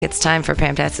It's time for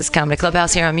Pamtastic's Comedy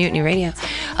Clubhouse here on Mutiny Radio.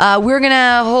 We're going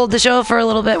to hold the show for a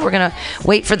little bit. We're going to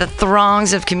wait for the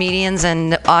throngs of comedians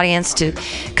and the audience to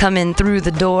come in through the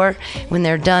door when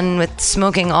they're done with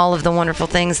smoking all of the wonderful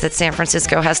things that San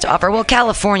Francisco has to offer. Well,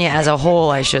 California as a whole,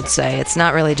 I should say. It's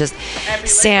not really just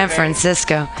San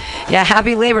Francisco. Yeah,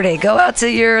 happy Labor Day. Go out to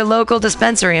your local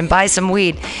dispensary and buy some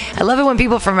weed. I love it when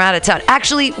people from out of town.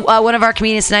 Actually, one of our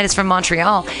comedians tonight is from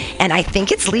Montreal, and I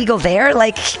think it's legal there.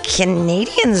 Like,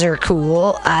 Canadians are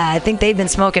cool. I think they've been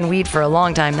smoking weed for a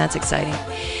long time. That's exciting.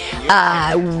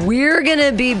 We're going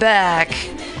to be back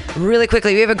really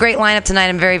quickly. We have a great lineup tonight.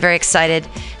 I'm very, very excited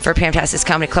for Pamtastic's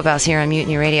Comedy Clubhouse here on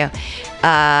Mutiny Radio.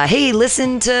 Hey,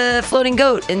 listen to Floating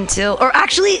Goat or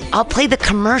actually, I'll play the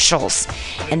commercials,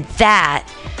 and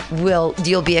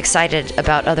you'll be excited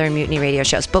about other Mutiny Radio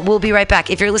shows. But we'll be right back.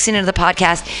 If you're listening to the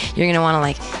podcast, you're going to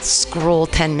want to scroll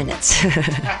 10 minutes.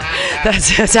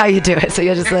 That's how you do it. So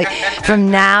you're just from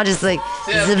now, just boom,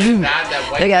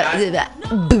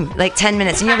 10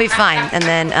 minutes, and you'll be fine. And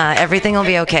then everything will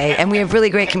be okay. And we have really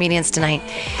great comedians tonight.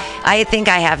 I think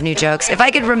I have new jokes. If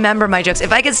I could remember my jokes,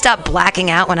 if I could stop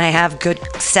blacking out when I have good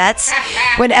sets,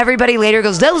 when everybody later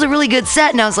goes, that was a really good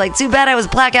set, and I was like, too bad I was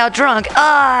blackout drunk.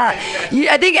 I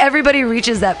think everybody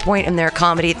reaches that point in their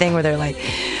comedy thing where they're like,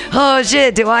 oh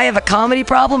shit, do I have a comedy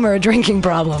problem or a drinking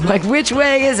problem? Like, which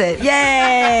way is it?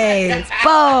 Yay! It's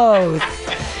both.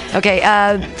 Okay,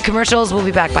 commercials, we'll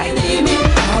be back. Bye.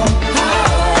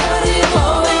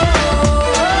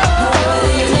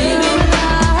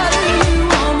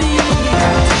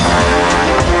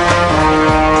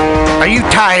 Are you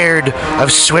tired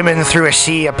of swimming through a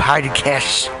sea of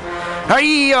podcasts? Are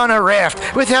ye on a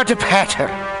raft without a paddle?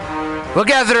 Well,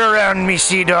 gather around me,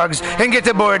 sea dogs, and get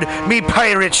aboard me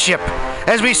pirate ship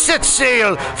as we set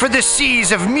sail for the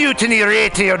seas of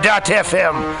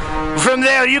MutinyRadio.fm. From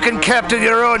there, you can captain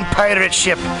your own pirate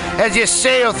ship as you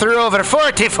sail through over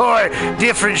 44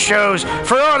 different shows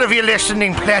for all of your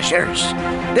listening pleasures.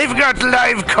 They've got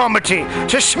live comedy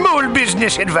to small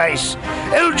business advice,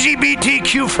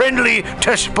 LGBTQ friendly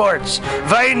to sports,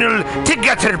 vinyl to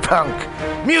gutter punk.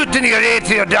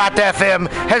 MutinyRadio.fm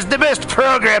has the best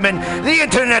programming the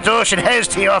internet ocean has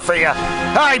to offer you.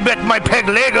 I bet my peg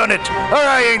leg on it, or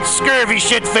I ain't scurvy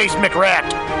shit-faced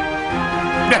McRat.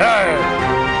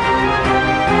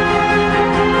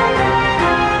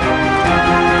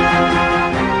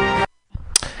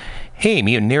 Hey,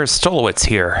 Mutineer Stolowitz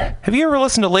here. Have you ever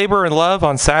listened to Labor and Love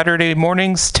on Saturday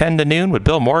mornings, 10 to noon with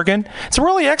Bill Morgan? It's a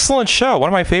really excellent show, one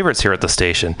of my favorites here at the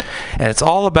station. And it's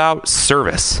all about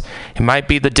service. It might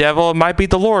be the devil, it might be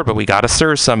the Lord, but we gotta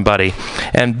serve somebody.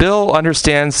 And Bill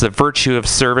understands the virtue of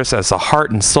service as the heart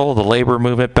and soul of the labor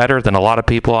movement better than a lot of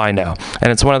people I know.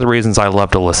 And it's one of the reasons I love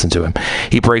to listen to him.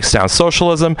 He breaks down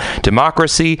socialism,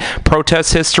 democracy,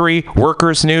 protest history,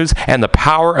 workers' news, and the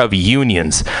power of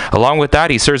unions. Along with that,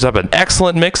 he serves up an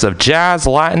excellent mix of jazz,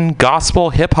 Latin, gospel,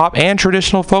 hip-hop, and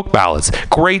traditional folk ballads.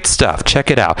 Great stuff. Check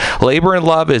it out. Labor and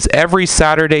Love is every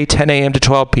Saturday, 10 a.m. to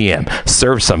 12 p.m.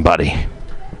 Serve somebody.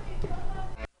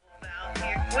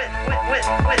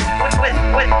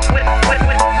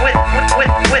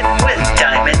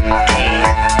 Diamond Dave.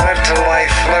 Let the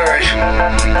life flourish.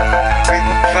 We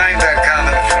find that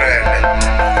common thread.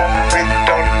 We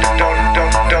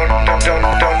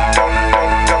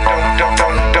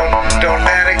don't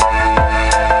panic.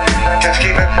 Just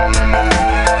keep it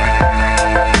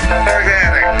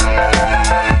organic.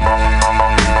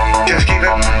 Just keep it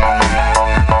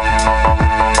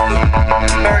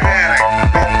organic.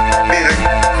 Be the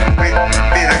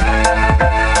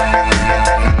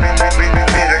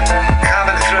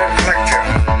common thread collective.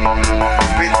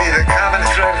 We'd be the common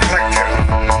thread collective.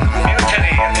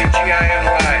 Mutiny,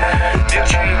 M-U-T-I-N-Y.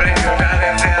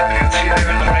 MutinyRadio.fm. You see there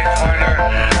in the right corner.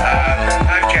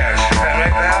 Podcast. Is that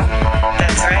right, Val?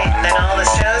 That's right. Then all the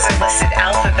shows are listed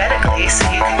alphabetically, so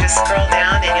you can just scroll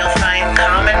down and you'll find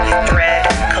Common Thread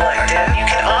Collective. You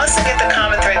can also get the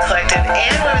Common Thread Collective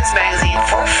and Women's Magazine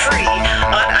for free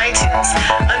on iTunes.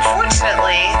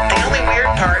 Unfortunately, the only weird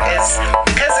part is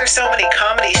because there's so many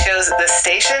comedy shows at this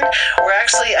station, we're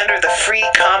actually under the free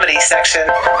comedy section.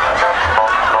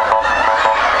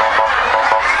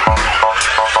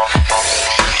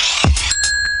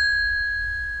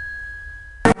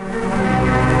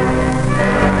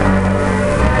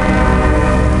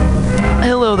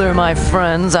 Hello there, my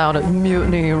friends out at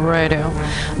Mutiny Radio.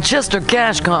 Chester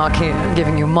Cashcock here,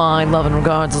 giving you my love and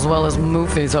regards as well as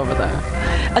Moofy's over there.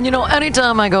 And you know,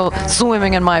 anytime I go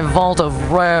swimming in my vault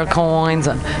of rare coins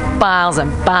and piles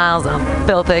of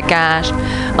filthy cash,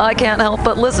 I can't help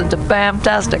but listen to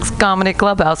Pamtastic's Comedy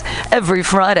Clubhouse every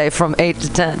Friday from 8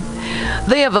 to 10.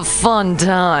 They have a fun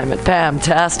time at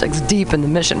Pamtastic's deep in the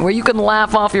Mission, where you can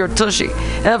laugh off your tushy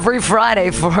every Friday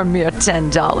for a mere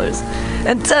 $10.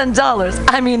 And $10,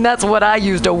 I mean, that's what I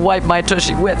use to wipe my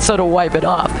tushy with, so to wipe it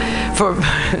off for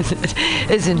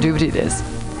is indubitious.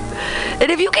 And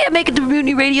if you can't make it to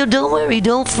Mutiny Radio, don't worry,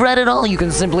 don't fret at all. You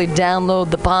can simply download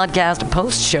the podcast and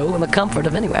post-show in the comfort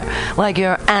of anywhere, like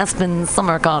your Aspen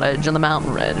summer cottage on the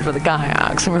mountain ridge with the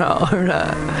kayaks.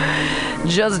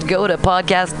 Just go to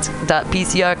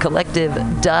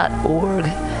podcast.pcrcollective.org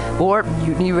or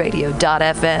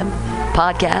mutinyradio.fm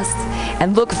podcasts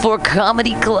and look for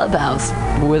Comedy Clubhouse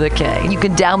with a K. You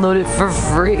can download it for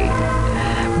free.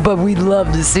 But we'd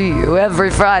love to see you every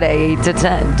Friday, 8 to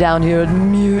 10, down here at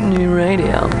Mutiny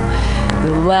Radio.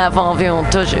 Laugh off your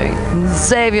tushy and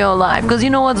save your life. Because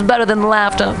you know what's better than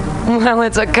laughter? Well,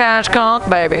 it's a cash cock,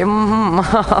 baby.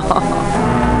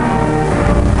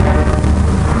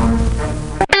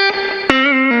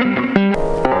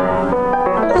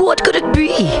 What could it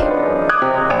be?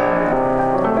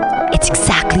 It's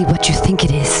exactly what you think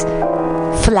it is.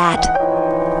 Flat,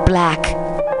 black,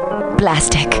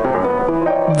 plastic.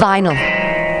 Vinyl,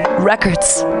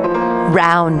 records,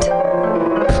 round,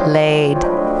 played,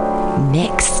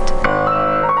 mixed.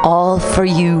 All for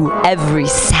you every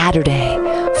Saturday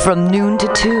from noon to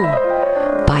 2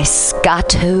 by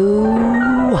Scotto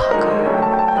Walker.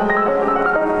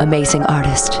 Amazing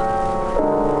artist,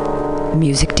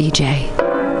 music DJ,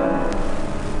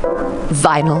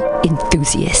 vinyl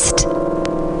enthusiast.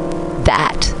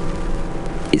 That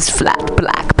is Flat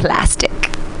Black Plastic.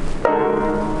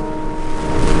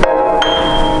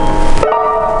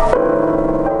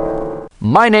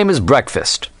 My name is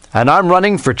Breakfast, and I'm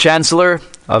running for Chancellor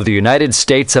of the United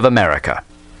States of America.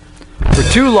 For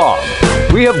too long,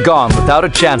 we have gone without a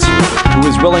chancellor who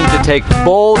is willing to take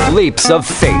bold leaps of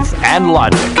faith and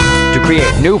logic to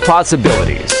create new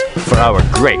possibilities for our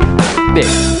great, big,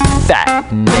 fat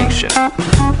nation.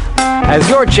 As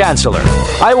your chancellor,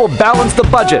 I will balance the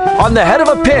budget on the head of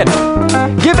a pin,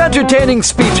 give entertaining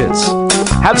speeches,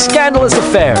 have scandalous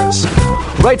affairs,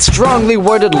 write strongly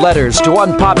worded letters to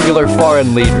unpopular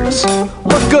foreign leaders,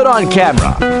 look good on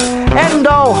camera, end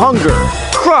all hunger,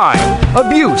 crime,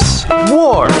 abuse,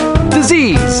 war,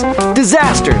 disease,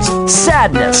 disasters,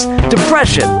 sadness,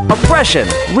 depression, oppression,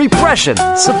 repression,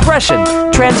 suppression,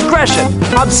 transgression,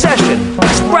 obsession,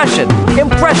 expression,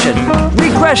 impression,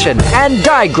 regression, and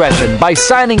digression by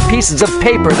signing pieces of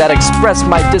paper that express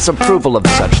my disapproval of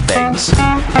such things,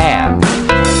 and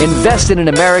invest in an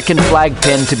American flag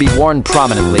pin to be worn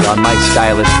prominently on my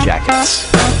stylish jackets.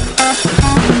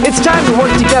 It's time to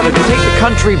work together to take the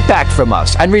country back from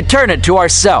us and return it to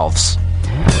ourselves.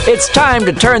 It's time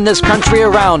to turn this country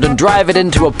around and drive it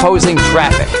into opposing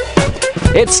traffic.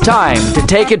 It's time to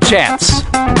take a chance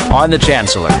on the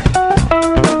Chancellor.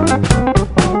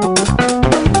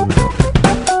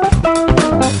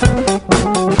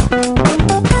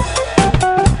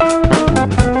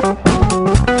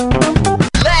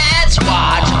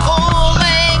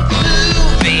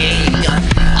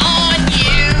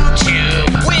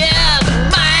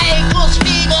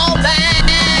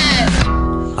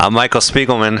 I'm Michael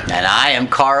Spiegelman. And I am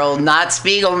Carl Not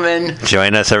Spiegelman.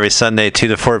 Join us every Sunday, 2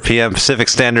 to 4 p.m. Pacific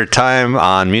Standard Time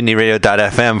on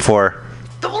MutinyRadio.fm for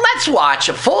Let's Watch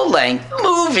a Full-Length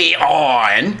Movie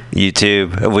on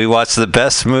YouTube. We watch the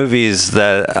best movies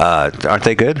that, aren't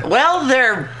they good? Well,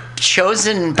 they're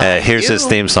chosen by Here's you. his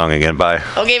theme song again. Bye.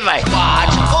 Okay, bye.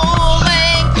 Watch a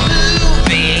full-length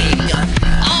movie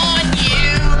on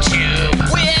YouTube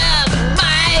with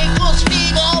Michael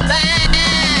Spiegelman.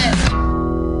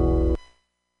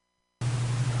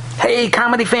 Hey,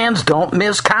 comedy fans, don't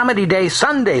miss Comedy Day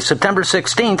Sunday, September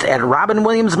 16th at Robin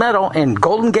Williams Meadow in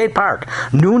Golden Gate Park,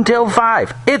 noon till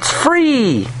 5. It's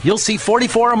free! You'll see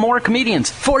 44 or more comedians.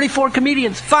 44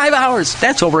 comedians, 5 hours.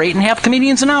 That's over 8.5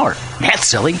 comedians an hour. That's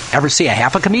silly. Ever see a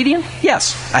half a comedian?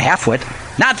 Yes, a half-wit.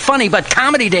 Not funny, but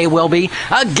Comedy Day will be.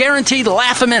 A guaranteed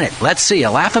laugh a minute. Let's see,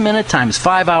 a laugh a minute times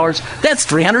 5 hours. That's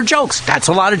 300 jokes. That's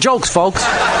a lot of jokes, folks.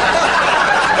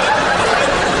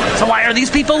 So why are these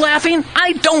people laughing?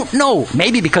 I don't know.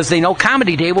 Maybe because they know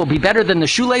Comedy Day will be better than the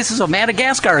Shoelaces of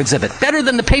Madagascar exhibit, better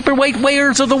than the Paperweight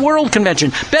Weighers of the World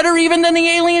Convention, better even than the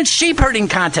Alien Sheep Herding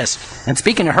Contest. And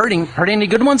speaking of herding, heard any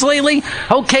good ones lately?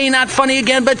 Okay, not funny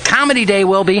again, but Comedy Day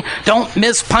will be. Don't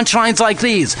miss punchlines like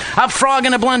these. A frog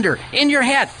in a blender, in your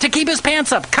hat, to keep his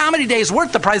pants up. Comedy Day is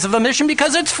worth the price of admission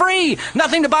because it's free.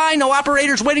 Nothing to buy, no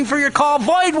operators waiting for your call.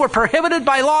 Void were prohibited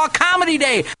by law. Comedy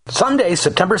Day. Sunday,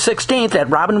 September 16th at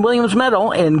Robin Williams Meadow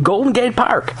in Golden Gate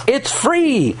Park. It's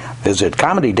free. Visit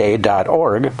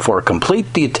comedyday.org for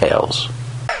complete details.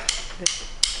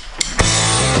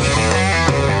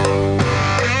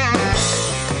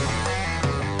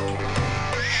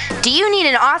 Do you need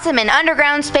an awesome and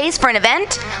underground space for an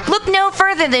event? Look no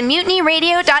further than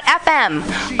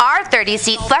MutinyRadio.fm. Our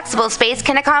 30-seat flexible space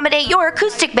can accommodate your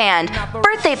acoustic band,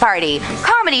 birthday party,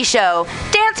 comedy show,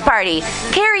 dance party,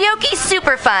 karaoke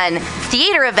super fun,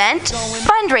 theater event,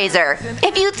 fundraiser.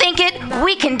 If you think it,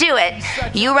 we can do it.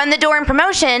 You run the door and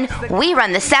promotion, we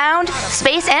run the sound,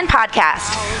 space, and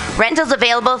podcast. Rentals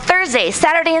available Thursday,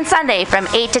 Saturday, and Sunday from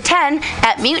 8 to 10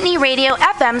 at Mutiny Radio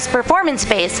FM's performance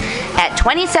space at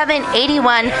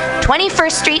 2781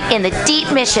 21st Street in the Deep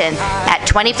Mission at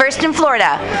 21st in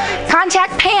Florida.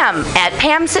 Contact Pam at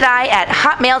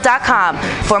pamsadai@hotmail.com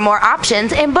for more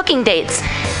options and booking dates.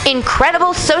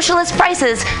 Incredible socialist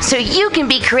prices so you can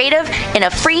be creative in a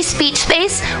free speech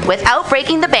space without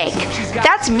breaking the bank.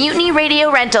 That's Mutiny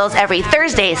Radio Rentals every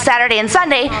Thursday, Saturday, and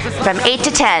Sunday from 8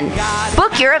 to 10.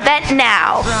 Book your event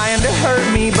now. Trying to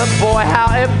hurt me, but boy,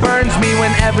 how it burns me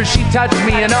whenever she touches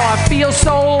me. And oh, I feel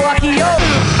so lucky. Oh.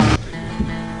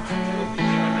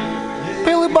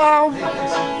 Billy Bob,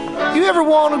 you ever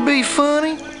want to be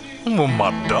funny? Well, my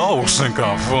dogs think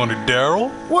I'm funny, Daryl.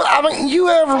 Well, I mean, you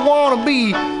ever want to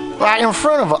be, like, in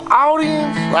front of an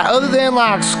audience? Like, other than,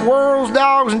 like, squirrels,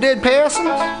 dogs, and dead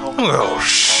peasants? Oh,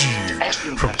 shoot.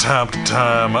 From time to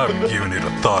time, I've given it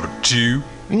a thought or two.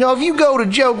 You know, if you go to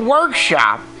Joke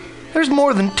Workshop, there's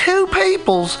more than 2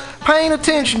 peoples paying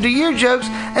attention to your jokes,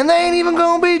 and they ain't even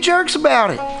gonna be jerks about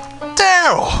it.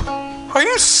 Daryl, are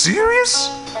you serious?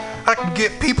 I can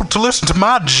get people to listen to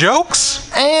my jokes?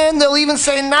 And they'll even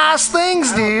say nice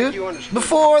things, dude,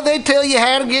 before they tell you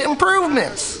how to get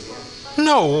improvements.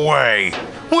 No way.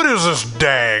 What is this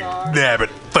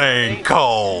dag-nabbit thing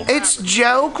called? It's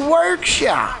Joke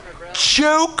Workshop.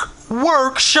 Joke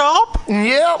Workshop?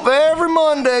 Yep, every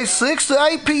Monday, 6 to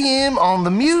 8 p.m. on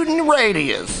the Mutiny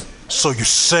Radios. So you're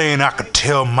saying I could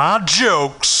tell my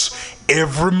jokes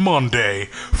every Monday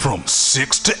from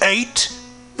 6 to 8?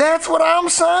 That's what I'm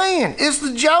saying. It's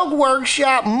the Joke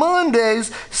Workshop Mondays,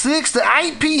 6 to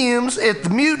 8 p.m. at the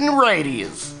Mutiny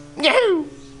Radios. Yahoo!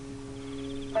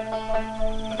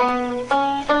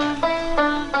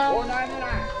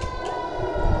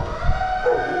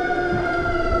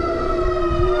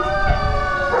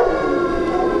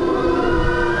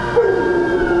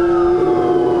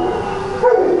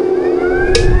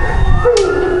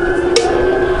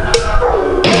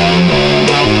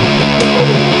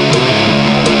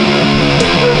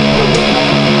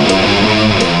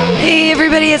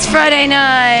 It's Friday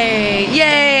night.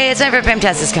 Yay! It's time for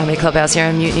Fantastic Comedy Clubhouse here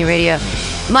on Mutiny Radio.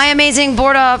 My amazing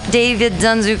board op, David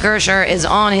Dunzu-Kirscher, is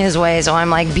on his way, so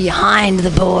I'm like behind the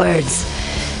boards,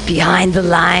 behind the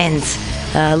lines,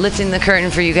 lifting the curtain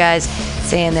for you guys,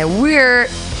 saying that we're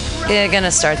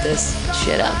gonna start this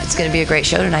shit up. It's gonna be a great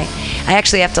show tonight. I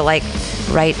actually have to like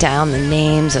write down the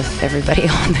names of everybody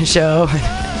on the show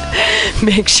and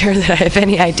make sure that I have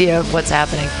any idea of what's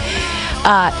happening.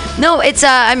 No, it's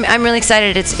I'm really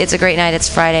excited. It's a great night. It's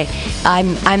Friday.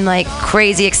 I'm like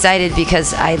crazy excited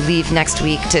because I leave next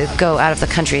week to go out of the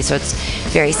country, so it's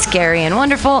very scary and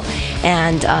wonderful.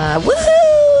 And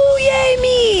woohoo! Yay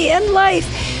me and life.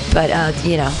 But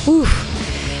you know, whew,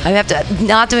 I have to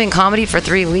not doing comedy for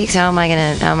 3 weeks. How am I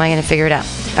gonna figure it out?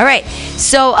 All right,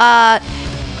 so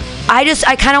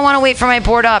I kind of want to wait for my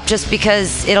board up just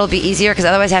because it'll be easier, because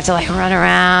otherwise I have to like run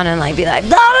around and like be like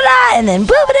blah blah blah and then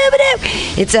blah blah blah blah.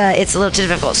 It's a little too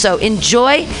difficult. So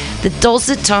enjoy the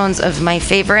dulcet tones of my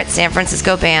favorite San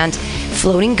Francisco band,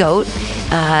 Floating Goat.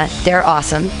 They're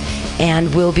awesome,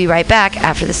 and we'll be right back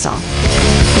after this song.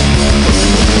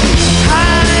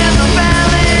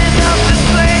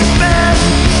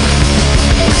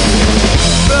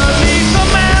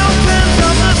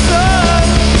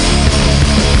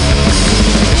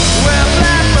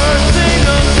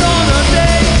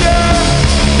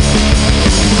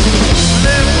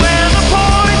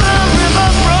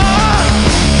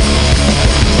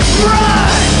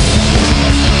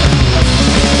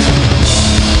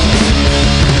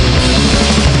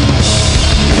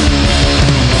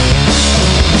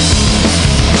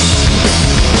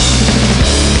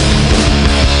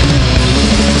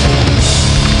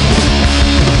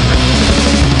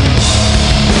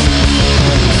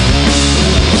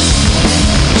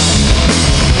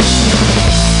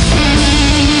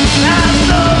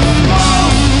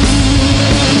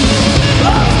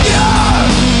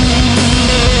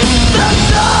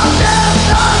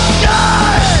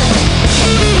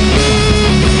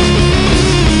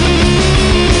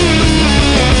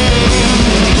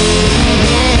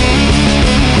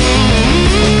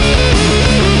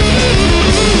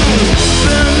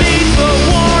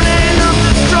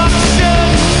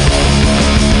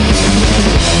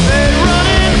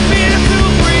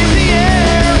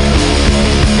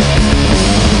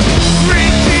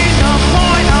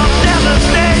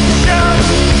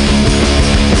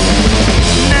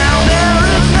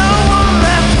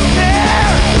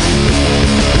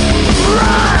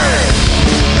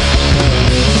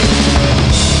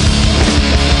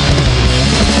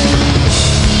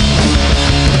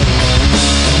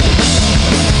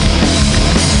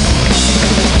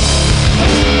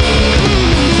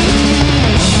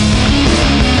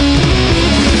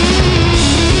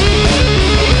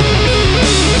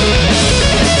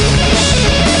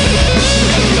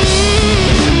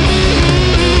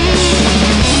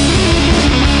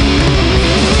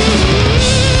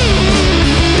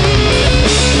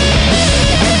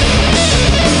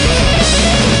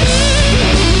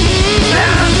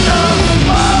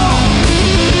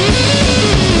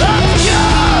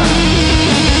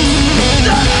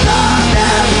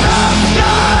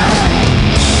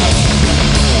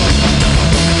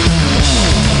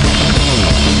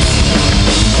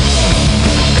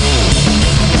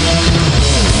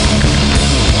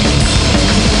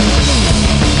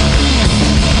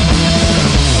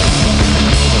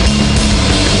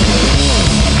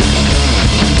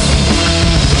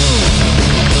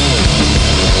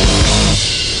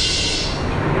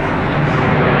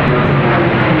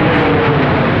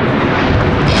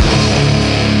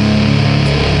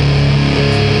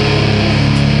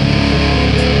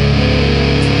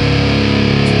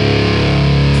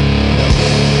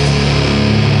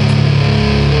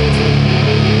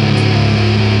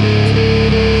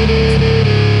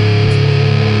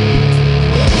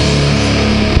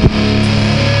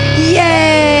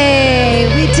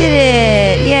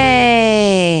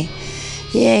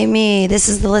 Hey, me, this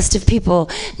is the list of people.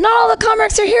 Not all the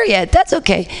comics are here yet. That's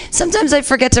okay. Sometimes I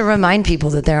forget to remind people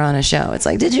that they're on a show. It's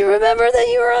like, did you remember that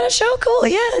you were on a show? Cool.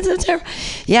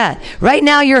 Yeah. Right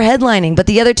now you're headlining, but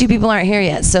the other two people aren't here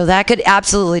yet. So that could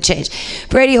absolutely change.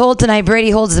 Brady Holt tonight. Brady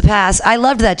holds the pass. I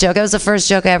loved that joke. That was the first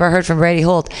joke I ever heard from Brady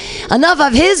Holt. Enough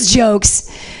of his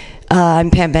jokes. I'm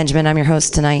Pam Benjamin. I'm your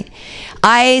host tonight.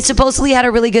 I supposedly had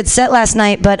a really good set last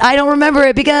night, but I don't remember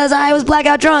it because I was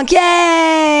blackout drunk.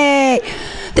 Yay!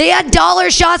 They had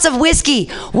dollar shots of whiskey.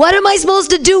 What am I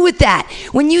supposed to do with that?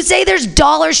 When you say there's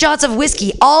dollar shots of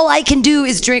whiskey, all I can do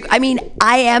is drink. I mean,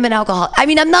 I am an alcoholic. I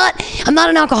mean, I'm not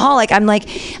an alcoholic. I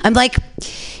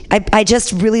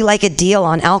just really like a deal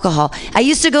on alcohol. I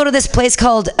used to go to this place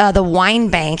called the Wine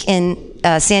Bank in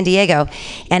San Diego,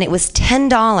 and it was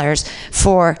 $10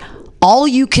 for all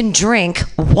you can drink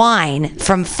wine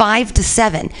from 5 to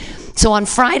 7. So on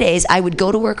Fridays, I would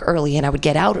go to work early and I would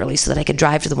get out early so that I could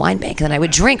drive to the wine bank. And then I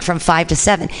would drink from 5 to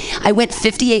 7. I went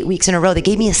 58 weeks in a row. They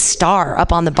gave me a star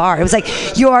up on the bar. It was like,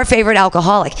 you're our favorite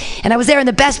alcoholic. And I was there. And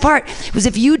the best part was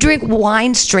if you drink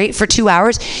wine straight for 2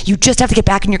 hours, you just have to get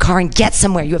back in your car and get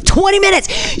somewhere. You have 20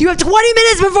 minutes. You have 20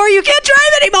 minutes before you can't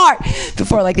drive anymore.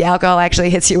 Before like the alcohol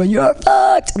actually hits you and you're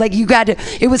fucked. Like you got to,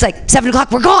 it was like 7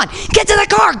 o'clock. We're gone. Get to the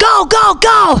car. Go, go,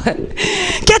 go.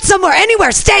 Get somewhere,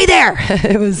 anywhere. Stay there.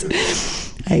 It was...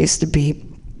 I used to be,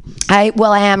 I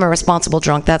am a responsible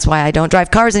drunk. That's why I don't drive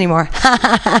cars anymore.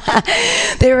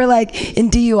 They were like,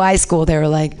 in DUI school, they were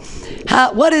like,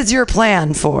 what is your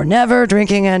plan for never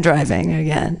drinking and driving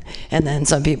again? And then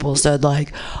some people said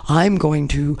like, I'm going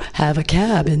to have a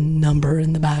cabin number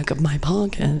in the back of my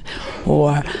pocket,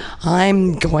 or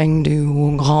I'm going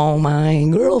to call my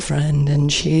girlfriend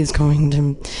and she's going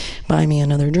to buy me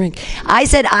another drink. I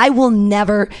said, I will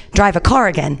never drive a car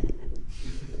again.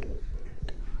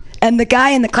 And the guy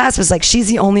in the class was like, she's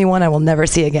the only one I will never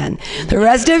see again. The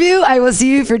rest of you, I will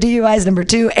see you for DUIs number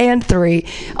 2 and 3.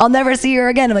 I'll never see her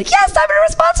again. I'm like, yes, I'm a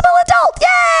responsible adult.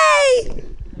 Yay!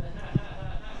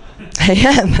 I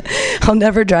am. I'll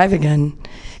never drive again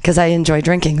because I enjoy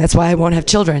drinking. That's why I won't have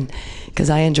children,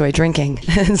 because I enjoy drinking.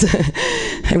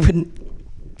 I wouldn't.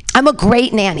 I'm a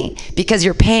great nanny because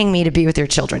you're paying me to be with your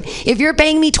children. If you're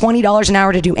paying me $20 an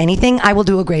hour to do anything, I will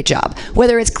do a great job.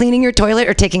 Whether it's cleaning your toilet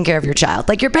or taking care of your child.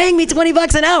 Like, you're paying me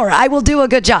 $20 an hour. I will do a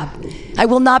good job. I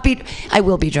will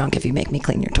be drunk if you make me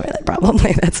clean your toilet,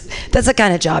 probably. That's the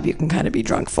kind of job you can kind of be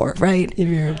drunk for, right? If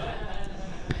you're...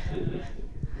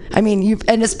 I mean,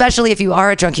 and especially if you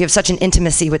are a drunk, you have such an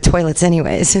intimacy with toilets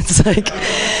anyways. It's like,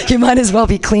 you might as well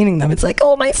be cleaning them. It's like,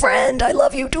 oh, my friend, I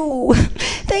love you too.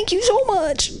 Thank you so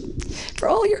much for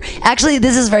all your... Actually,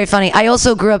 this is very funny. I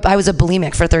also grew up, I was a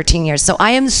bulimic for 13 years. So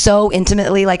I am so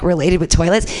intimately like related with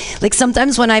toilets. Like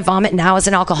sometimes when I vomit now as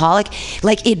an alcoholic,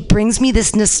 like it brings me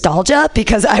this nostalgia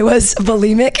because I was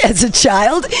bulimic as a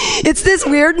child. It's this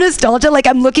weird nostalgia. Like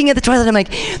I'm looking at the toilet and I'm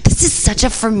like, this is such a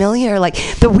familiar, like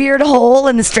the weird hole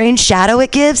and the strange shadow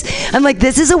it gives. I'm like,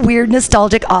 this is a weird,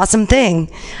 nostalgic, awesome thing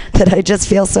that I just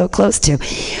feel so close to.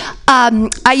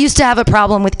 I used to have a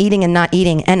problem with eating and not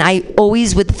eating, and I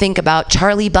always would think about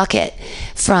Charlie Bucket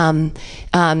from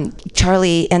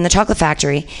Charlie and the Chocolate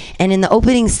Factory. And in the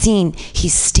opening scene,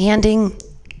 he's standing...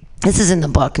 This is in the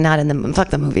book, not in the...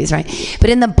 Fuck the movies, right? But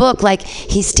in the book, like,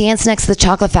 he stands next to the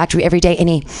chocolate factory every day, and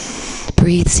he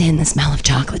breathes in the smell of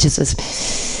chocolate.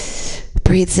 Just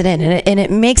breathes it in. And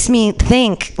it makes me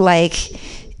think, like,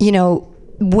 you know,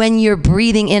 when you're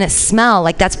breathing in a smell,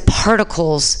 like that's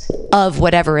particles of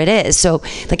whatever it is. So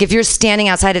like if you're standing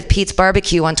outside of Pete's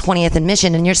Barbecue on 20th and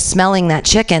Mission and you're smelling that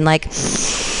chicken, like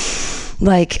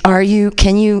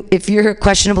if you're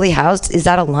questionably housed, is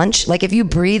that a lunch? Like if you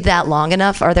breathe that long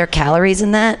enough, are there calories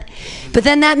in that? But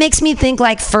then that makes me think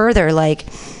like further, like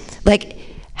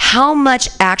how much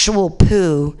actual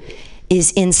poo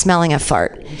is in smelling a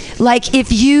fart? Like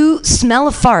if you smell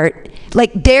a fart,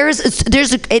 like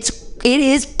it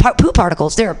is poo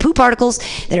particles. There are poo particles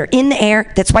that are in the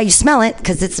air. That's why you smell it,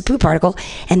 because it's a poo particle.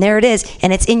 And there it is,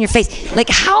 and it's in your face. Like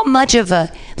how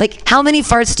many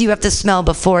farts do you have to smell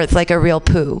before it's like a real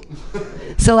poo?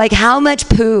 So like how much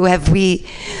poo have we,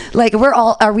 like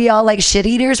are we all like shit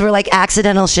eaters? We're like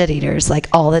accidental shit eaters, like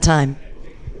all the time.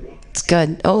 It's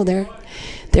good. Oh, they've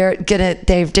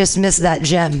just missed that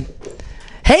gem.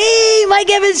 Hey, Mike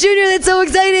Evans Jr., that's so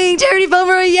exciting. Charity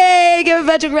Pomeroy, yay. Kevin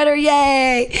Patrick Redder,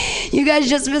 yay. You guys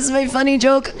just missed my funny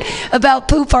joke about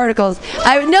poo particles.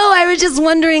 I was just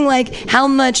wondering, like, how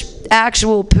much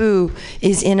actual poo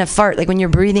is in a fart? Like, when you're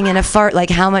breathing in a fart, like,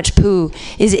 how much poo?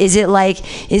 Is it like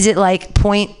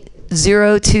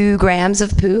 0.02 grams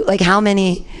of poo? Like, how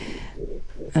many?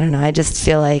 I don't know. I just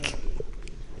feel like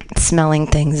smelling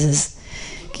things is,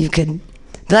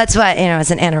 That's why,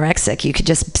 as an anorexic, you could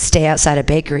just stay outside a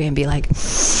bakery and be like,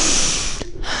 this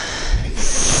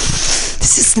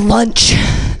is lunch.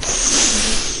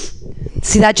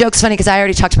 See, that joke's funny because I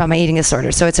already talked about my eating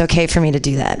disorder, so it's okay for me to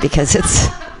do that because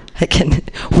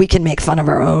we can make fun of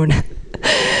our own.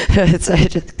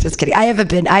 Just kidding. I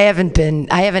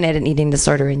haven't had an eating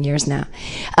disorder in years now.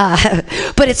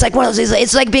 But it's like one of those things.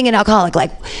 It's like being an alcoholic.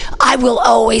 Like, I will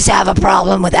always have a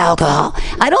problem with alcohol.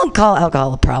 I don't call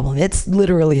alcohol a problem. It's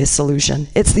literally a solution.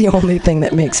 It's the only thing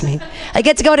that makes me. I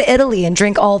get to go to Italy and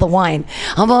drink all the wine.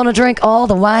 I'm going to drink all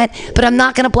the wine, but I'm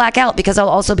not going to black out because I'll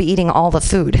also be eating all the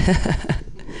food.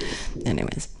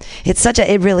 Anyways,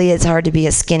 it really is hard to be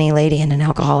a skinny lady and an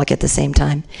alcoholic at the same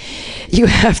time. You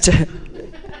have to.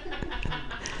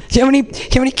 Do you know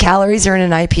how many calories are in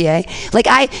an IPA? Like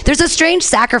there's a strange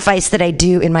sacrifice that I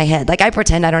do in my head. Like I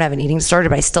pretend I don't have an eating disorder,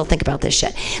 but I still think about this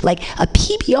shit. Like a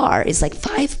PBR is like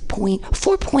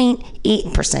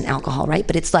 4.8% alcohol, right?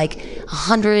 But it's like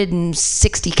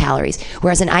 160 calories,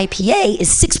 whereas an IPA is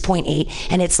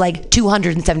 6.8 and it's like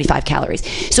 275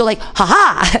 calories. So like,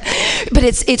 haha, but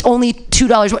it's only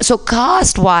 $2 more. So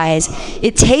cost wise,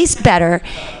 it tastes better,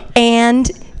 and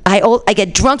I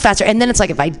get drunk faster, and then it's like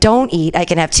if I don't eat, I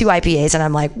can have 2 IPAs, and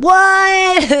I'm like,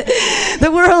 what?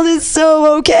 The world is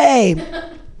so okay.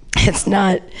 It's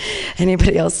not.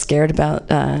 Anybody else scared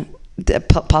about I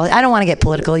don't want to get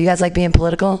political. You guys like being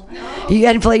political? No. You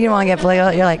don't want to get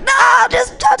political? You're like, no,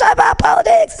 just don't talk about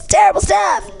politics. It's terrible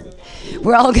stuff.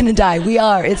 We're all gonna die. We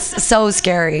are. It's so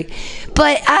scary.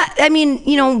 But I mean,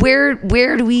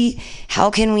 how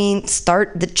can we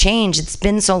start the change? It's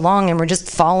been so long, and we're just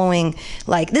following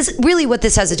like this. Really, what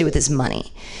this has to do with is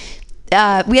money.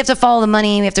 We have to follow the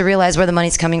money. We have to realize where the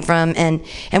money's coming from, and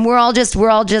we're all just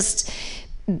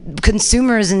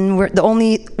consumers, and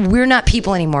we're not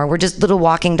people anymore. We're just little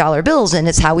walking dollar bills, and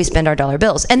it's how we spend our dollar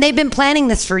bills. And they've been planning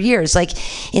this for years. Like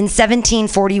in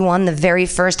 1741, the very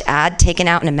first ad taken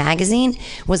out in a magazine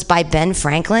was by Ben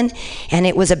Franklin, and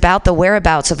it was about the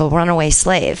whereabouts of a runaway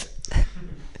slave.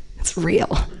 It's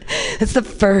real. It's the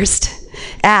first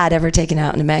ad ever taken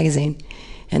out in a magazine,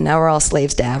 and now we're all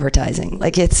slaves to advertising.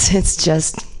 Like it's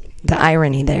just the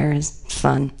irony there is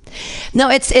fun. No,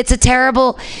 it's a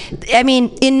terrible. I mean,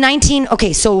 in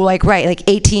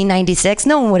 1896,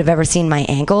 no one would have ever seen my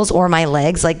ankles or my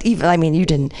legs. Like, even, I mean, you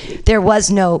didn't. There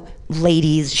was no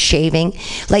ladies shaving.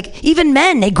 Like, even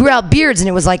men, they grew out beards, and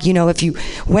it was like, if you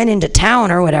went into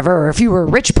town or whatever, or if you were a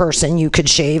rich person, you could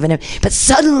shave. But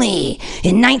suddenly,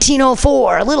 in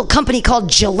 1904, a little company called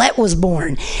Gillette was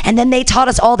born, and then they taught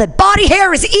us all that body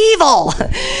hair is evil,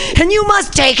 and you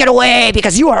must take it away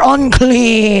because you are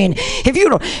unclean.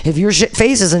 If your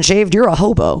face isn't shaved, you're a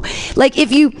hobo. Like,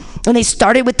 when they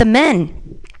started with the men.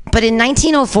 But in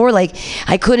 1904, like,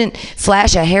 I couldn't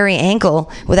flash a hairy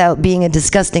ankle without being a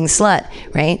disgusting slut,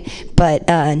 right? But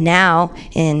now,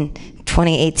 in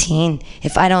 2018,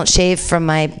 if I don't shave from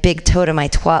my big toe to my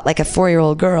twat like a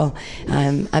 4-year-old girl,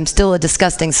 I'm still a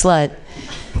disgusting slut.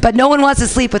 But no one wants to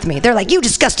sleep with me. They're like, you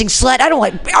disgusting slut. I don't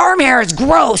like, arm hair is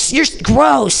gross. You're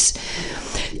gross.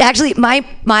 Actually,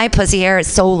 my pussy hair is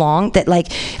so long that, like,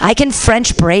 I can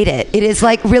French braid it. It is,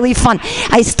 like, really fun.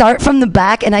 I start from the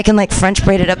back, and I can, like, French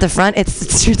braid it up the front.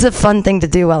 It's a fun thing to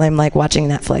do while I'm, like, watching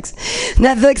Netflix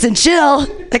and chill.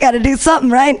 I gotta do something,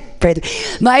 right? Braid.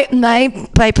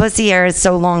 My pussy hair is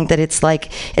so long that it's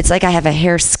like I have a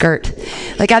hair skirt.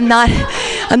 Like, I'm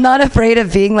not afraid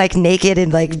of being, like, naked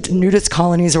in, like, nudist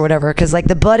colonies or whatever, because, like,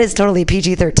 the butt is totally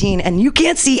PG-13, and you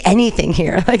can't see anything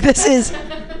here. Like, this is...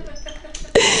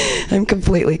 I'm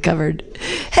completely covered.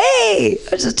 Hey, I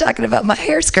was just talking about my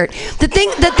hair skirt. The thing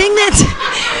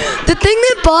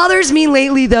that bothers me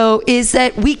lately, though, is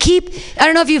that I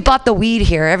don't know if you've bought the weed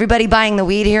here. Everybody buying the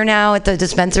weed here now at the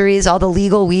dispensaries, all the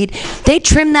legal weed. They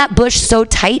trim that bush so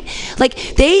tight.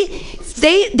 Like, they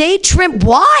trim.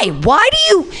 Why do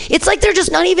you? It's like they're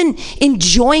just not even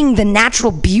enjoying the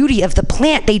natural beauty of the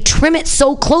plant. They trim it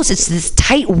so close. It's this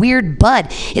tight, weird bud.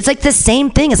 It's like the same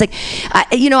thing. It's like, I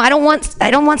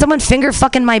don't want someone finger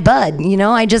fucking my bud.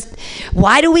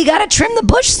 Why do we gotta trim the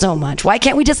bush so much? Why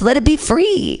can't we just let it be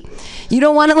free? You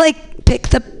don't want to, like, pick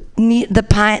the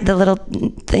little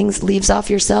things, leaves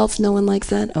off yourself? No one likes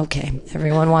that? Okay,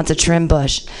 everyone wants a trim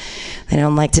bush. They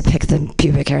don't like to pick the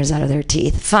pubic hairs out of their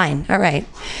teeth. Fine, all right,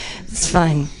 it's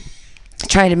fine.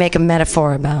 Trying to make a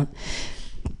metaphor about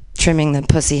trimming the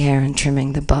pussy hair and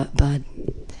trimming the bud. The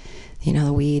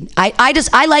weed.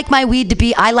 I like my weed to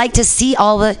be. I like to see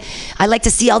all the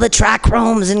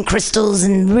trichromes and crystals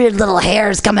and weird little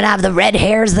hairs coming out of the red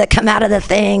hairs that come out of the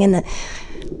thing.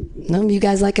 No, you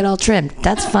guys like it all trimmed.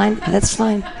 That's fine.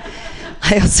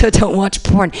 I also don't watch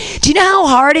porn. Do you know how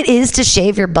hard it is to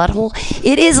shave your butthole?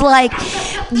 It is like,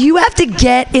 you have to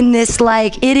get in this,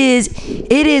 like, it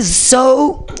is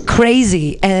so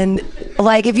crazy. And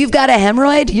like, if you've got a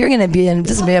hemorrhoid, you're going to be in,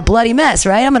 this will be a bloody mess,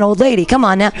 right? I'm an old lady. Come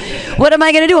on now. What am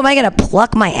I going to do? Am I going to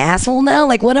pluck my asshole now?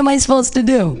 Like, what am I supposed to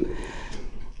do?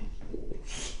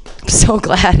 I'm so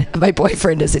glad my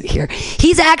boyfriend isn't here.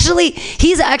 He's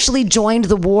actually joined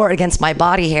the war against my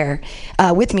body hair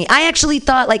with me. I actually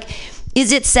thought, like,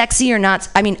 is it sexy or not?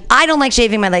 I mean, I don't like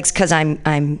shaving my legs because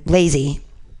I'm lazy.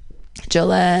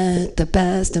 Gillette, the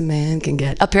best a man can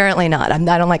get. Apparently not. I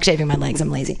don't like shaving my legs.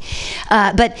 I'm lazy.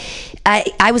 But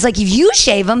I was like, if you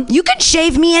shave them, you can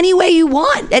shave me any way you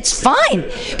want. It's fine.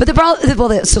 But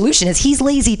the solution is he's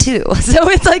lazy too. So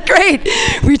it's like, great.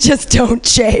 We just don't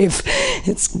shave.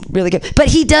 It's really good. But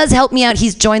he does help me out.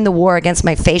 He's joined the war against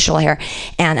my facial hair.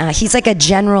 And he's like a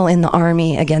general in the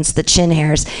army against the chin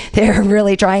hairs. They're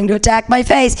really trying to attack my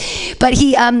face. But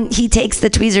he takes the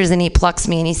tweezers and he plucks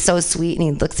me, and he's so sweet, and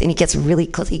he looks, and he gets really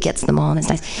close. He gets them all, and it's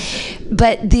nice.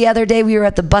 But the other day we were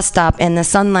at the bus stop, and the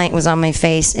sunlight was on my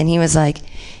face, and he was like,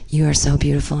 "You are so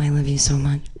beautiful. I love you so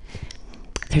much.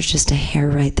 There's just a hair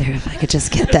right there. If I could just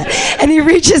get that." And he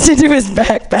reaches into his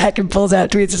backpack and pulls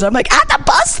out tweezers. I'm like, at the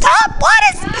bus stop? What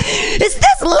is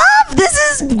this love?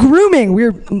 This is grooming.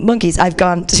 We're monkeys. I've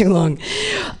gone too long.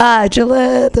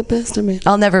 Gillette, the best of me.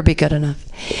 I'll never be good enough.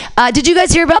 Did you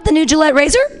guys hear about the new Gillette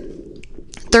razor?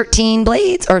 13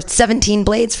 blades or 17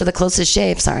 blades for the closest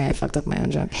shave. Sorry, I fucked up my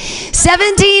own joke.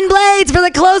 17 blades for the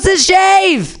closest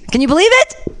shave. Can you believe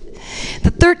it?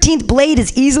 The 13th blade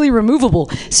is easily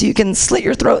removable, so you can slit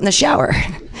your throat in the shower.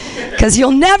 Because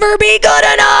you'll never be good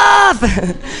enough.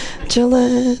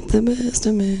 Gillette, the best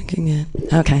a man can get.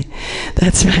 Okay,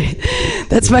 that's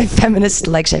my feminist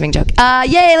leg shaving joke.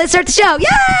 Yay! Let's start the show. Yay!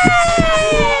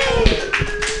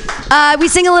 We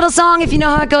sing a little song. If you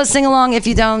know how it goes, sing along. If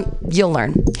you don't, you'll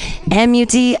learn.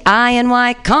 MUTINY,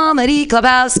 Comedy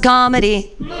Clubhouse,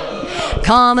 comedy.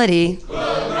 Comedy.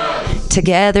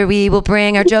 Together we will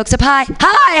bring our jokes up high.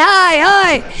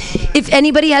 High. If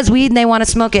anybody has weed and they want to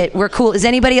smoke it, we're cool. Is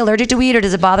anybody allergic to weed, or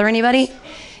does it bother anybody?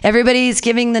 Everybody's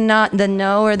giving the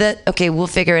no, or the... Okay, we'll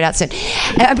figure it out soon.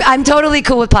 I'm totally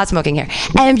cool with pot smoking here.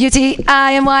 MUTINY,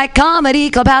 Comedy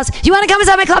Clubhouse. You want to come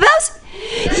inside my clubhouse?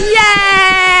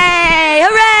 Yay!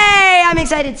 Hooray! I'm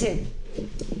excited too.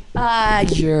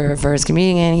 Your first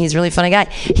comedian. He's a really funny guy.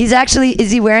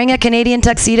 Is he wearing a Canadian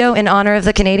tuxedo in honor of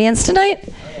the Canadians tonight?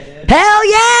 Hell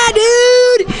yeah,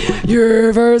 dude!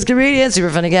 Your first comedian, super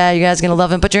funny guy. You guys are gonna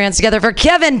love him. Put your hands together for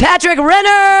Kevin Patrick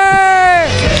Renner!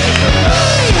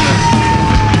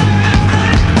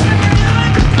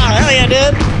 Oh, hell yeah,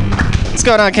 dude! What's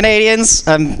going on, Canadians?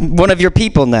 I'm one of your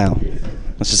people now.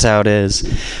 That's just how it is.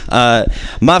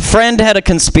 My friend had a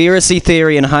conspiracy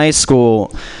theory in high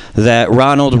school that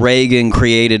Ronald Reagan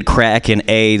created crack and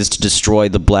AIDS to destroy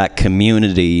the black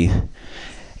community.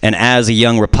 And as a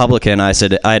young Republican, I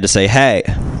had to say, hey,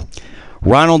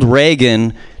 Ronald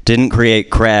Reagan didn't create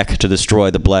crack to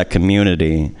destroy the black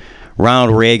community.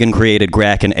 Ronald Reagan created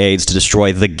crack and AIDS to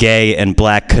destroy the gay and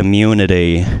black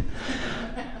community.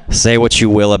 Say what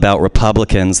you will about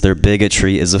Republicans, their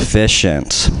bigotry is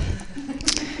efficient.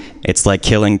 It's like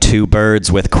killing two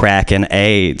birds with crack and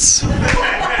AIDS.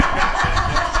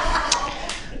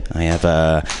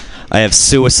 I have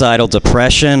suicidal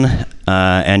depression,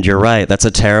 and you're right, that's a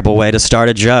terrible way to start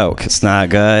a joke. It's not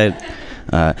good.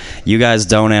 You guys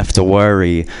don't have to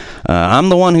worry. I'm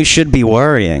the one who should be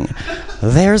worrying.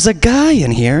 There's a guy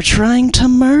in here trying to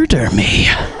murder me.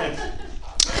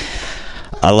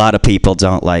 A lot of people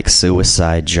don't like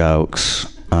suicide jokes.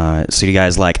 So you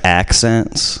guys like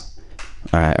accents?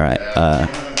 All right. I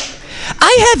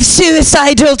have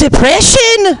suicidal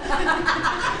depression.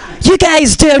 You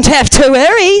guys don't have to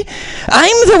worry.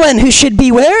 I'm the one who should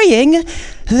be worrying.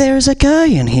 There's a guy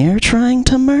in here trying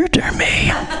to murder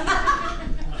me.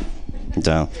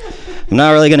 So, I'm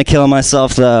not really going to kill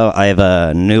myself, though. I have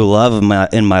a new love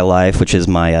in my life, which is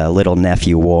my little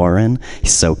nephew, Warren.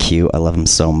 He's so cute. I love him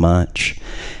so much.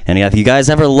 And if you guys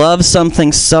ever love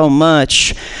something so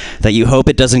much that you hope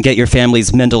it doesn't get your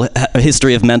family's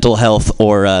history of mental health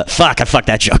or... I fucked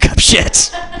that joke up.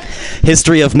 Shit.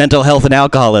 History of mental health and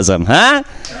alcoholism. Huh?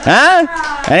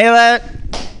 Any of that?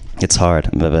 It's hard.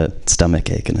 I have a stomach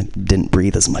ache and I didn't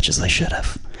breathe as much as I should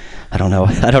have. I don't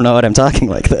know what I'm talking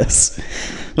like this.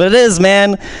 But it is,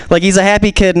 man. Like, he's a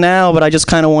happy kid now, but I just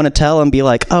kind of want to tell him, be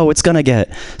like, oh, it's going to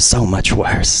get so much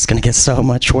worse. It's going to get so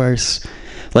much worse.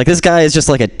 Like, this guy is just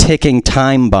like a ticking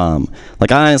time bomb.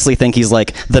 Like, I honestly think he's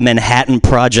like the Manhattan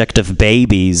Project of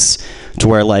babies, to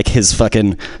where like his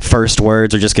fucking first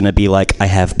words are just gonna be like, I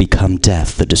have become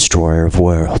death, the destroyer of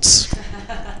worlds.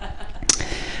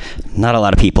 Not a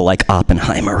lot of people like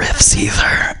Oppenheimer riffs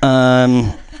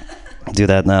either. Do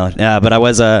that now. Yeah, but I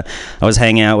was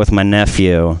hanging out with my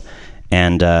nephew,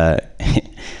 and I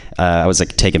was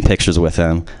like taking pictures with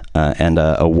him, and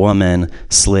a woman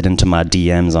slid into my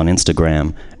DMs on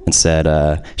Instagram and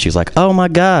said, she was like, "Oh my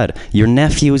God, your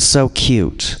nephew is so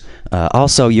cute.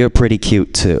 Also, you're pretty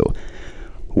cute too.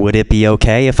 Would it be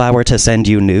okay if I were to send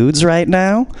you nudes right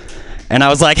now?" And I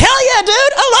was like, hell yeah, dude!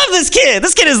 I love this kid!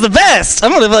 This kid is the best!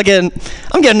 I'm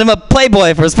getting him a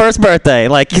Playboy for his first birthday.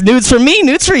 Like, nudes for me,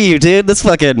 nudes for you, dude.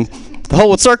 The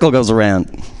whole circle goes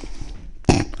around.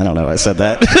 I don't know why I said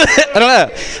that.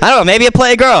 I don't know. Maybe a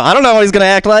play girl. I don't know what he's gonna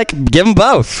act like. Give him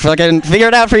both. Fucking figure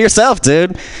it out for yourself,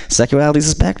 dude. Sexuality's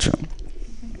a spectrum.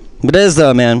 But it is,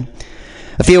 though, man.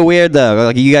 I feel weird, though.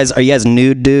 Like, are you guys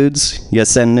nude dudes? You guys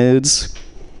send nudes?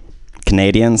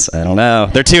 Canadians? I don't know.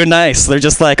 They're too nice. They're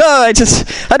just like, I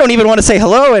don't even want to say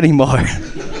hello anymore.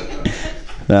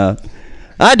 No.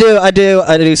 I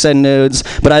do send nudes,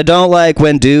 but I don't like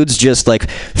when dudes just like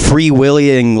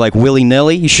free-willying like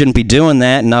willy-nilly. You shouldn't be doing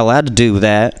that, not allowed to do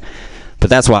that. But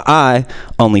that's why I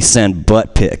only send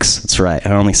butt pics. That's right.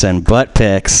 I only send butt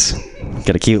pics.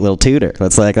 Got a cute little tutor.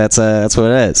 That's what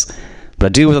it is. But I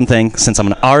do one thing, since I'm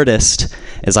an artist,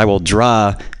 is I will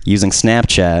draw using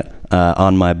Snapchat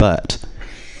on my butt.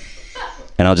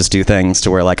 And I'll just do things to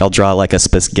where, like, I'll draw like a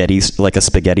spaghetti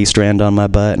strand on my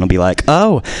butt, and I'll be like,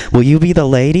 "Oh, will you be the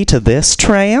lady to this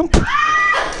tramp?"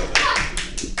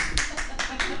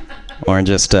 Or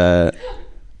just or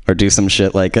do some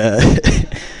shit like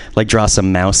like draw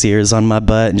some mouse ears on my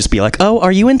butt and just be like, "Oh,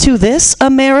 are you into this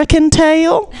American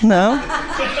Tail?" No.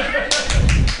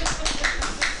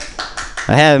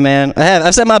 I have, man.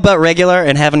 I've sent my butt regular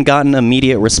and haven't gotten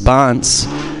immediate response.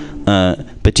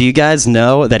 But do you guys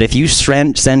know that if you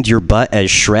send your butt as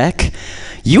Shrek,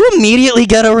 you immediately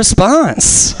get a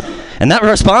response? And that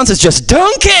response is just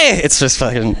donkey! It's just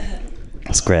fucking...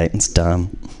 It's great. It's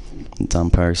dumb.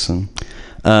 Dumb person.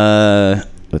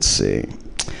 Let's see.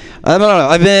 I don't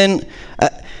know.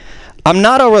 I'm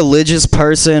not a religious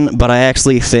person, but I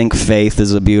actually think faith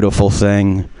is a beautiful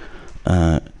thing.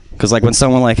 Because like when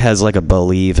someone like has like a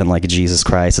belief in like Jesus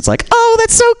Christ, it's like, oh,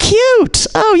 that's so cute.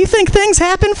 Oh, you think things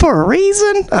happen for a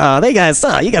reason? Oh, you guys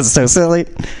are so silly.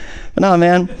 But no,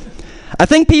 man. I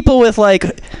think people with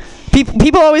like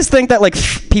people always think that like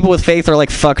people with faith are like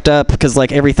fucked up because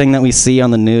like everything that we see on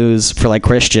the news for like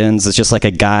Christians is just like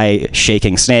a guy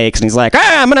shaking snakes and he's like,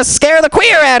 I'm gonna scare the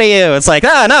queer out of you. It's like,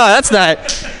 no, that's not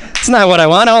what I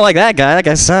want. I don't like that guy. That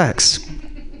guy sucks.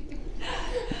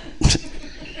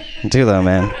 Do though,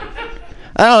 man.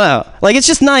 I don't know. Like, it's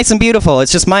just nice and beautiful.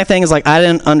 It's just my thing is, like, I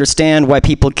didn't understand why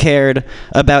people cared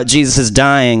about Jesus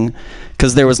dying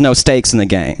because there was no stakes in the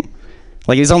game.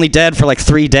 Like, he was only dead for, like,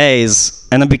 3 days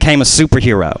and then became a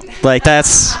superhero. Like,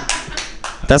 that's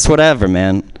whatever,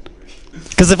 man.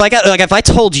 Because if I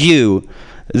told you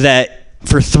that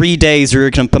for 3 days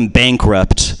you're going to become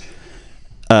bankrupt,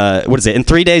 what is it? In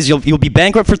 3 days, you'll be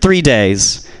bankrupt for 3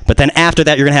 days, but then after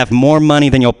that, you're going to have more money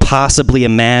than you'll possibly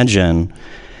imagine.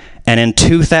 And in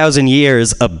 2,000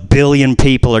 years, 1 billion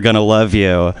people are going to love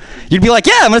you. You'd be like,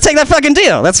 yeah, I'm going to take that fucking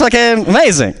deal. That's fucking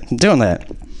amazing. I'm doing that.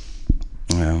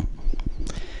 I don't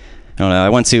know. I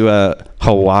went to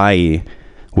Hawaii,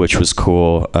 which was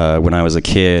cool. When I was a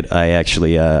kid, I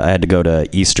actually I had to go to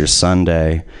Easter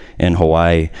Sunday in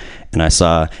Hawaii, and I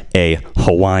saw a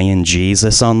Hawaiian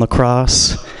Jesus on the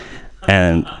cross.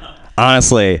 And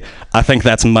honestly, I think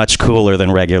that's much cooler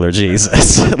than regular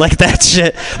Jesus. Like that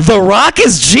shit. The Rock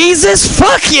is Jesus?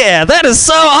 Fuck yeah! That is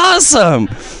so awesome!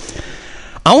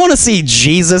 I want to see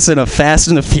Jesus in a Fast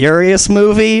and the Furious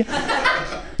movie.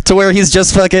 To where he's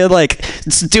just fucking like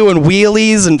doing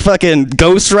wheelies and fucking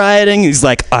ghost riding. He's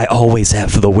like, I always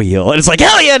have the wheel. And it's like,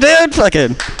 hell yeah, dude!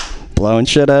 Fucking blowing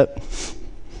shit up.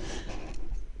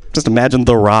 Just imagine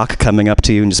The Rock coming up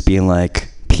to you and just being like,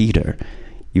 Peter,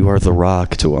 you are the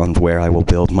rock on where I will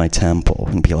build my temple.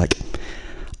 And be like,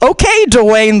 okay,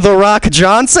 Dwayne The Rock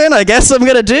Johnson, I guess I'm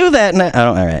going to do that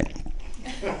now. All right.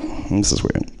 This is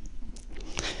weird.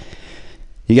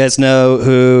 You guys know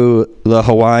who the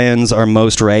Hawaiians are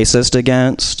most racist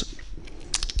against?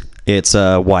 It's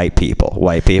white people.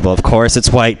 White people. Of course, it's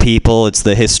white people. It's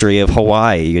the history of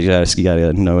Hawaii. You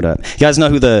gotta know it up. You guys know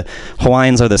who the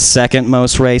Hawaiians are the second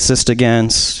most racist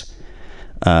against?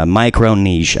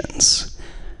 Micronesians.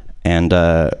 And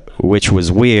which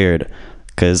was weird,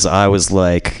 because I was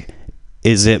like,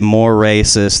 is it more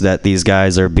racist that these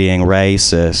guys are being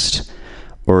racist,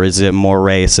 or is it more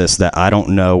racist that I don't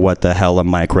know what the hell a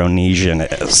Micronesian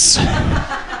is?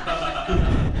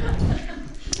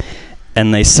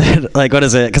 And they said, like, what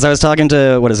is it? Because I was talking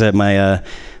to,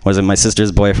 my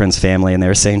sister's boyfriend's family, and they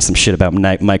were saying some shit about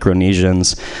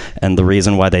Micronesians, and the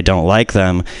reason why they don't like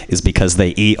them is because they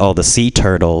eat all the sea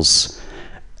turtles.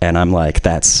 And I'm like,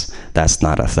 that's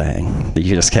not a thing.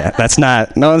 You just can't. That's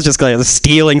not. No one's just like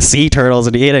stealing sea turtles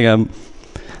and eating them.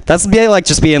 That's like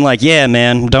just being like, yeah,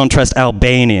 man, don't trust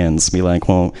Albanians. Be like,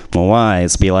 well, why?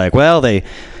 It's be like, well, they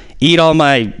eat all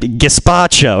my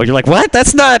gazpacho. You're like, what?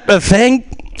 That's not a thing.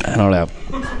 I don't know.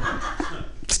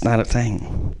 It's not a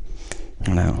thing. I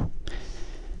don't know.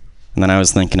 And then I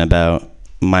was thinking about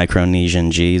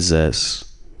Micronesian Jesus.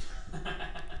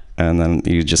 And then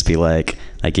you'd just be like,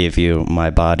 I give you my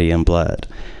body and blood.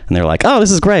 And they're like, oh,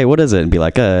 this is great. What is it? And be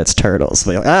like, it's turtles.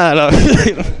 Be like, no. I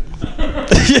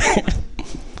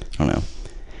don't know.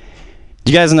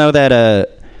 Do you guys know that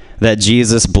that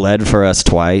Jesus bled for us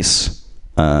twice?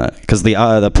 Because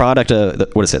the product of,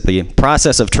 the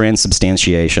process of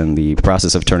transubstantiation, the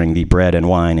process of turning the bread and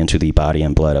wine into the body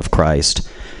and blood of Christ,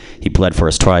 he bled for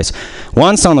us twice.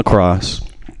 Once on the cross,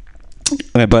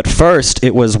 but first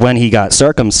it was when he got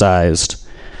circumcised.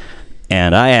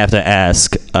 And I have to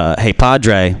ask, hey,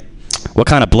 Padre, what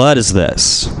kind of blood is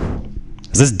this?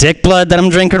 Is this dick blood that I'm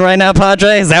drinking right now,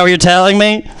 Padre? Is that what you're telling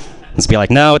me? Let's be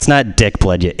like, no, it's not dick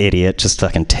blood, you idiot. Just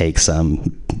fucking take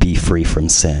some. Be free from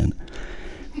sin.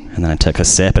 And then I took a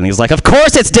sip, and he's like, of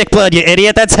course it's dick blood, you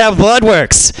idiot. That's how blood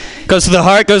works. Goes through the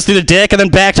heart, goes through the dick, and then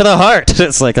back to the heart.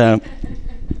 It's like,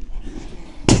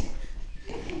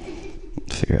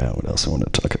 figure out what else I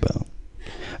want to talk about.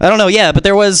 I don't know, yeah, but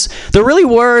there really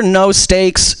were no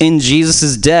stakes in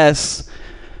Jesus' death.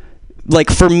 Like,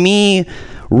 for me,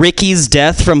 Ricky's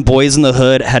death from Boys in the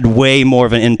Hood had way more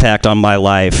of an impact on my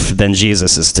life than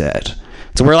Jesus' did.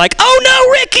 So we're like, oh no,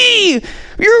 Ricky!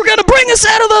 You're gonna bring us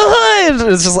out of the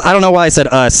hood! It's just, I don't know why I said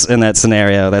us in that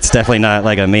scenario. That's definitely not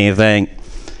like a me thing.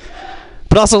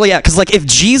 But also, yeah, because like if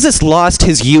Jesus lost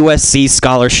his USC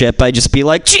scholarship, I'd just be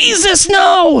like, Jesus,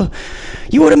 no!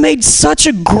 You would have made such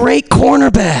a great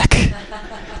cornerback.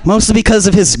 Mostly because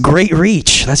of his great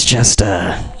reach. That's just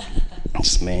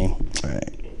me. All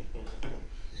right.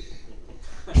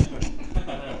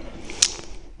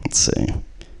 Let's see.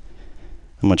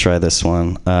 I'm going to try this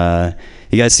one.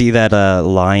 You guys see that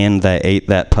lion that ate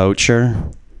that poacher?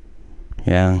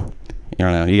 Yeah? You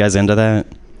don't know. You guys into that?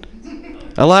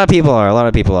 A lot of people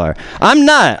are. I'm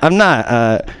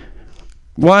not.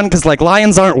 One, because like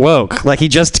lions aren't woke. Like he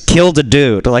just killed a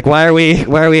dude. Like why are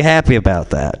we happy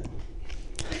about that?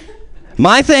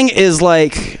 My thing is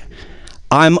like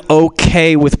I'm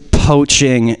okay with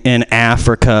poaching in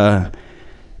Africa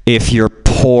if you're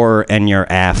poor and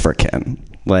you're African.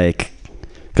 Like,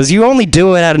 because you only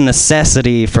do it out of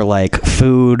necessity for like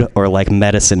food or like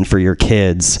medicine for your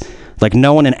kids. Like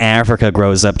no one in Africa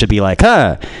grows up to be like,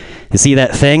 you see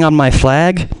that thing on my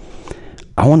flag?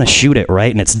 I want to shoot it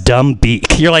right in its dumb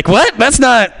beak. You're like, what? That's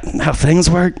not how things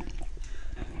work.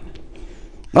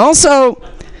 Also,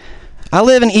 I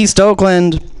live in East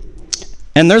Oakland,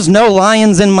 and there's no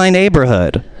lions in my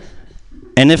neighborhood.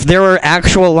 And if there were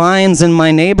actual lions in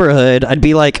my neighborhood, I'd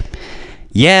be like,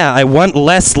 yeah, I want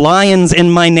less lions in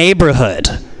my neighborhood.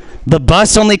 The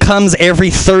bus only comes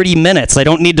every 30 minutes. I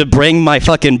don't need to bring my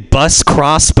fucking bus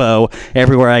crossbow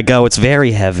everywhere I go. It's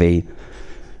very heavy.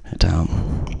 It'd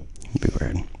be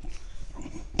weird.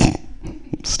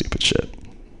 Stupid shit.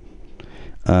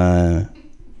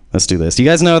 Let's do this. Do you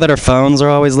guys know that our phones are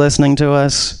always listening to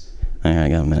us? All right, I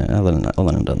got a minute. I'll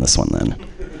let him do this one then.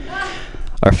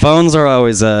 Our phones are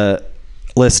always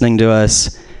listening to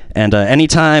us, and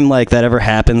anytime like that ever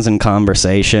happens in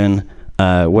conversation,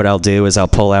 what I'll do is I'll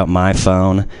pull out my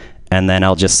phone, and then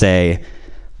I'll just say,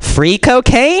 "Free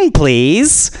cocaine,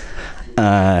 please."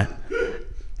 And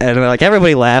like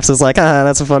everybody laughs. It's like,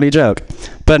 that's a funny joke.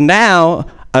 But now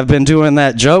I've been doing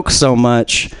that joke so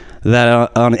much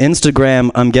that on Instagram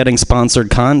I'm getting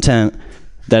sponsored content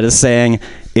that is saying,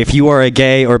 if you are a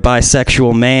gay or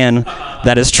bisexual man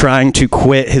that is trying to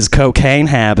quit his cocaine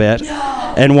habit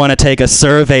and want to take a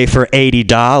survey for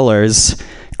 $80,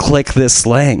 click this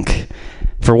link.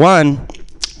 For one,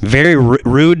 very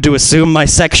rude to assume my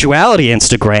sexuality,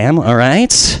 Instagram, all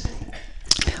right?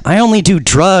 I only do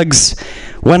drugs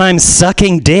when I'm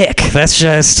sucking dick. That's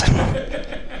just...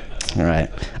 All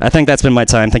right. I think that's been my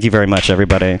time. Thank you very much,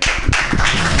 everybody.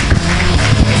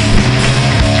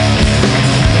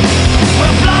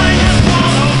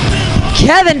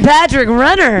 Kevin Patrick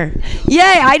Runner.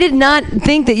 Yeah, I did not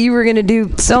think that you were going to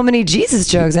do so many Jesus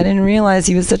jokes. I didn't realize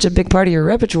he was such a big part of your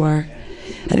repertoire.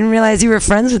 I didn't realize you were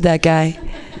friends with that guy.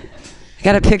 I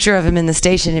got a picture of him in the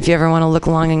station. If you ever want to look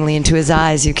longingly into his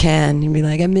eyes, you can. You'd be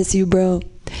like, I miss you, bro.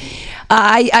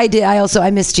 I did. I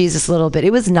miss Jesus a little bit.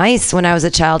 It was nice when I was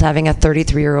a child having a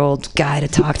 33-year-old guy to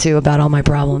talk to about all my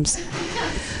problems.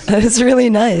 It was really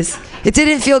nice. It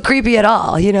didn't feel creepy at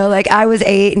all. You know, like I was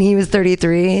 8 and he was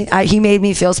 33. He made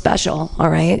me feel special, all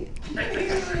right?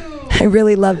 I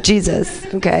really loved Jesus,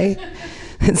 okay?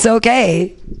 It's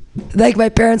okay. Like my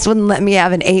parents wouldn't let me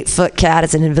have an 8-foot cat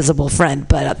as an invisible friend,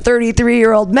 but a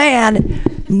 33-year-old man,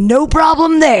 no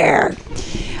problem there.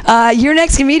 Your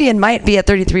next comedian might be a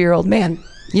 33-year-old man.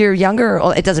 You're younger,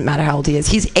 or it doesn't matter how old he is.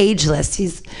 He's ageless.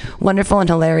 He's wonderful and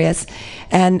hilarious.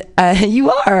 And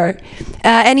you are.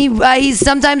 And he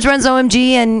sometimes runs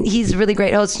OMG, and he's a really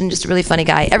great host and just a really funny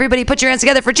guy. Everybody put your hands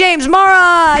together for James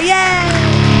Mora!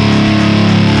 Yay!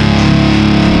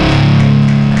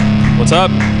 What's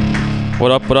up? What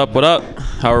up, what up, what up?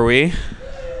 How are we?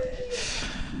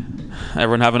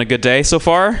 Everyone having a good day so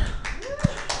far?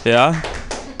 Yeah?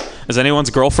 Is anyone's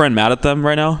girlfriend mad at them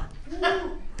right now?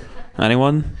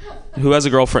 Anyone? Who has a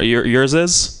girlfriend? Yours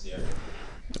is? Yeah.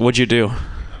 What'd you do?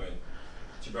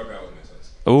 She broke out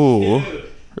with me. Ooh.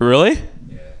 Really?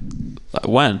 Yeah.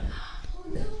 When?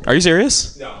 Are you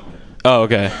serious? No. Oh,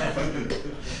 okay.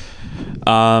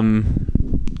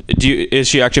 Is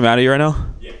she actually mad at you right now?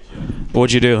 Yeah.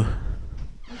 What'd you do?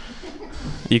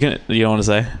 You don't want to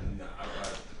say? No, I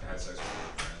had sex with my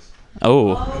friends.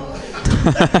 Oh.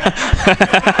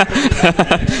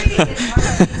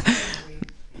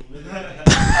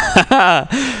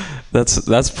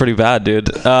 That's pretty bad, dude.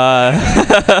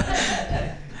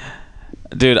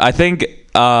 Dude, I think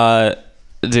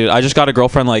dude, I just got a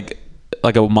girlfriend like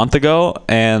a month ago,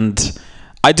 and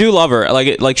I do love her.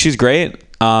 Like she's great.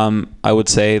 I would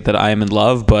say that I am in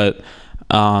love, but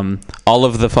all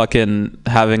of the fucking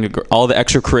all the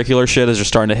extracurricular shit is just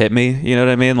starting to hit me. You know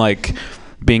what I mean? Like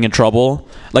being in trouble.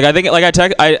 Like I think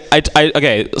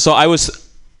okay. So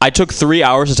I took 3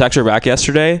 hours to text her back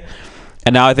yesterday,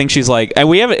 and now I think she's like, and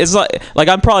we haven't. It's like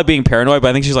I'm probably being paranoid, but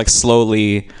I think she's like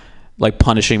slowly like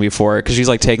punishing me for it because she's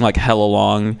like taking like hella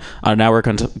long. Now we're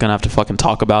gonna have to fucking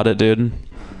talk about it, dude.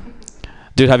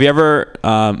 Dude, have you ever,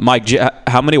 Mike?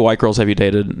 How many white girls have you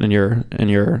dated in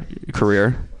your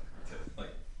career?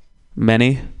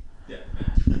 Many? Yeah.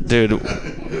 Dude,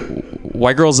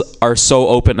 white girls are so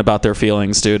open about their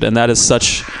feelings, dude, and that is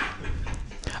such.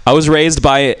 I was raised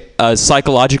by a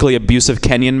psychologically abusive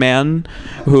Kenyan man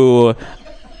who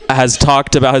has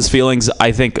talked about his feelings,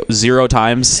 I think, 0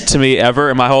 times to me ever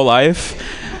in my whole life,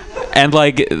 and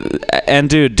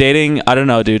dude, dating. I don't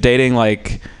know, dude, dating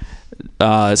like.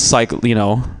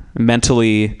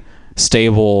 Mentally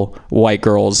stable white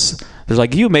girls. There's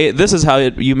like, this is how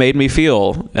you made me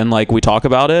feel, and like we talk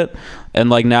about it,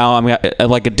 and like now I'm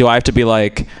like, do I have to be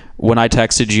like, when I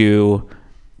texted you,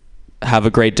 have a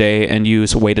great day, and you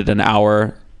waited an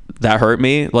hour, that hurt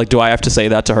me? Like, do I have to say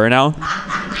that to her now?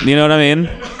 You know what I mean?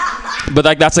 But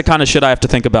like that's the kind of shit I have to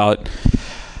think about.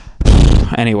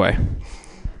 Anyway.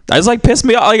 I was like, pissed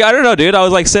me off. Like, I don't know, dude. I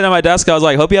was like sitting at my desk. I was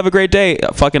like, hope you have a great day.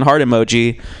 A fucking heart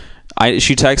emoji.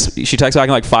 She texts back in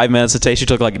like 5 minutes. Today she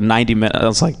took like 90 minutes. I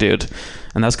was like, dude.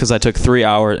 And that's because I took 3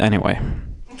 hours. Anyway.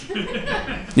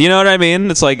 You know what I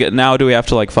mean? It's like, now do we have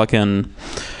to like fucking...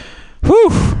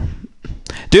 Whew.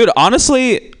 Dude,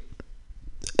 honestly,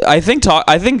 I think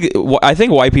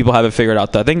white people have it figured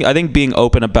out though. I think being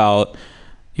open about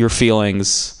your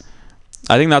feelings,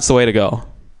 I think that's the way to go.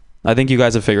 I think you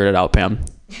guys have figured it out, Pam.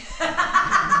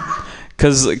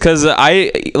 Cause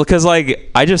I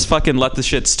just fucking let the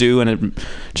shit stew, and it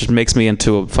just makes me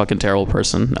into a fucking terrible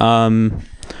person.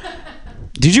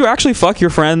 Did you actually fuck your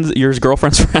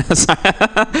girlfriend's friends?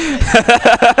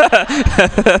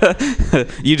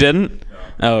 You didn't?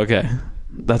 Oh, okay.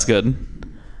 That's good.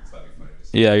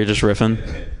 Yeah, you're just riffing.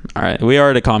 All right, we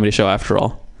are at a comedy show after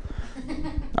all.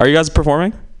 Are you guys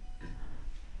performing?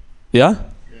 Yeah?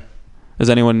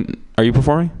 Are you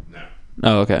performing? No.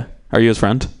 Oh, okay. Are you his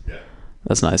friend? Yeah.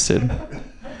 That's nice, dude.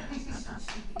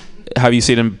 Have you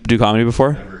seen him do comedy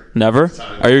before? Never?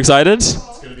 Are you excited? It's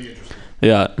going to be interesting.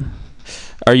 Yeah.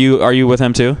 Are you with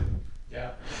him too?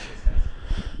 Yeah.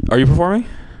 Are you performing?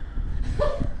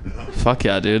 Fuck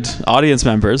yeah, dude. Audience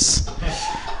members.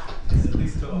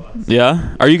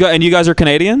 Yeah? You guys are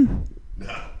Canadian? No.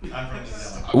 I'm from New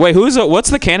Zealand. Wait, what's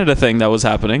the Canada thing that was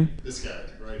happening? This guy,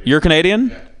 right here. You're Canadian?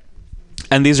 Yeah.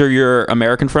 And these are your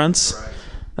American friends? Right.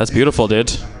 That's beautiful,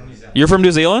 dude. You're from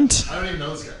New Zealand? I don't even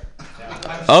know this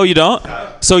guy. Oh, you don't?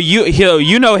 So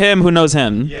you know him who knows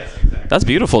him? Yes, exactly. That's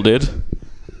beautiful, dude.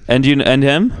 And you and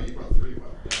him?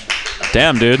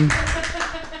 Damn, dude.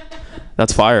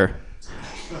 That's fire.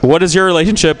 What is your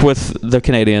relationship with the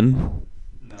Canadian?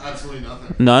 Absolutely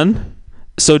nothing. None?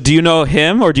 So do you know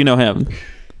him or do you know him?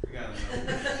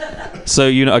 So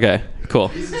you know, okay, cool.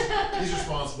 He's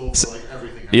responsible for like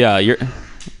everything. Yeah, you're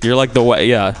like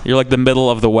you're like the middle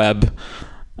of the web.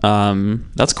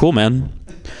 That's cool, man.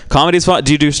 Comedy's fun.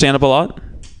 Do you do stand up a lot?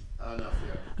 Enough,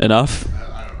 yeah. Enough?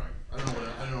 I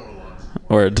don't know what a lot is.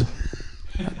 Word.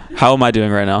 How am I doing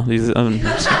right now?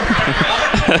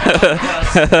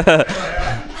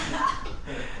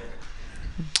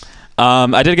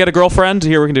 I did get a girlfriend.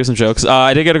 Here we can do some jokes.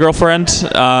 I did get a girlfriend.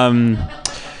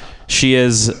 She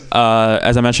is,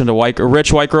 as I mentioned, a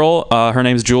rich white girl. Her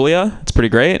name's Julia. It's pretty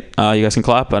great. You guys can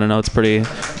clap. I don't know. It's a pretty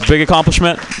big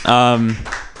accomplishment.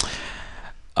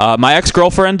 My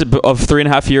ex-girlfriend of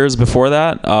 3.5 years before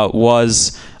that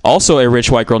was also a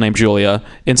rich white girl named Julia.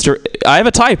 I have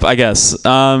a type, I guess.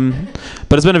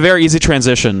 But it's been a very easy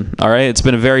transition, all right? It's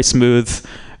been a very smooth,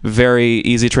 very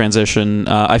easy transition.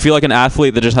 I feel like an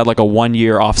athlete that just had like a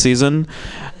 1-year off season,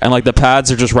 and like the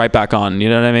pads are just right back on. You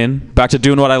know what I mean? Back to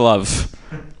doing what I love.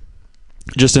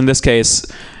 Just in this case,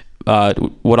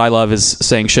 what I love is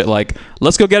saying shit like,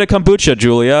 "Let's go get a kombucha,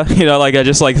 Julia." You know, like I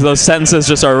just like those sentences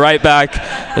just are right back.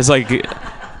 It's like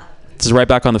it's right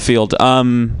back on the field.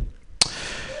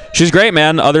 She's great,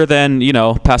 man. Other than, you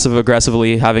know, passive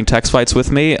aggressively having text fights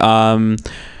with me,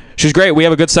 she's great. We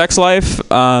have a good sex life.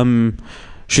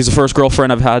 She's the first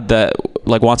girlfriend I've had that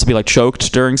like wants to be like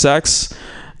choked during sex.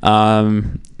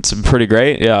 It's pretty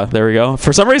great. Yeah, there we go.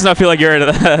 For some reason, I feel like you're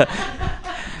into that.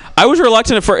 I was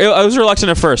reluctant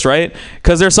at first, right?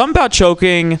 Because there's something about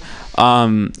choking.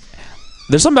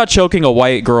 There's something about choking a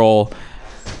white girl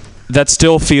that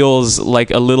still feels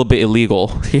like a little bit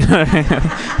illegal. You know what I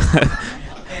mean?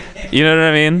 You know what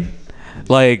I mean?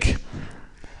 Like,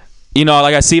 you know,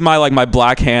 like I see my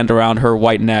black hand around her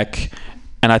white neck,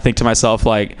 and I think to myself,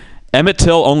 like, Emmett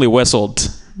Till only whistled.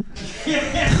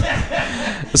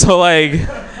 So like,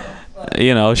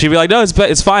 you know, she'd be like, no, it's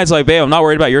fine. It's like, babe, I'm not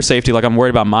worried about your safety. Like, I'm worried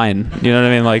about mine. You know what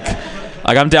I mean? Like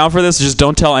I'm down for this. Just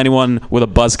don't tell anyone with a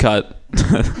buzz cut.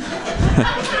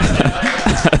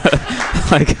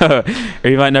 Like, or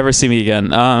you might never see me again.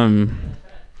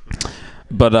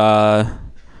 But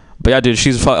yeah, dude,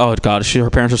 oh god, her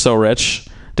parents are so rich,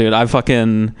 dude. I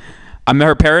met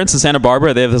her parents in Santa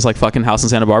Barbara. They have this like fucking house in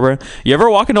Santa Barbara. You ever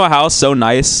walk into a house so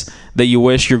nice that you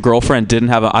wish your girlfriend didn't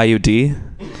have an IUD?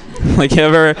 Like, you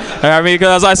ever? I mean,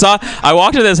 because I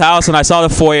walked into this house and I saw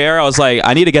the foyer. I was like,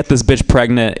 I need to get this bitch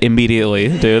pregnant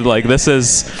immediately, dude. Like, this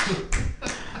is.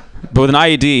 But with an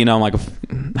IUD, you know, I'm like,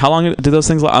 how long do those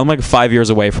things last? I'm like 5 years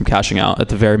away from cashing out at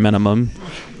the very minimum.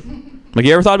 Like,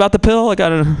 you ever thought about the pill? Like, I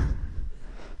don't know.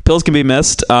 Pills can be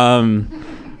missed. Yeah,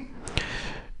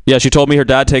 she told me her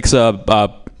dad takes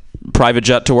a private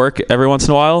jet to work every once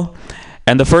in a while,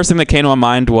 and the first thing that came to my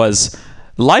mind was,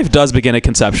 life does begin at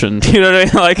conception. You know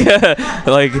what I mean?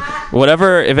 Like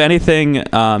whatever, if anything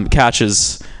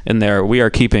catches in there, we are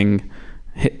keeping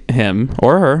him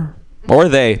or her or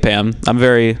they. Pam, I'm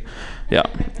very, yeah.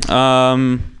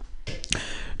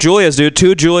 Julia's, dude,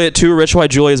 two rich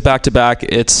white Julias back to back.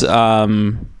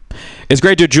 It's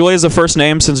great, dude. Julia is the first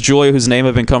name since Julia, whose name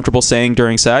I've been comfortable saying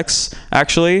during sex,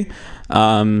 actually.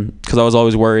 Because I was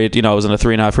always worried, you know, I was in a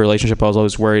 3.5 relationship. I was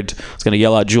always worried I was going to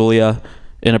yell out Julia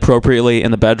inappropriately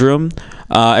in the bedroom.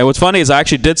 And what's funny is I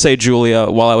actually did say Julia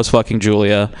while I was fucking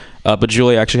Julia, but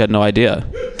Julia actually had no idea.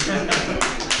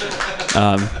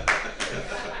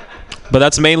 But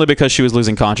that's mainly because she was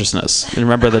losing consciousness. You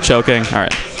remember the choking? All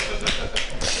right.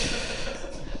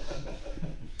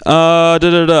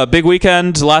 Big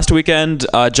weekend. Last weekend,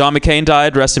 John McCain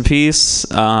died. Rest in peace.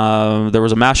 There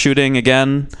was a mass shooting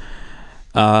again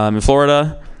in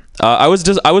Florida. I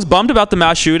was bummed about the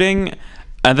mass shooting,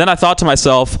 and then I thought to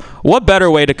myself, what better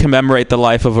way to commemorate the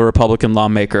life of a Republican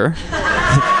lawmaker?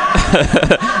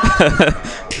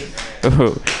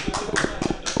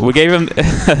 We gave him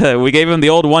the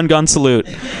old one-gun salute.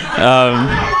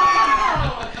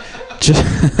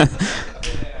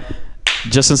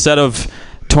 Just instead of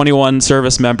 21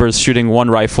 service members shooting one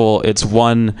rifle, it's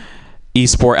one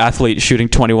esport athlete shooting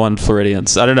 21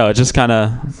 Floridians. I don't know, it just kind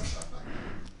of.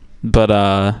 But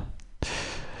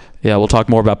yeah, we'll talk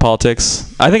more about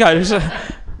politics. I think I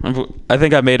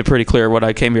made it pretty clear what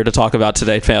I came here to talk about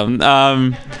today, fam.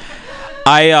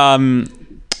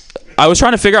 I was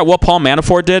trying to figure out what Paul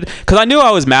Manafort did, because I knew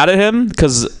I was mad at him,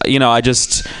 because, you know,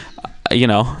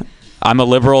 I'm a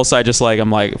liberal, so I'm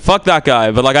like, fuck that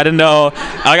guy. But like, I didn't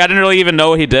really even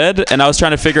know what he did, and I was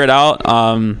trying to figure it out.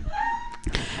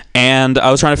 and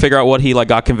I was trying to figure out what he like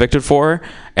got convicted for.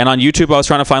 And on YouTube, I was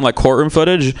trying to find like courtroom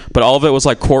footage, but all of it was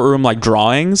like courtroom like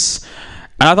drawings.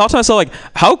 And I thought to myself, like,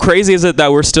 how crazy is it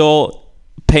that we're still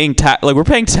paying we're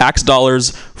paying tax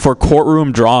dollars for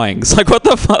courtroom drawings? Like, what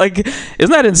the fuck? Like,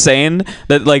 isn't that insane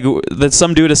that like that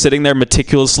some dude is sitting there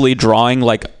meticulously drawing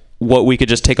like what we could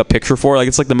just take a picture for? Like,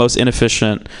 it's like the most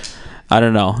inefficient. I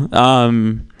don't know.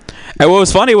 And what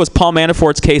was funny was Paul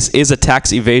Manafort's case is a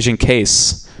tax evasion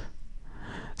case.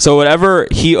 So whatever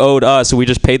he owed us, we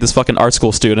just paid this fucking art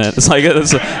school student. It's like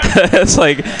it's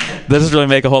like that doesn't really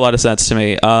make a whole lot of sense to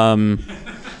me.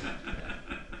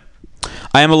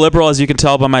 I am a liberal, as you can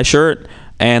tell by my shirt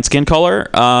and skin color.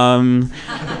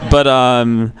 But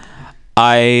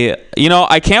I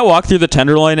can't walk through the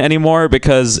Tenderloin anymore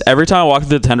because every time I walk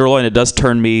through the Tenderloin, it does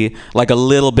turn me like a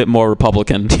little bit more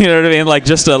Republican. You know what I mean? Like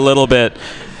just a little bit,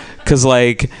 because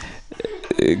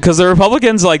the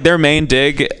Republicans, like, their main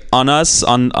dig on us,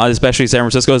 on especially San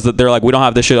Francisco, is that they're like, we don't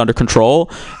have this shit under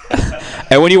control.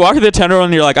 And when you walk through the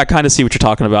Tenderloin, you're like, I kind of see what you're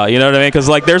talking about. You know what I mean? Because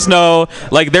like, there's no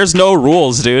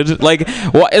rules, dude. Like,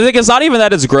 well, it's not even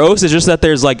that it's gross. It's just that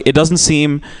there's like, it doesn't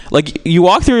seem like you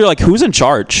walk through, you're like, who's in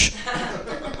charge?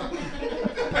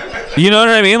 You know what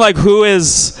I mean? Like, who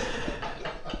is?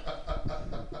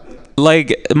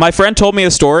 Like, my friend told me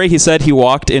a story. He said he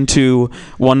walked into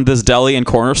this deli and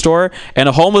corner store, and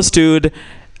a homeless dude,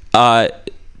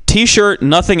 t-shirt,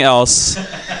 nothing else,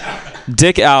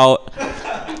 dick out,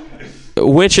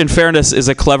 which, in fairness, is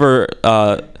a clever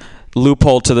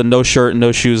loophole to the no shirt,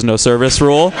 no shoes, no service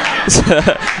rule.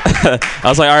 I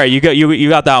was like, all right, you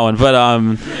got that one,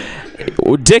 but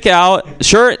dick out,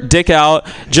 shirt, dick out,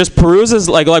 just peruses,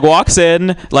 like walks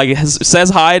in, like says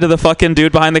hi to the fucking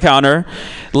dude behind the counter,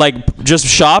 like just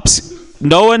shops.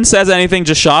 No one says anything,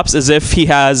 just shops as if he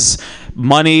has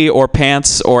money or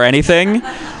pants or anything.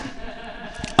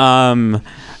 And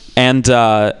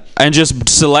just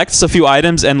selects a few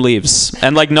items and leaves.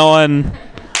 And like no one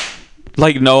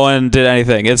did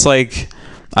anything. It's like,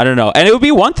 I don't know. And it would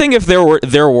be one thing if there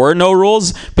were no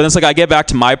rules, but it's like I get back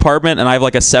to my apartment and I have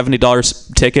like a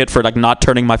 $70 ticket for like not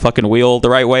turning my fucking wheel the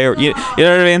right way, or you know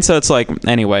what I mean? So it's like,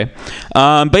 anyway.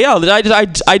 But yeah,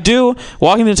 I do,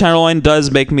 walking the Tenderloin does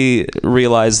make me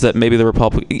realize that maybe the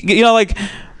Republic, you know, like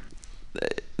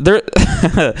they're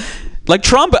like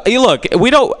Trump, look,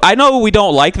 I know we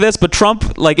don't like this, but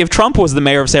Trump, like if Trump was the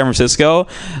mayor of San Francisco,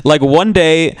 like one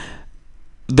day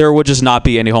there would just not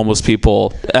be any homeless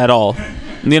people at all.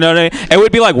 You know what I mean? It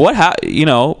would be like, we'd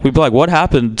be like, what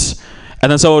happened?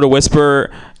 And then someone would whisper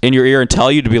in your ear and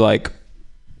tell you to be like,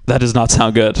 that does not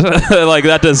sound good. Like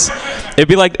that does. It'd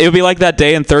be like that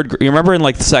day in third. You remember in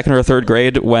like the second or third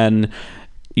grade when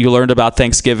you learned about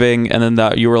Thanksgiving, and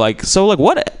then you were like, so like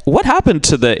what happened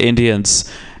to the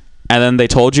Indians? And then they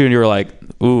told you, and you were like,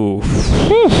 ooh,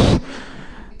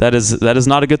 that is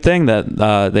not a good thing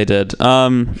that they did.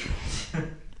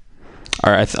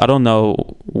 All right, I don't know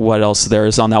what else there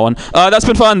is on that one. That's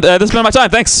been fun. This has been my time.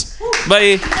 Thanks.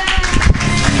 Bye.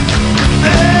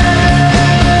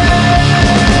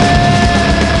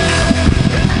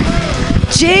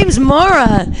 James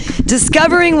Mora,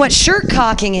 discovering what shirt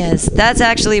cocking is. That's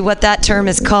actually what that term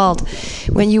is called.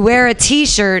 When you wear a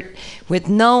T-shirt with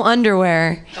no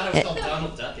underwear. I thought it was called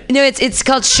Donald Ducking. No, it's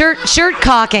called shirt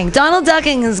cocking. Donald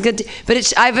Ducking is good,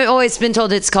 but I've always been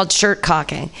told it's called shirt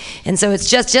cocking. And so it's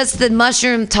just the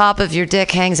mushroom top of your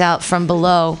dick hangs out from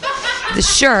below the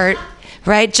shirt,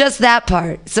 right? Just that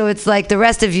part. So it's like the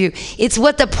rest of you. It's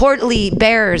what the portly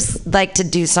bears like to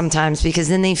do sometimes, because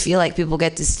then they feel like people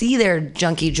get to see their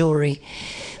junky jewelry.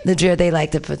 They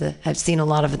like to I've seen a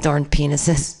lot of adorned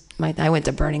penises. I went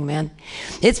to Burning Man.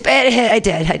 It's bad. I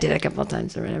did a couple of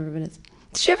times or whatever. But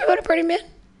did you ever go to Burning Man?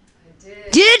 I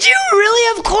did. Did you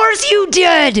really? Of course you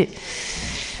did.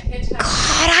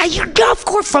 God, of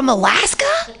course, from Alaska?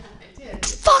 I did.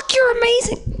 Fuck, you're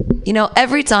amazing. You know,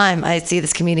 every time I see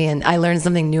this comedian, I learn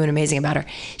something new and amazing about her.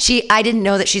 I didn't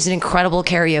know that she's an incredible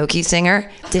karaoke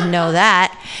singer. Didn't know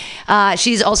that.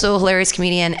 She's also a hilarious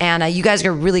comedian, and you guys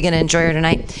are really going to enjoy her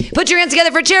tonight. Put your hands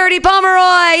together for Charity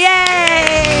Pomeroy!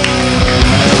 Yay!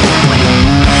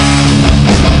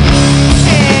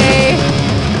 Hey.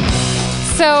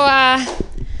 So,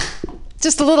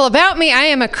 just a little about me. I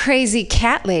am a crazy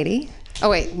cat lady. Oh,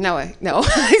 wait, no, I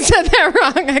said that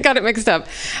wrong. I got it mixed up.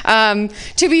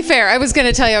 To be fair, I was going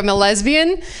to tell you I'm a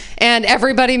lesbian, and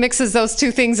everybody mixes those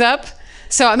two things up.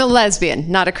 So I'm a lesbian,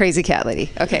 not a crazy cat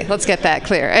lady. Okay, let's get that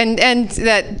clear. And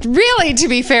that really, to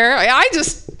be fair, I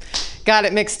just got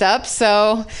it mixed up.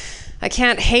 So I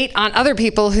can't hate on other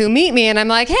people who meet me and I'm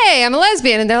like, hey, I'm a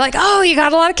lesbian. And they're like, oh, you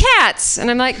got a lot of cats.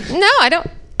 And I'm like, no,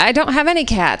 I I don't have any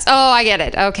cats. Oh, I get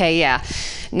it. Okay, yeah.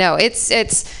 No,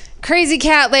 it's crazy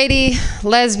cat lady,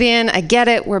 lesbian. I get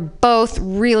it. We're both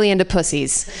really into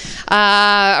pussies.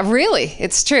 Really,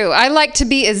 it's true. I like to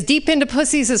be as deep into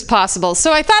pussies as possible.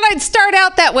 So I thought I'd start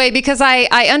out that way because I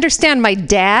understand my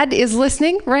dad is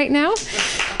listening right now.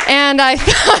 And I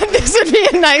thought this would be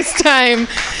a nice time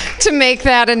to make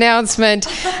that announcement.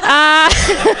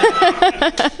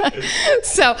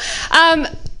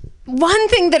 One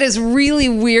thing that is really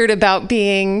weird about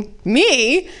being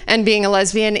me and being a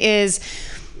lesbian is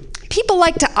people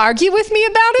like to argue with me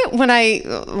about it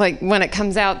when it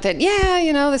comes out that, yeah,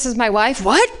 you know, this is my wife.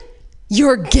 What?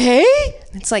 You're gay?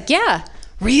 It's like, yeah.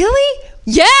 Really?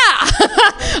 Yeah.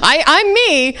 I'm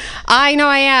me. I know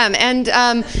I am. And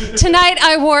tonight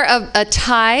I wore a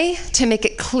tie to make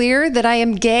it clear that I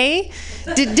am gay.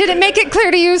 Did it make it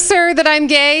clear to you, sir, that I'm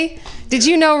gay? Did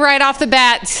you know right off the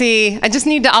bat? See, I just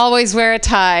need to always wear a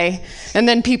tie, and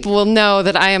then people will know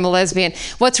that I am a lesbian.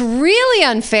 What's really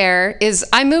unfair is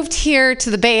I moved here to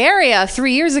the Bay Area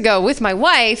 3 years ago with my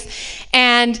wife,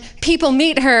 and people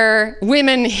meet her,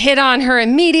 women hit on her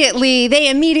immediately. They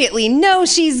immediately know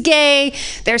she's gay.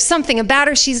 There's something about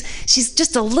her. She's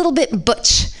just a little bit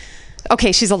butch.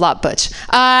 Okay, she's a lot butch.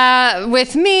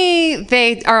 With me,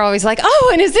 they are always like, oh,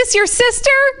 and is this your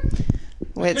sister?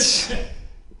 Which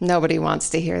nobody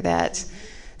wants to hear that.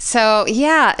 So,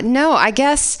 yeah, no, I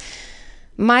guess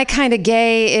my kind of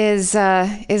gay is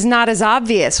not as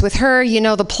obvious. With her, you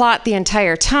know the plot the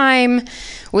entire time.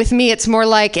 With me, it's more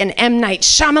like an M. Night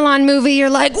Shyamalan movie. You're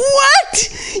like,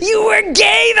 what? You were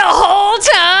gay the whole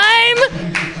time?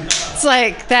 It's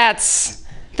like, that's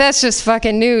just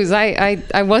fucking news.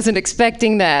 I wasn't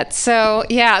expecting that. So,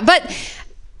 yeah. But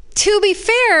to be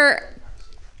fair,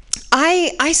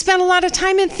 I spent a lot of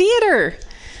time in theater.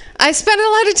 I spent a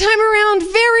lot of time around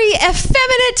very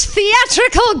effeminate,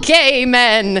 theatrical gay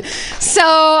men. So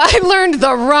I learned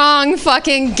the wrong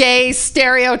fucking gay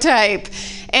stereotype.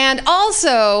 And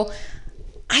also,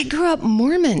 I grew up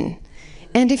Mormon.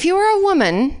 And if you are a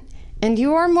woman and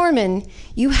you are Mormon,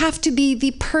 you have to be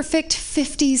the perfect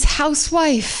 50s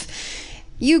housewife.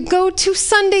 You go to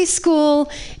Sunday school,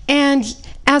 and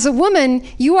as a woman,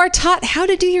 you are taught how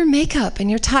to do your makeup, and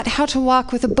you're taught how to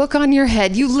walk with a book on your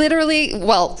head. You literally,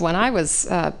 well, when I was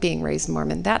being raised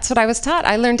Mormon, that's what I was taught.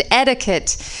 I learned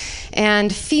etiquette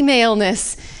and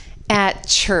femaleness at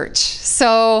church.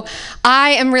 So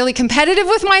I am really competitive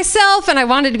with myself, and I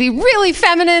wanted to be really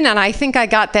feminine, and I think I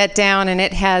got that down, and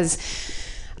it has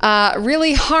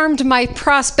really harmed my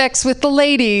prospects with the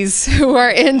ladies who are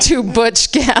into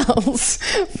butch gals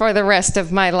for the rest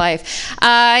of my life.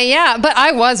 Yeah, but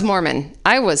I was Mormon.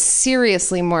 I was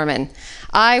seriously Mormon.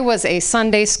 I was a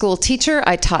Sunday school teacher.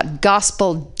 I taught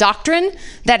gospel doctrine.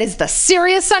 That is the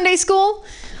serious Sunday school.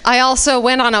 I also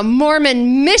went on a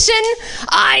Mormon mission.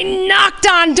 I knocked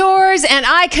on doors and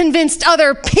I convinced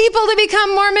other people to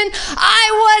become Mormon. I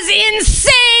was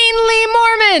insanely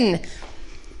Mormon.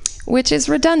 Which is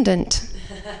redundant.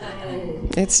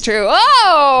 It's true.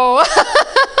 Oh!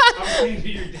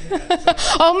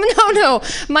 Oh, no.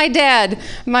 My dad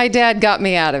got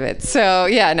me out of it. So,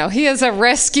 yeah, no, he is a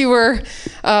rescuer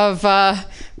of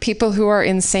people who are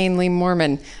insanely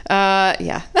Mormon.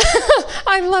 Yeah.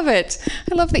 I love it.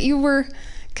 I love that you were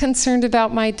concerned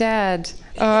about my dad.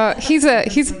 He's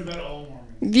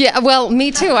yeah, well, me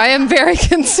too. I am very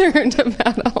concerned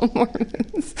about all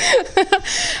Mormons.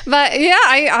 But yeah,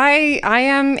 I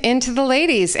am into the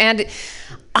ladies, and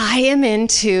I am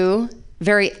into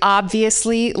very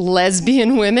obviously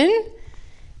lesbian women.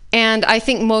 And I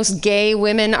think most gay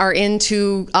women are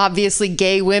into obviously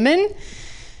gay women.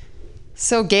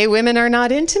 So gay women are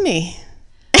not into me.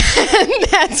 And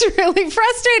that's really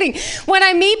frustrating. When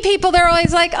I meet people, they're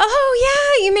always like,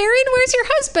 oh, yeah, you married? Where's your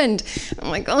husband? I'm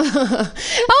like, oh,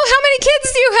 how many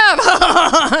kids do you have?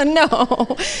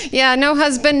 No. Yeah, no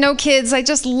husband, no kids. I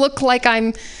just look like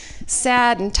I'm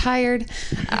sad and tired.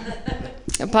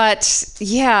 But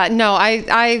yeah, no,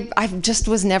 I just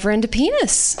was never into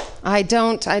penis.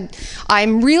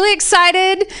 I'm really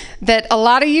excited that a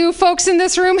lot of you folks in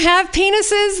this room have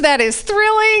penises. That is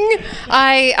thrilling.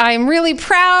 I'm really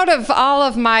proud of all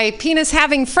of my penis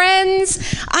having friends.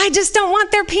 I just don't want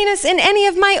their penis in any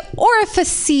of my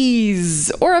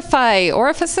orifices.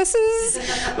 Orifices?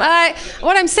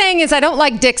 What I'm saying is I don't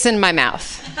like dicks in my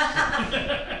mouth.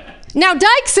 Now,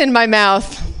 dykes in my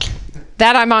mouth.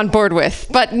 That I'm on board with,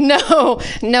 but no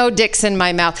dicks in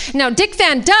my mouth. Now, Dick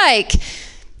Van Dyke,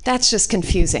 that's just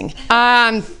confusing.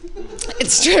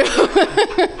 It's true.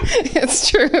 It's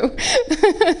true.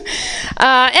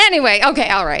 Anyway, okay,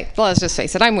 all right. Well, let's just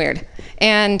face it. I'm weird,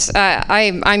 and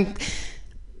I'm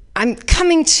I'm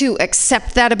coming to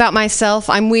accept that about myself.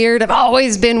 I'm weird. I've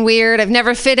always been weird. I've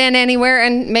never fit in anywhere,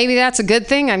 and maybe that's a good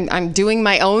thing. I'm doing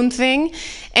my own thing.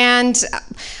 And,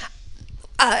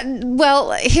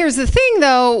 well, here's the thing,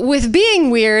 though. With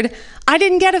being weird, I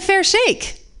didn't get a fair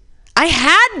shake. I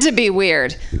had to be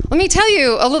weird. Let me tell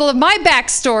you a little of my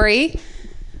backstory.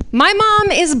 My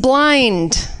mom is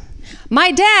blind.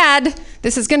 My dad,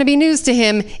 this is going to be news to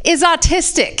him, is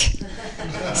autistic.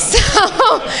 So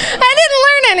I didn't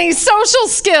learn any social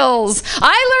skills.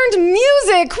 I learned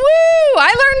music. Woo!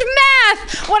 I learned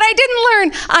math. What I didn't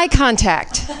learn, eye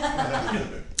contact.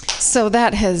 So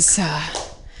that has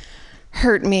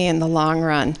hurt me in the long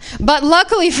run. But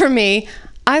luckily for me,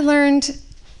 I learned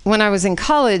when I was in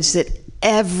college that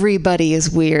everybody is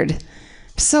weird.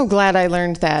 So glad I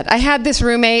learned that. I had this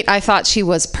roommate. I thought she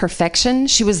was perfection.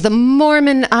 She was the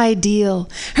Mormon ideal.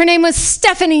 Her name was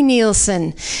Stephanie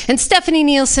Nielsen. And Stephanie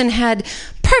Nielsen had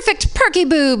perfect perky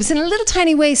boobs and a little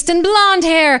tiny waist and blonde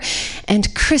hair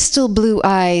and crystal blue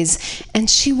eyes. And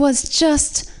she was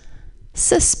just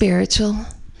so spiritual,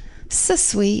 so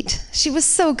sweet. She was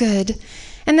so good.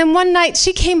 And then one night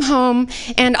she came home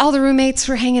and all the roommates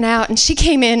were hanging out and she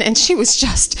came in and she was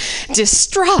just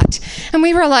distraught. And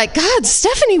we were like, God,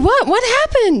 Stephanie, what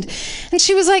happened? And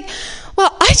she was like,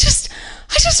 well, I just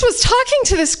was talking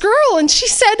to this girl and she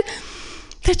said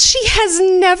that she has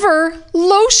never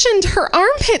lotioned her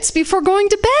armpits before going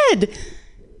to bed.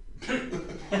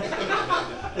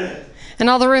 And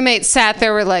all the roommates sat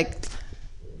there were like,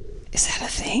 is that a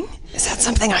thing? Is that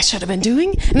something I should have been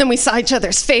doing? And then we saw each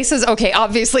other's faces. Okay,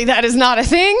 obviously that is not a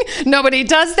thing. Nobody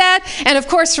does that. And of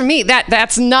course for me,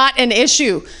 that's not an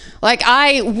issue. Like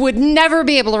I would never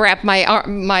be able to wrap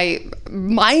my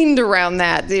mind around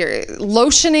that.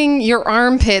 Lotioning your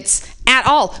armpits at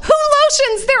all. Who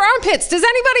lotions their armpits? Does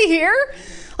anybody here?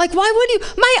 Like, why would you?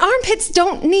 My armpits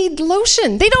don't need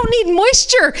lotion. They don't need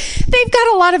moisture. They've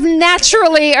got a lot of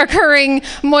naturally occurring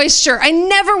moisture. I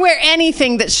never wear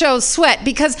anything that shows sweat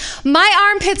because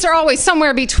my armpits are always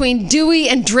somewhere between dewy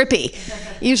and drippy.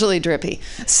 Usually drippy.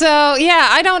 So, yeah,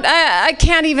 I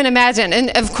can't even imagine. And,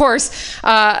 of course,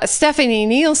 Stephanie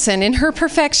Nielsen, in her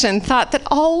perfection, thought that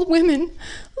all women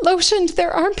lotioned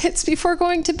their armpits before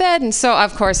going to bed. And so,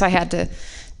 of course, I had to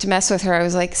mess with her. I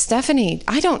was like, Stephanie,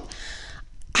 I don't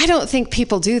think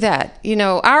people do that. You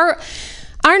know, our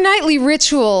nightly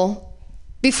ritual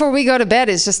before we go to bed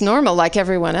is just normal like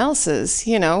everyone else's.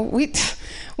 You know,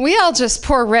 we all just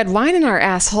pour red wine in our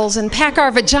assholes and pack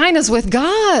our vaginas with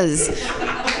gauze.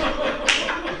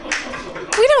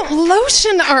 We don't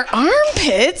lotion our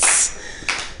armpits.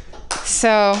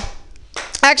 So,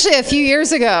 actually a few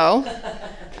years ago,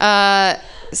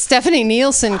 Stephanie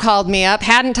Nielsen called me up,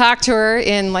 hadn't talked to her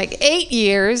in like 8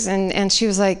 years, and she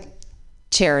was like,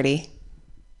 Charity,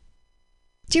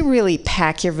 do you really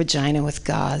pack your vagina with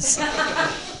gauze? And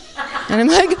I'm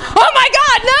like, oh my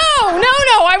God,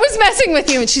 no, I was messing with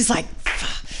you. And she's like,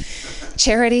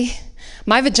 Charity,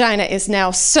 my vagina is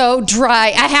now so dry,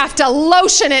 I have to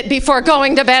lotion it before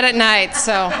going to bed at night.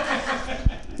 So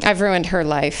I've ruined her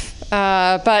life.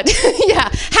 But yeah,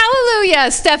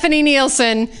 hallelujah, Stephanie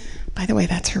Nielsen. By the way,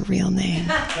 that's her real name.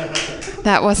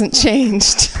 That wasn't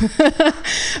changed.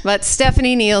 But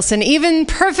Stephanie Nielsen, even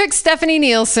perfect Stephanie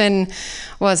Nielsen,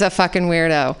 was a fucking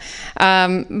weirdo.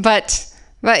 But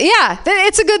yeah,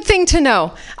 it's a good thing to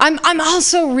know. I'm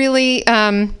also really,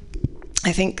 I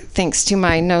think thanks to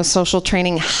my no social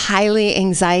training, highly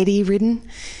anxiety ridden.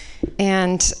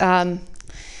 And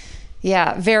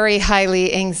yeah, very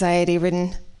highly anxiety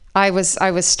ridden. I was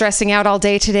stressing out all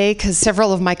day today because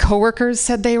several of my coworkers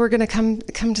said they were going to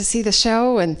come to see the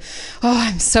show, and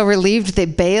I'm so relieved they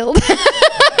bailed.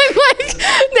 I'm like,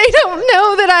 they don't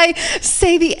know that I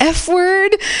say the F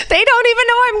word. They don't even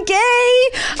know I'm gay.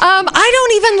 I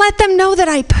don't even let them know that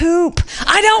I poop.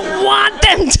 I don't want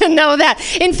them to know that.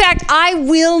 In fact, I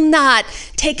will not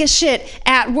take a shit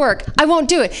at work. I won't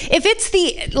do it. If it's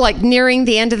nearing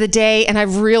the end of the day and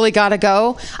I've really got to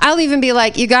go, I'll even be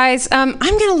like, you guys, I'm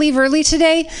going to leave early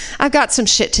today. I've got some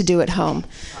shit to do at home.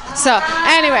 So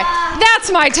anyway,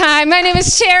 that's my time. My name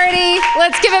is Charity.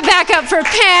 Let's give it back up for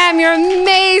Pam, your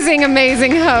amazing,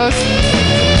 amazing host.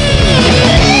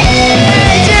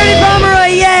 Hey, Charity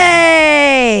Pomeroy,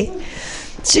 yay!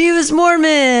 She was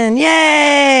Mormon,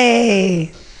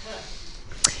 yay!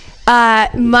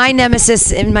 My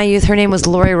nemesis in my youth, her name was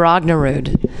Lori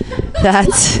Rognerud.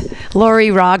 That's Lori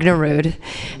Rognerud.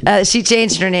 She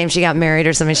changed her name. She got married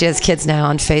or something. She has kids now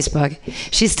on Facebook.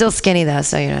 She's still skinny though,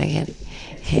 so you know I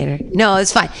Hate her. No,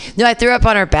 it's fine. No, I threw up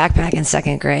on her backpack in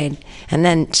 2nd grade, and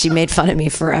then she made fun of me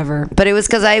forever. But it was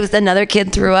because another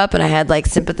kid threw up, and I had like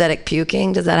sympathetic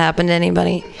puking. Does that happen to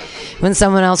anybody? When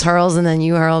someone else hurls and then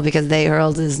you hurl because they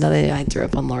hurled, I threw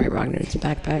up on Lori Wagner's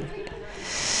backpack.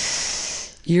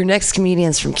 Your next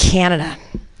comedian's from Canada.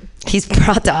 He's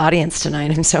brought the audience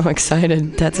tonight. I'm so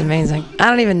excited. That's amazing.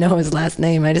 I don't even know his last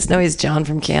name. I just know he's John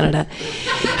from Canada.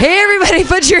 Hey, everybody,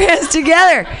 put your hands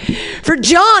together for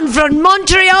John from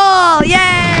Montreal.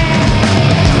 Yay!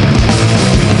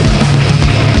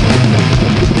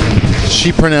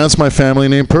 She pronounced my family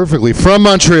name perfectly. From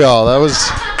Montreal.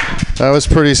 That was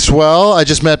pretty swell. I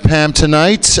just met Pam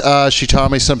tonight. She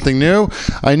taught me something new.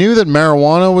 I knew that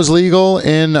marijuana was legal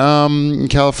in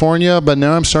California, but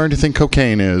now I'm starting to think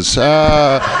cocaine is.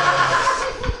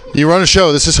 You run a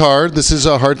show. This is hard. This is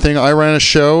a hard thing. I ran a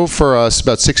show for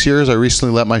about 6 years. I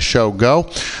recently let my show go.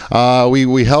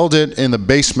 We held it in the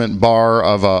basement bar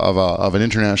of an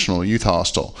international youth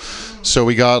hostel. So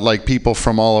we got like people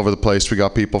from all over the place. We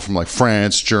got people from like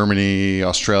France, Germany,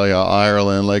 Australia,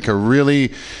 Ireland, like a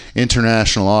really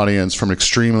international audience from an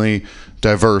extremely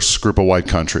diverse group of white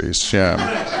countries. Yeah.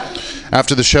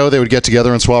 After the show, they would get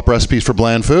together and swap recipes for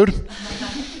bland food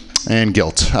and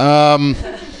guilt.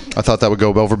 I thought that would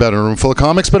go over better in a room full of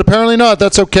comics, but apparently not.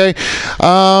 That's okay.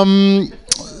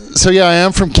 So yeah, I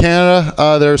am from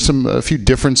Canada. There are a few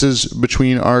differences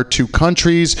between our two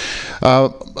countries.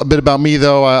 A bit about me,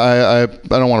 though. I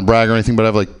don't want to brag or anything, but I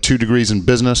have like 2 degrees in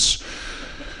business.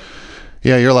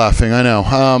 Yeah, you're laughing. I know.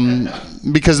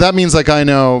 Because that means I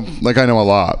know a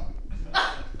lot.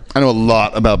 I know a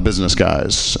lot about business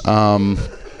guys. But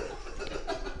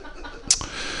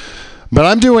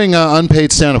I'm doing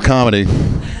unpaid stand-up comedy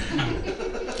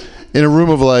in a room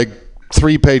of like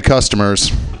 3 paid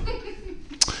customers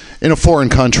in a foreign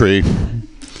country,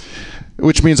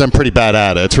 which means I'm pretty bad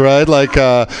at it, right? Like,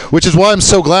 which is why I'm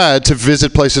so glad to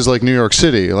visit places like New York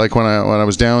City. Like when I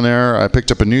was down there, I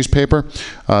picked up a newspaper.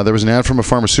 There was an ad from a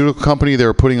pharmaceutical company. They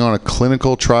were putting on a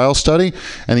clinical trial study,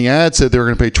 and the ad said they were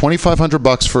going to pay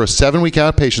 $2,500 for a 7-week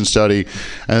outpatient study,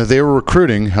 and that they were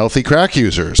recruiting healthy crack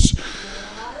users.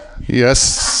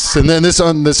 Yes, and then this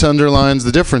underlines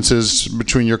the differences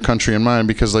between your country and mine,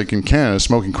 because like in Canada,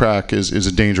 smoking crack is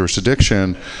a dangerous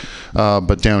addiction,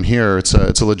 but down here it's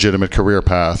a legitimate career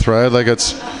path, right? Like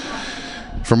it's.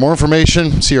 For more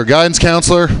information, see your guidance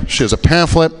counselor. She has a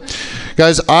pamphlet.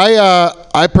 Guys,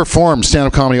 I perform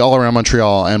stand-up comedy all around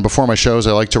Montreal, and before my shows,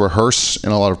 I like to rehearse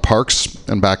in a lot of parks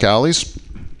and back alleys.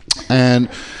 And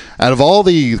out of all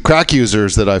the crack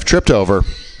users that I've tripped over,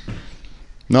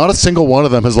 not a single one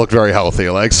of them has looked very healthy.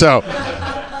 And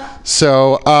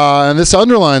this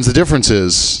underlines the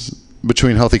differences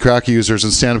between healthy crack users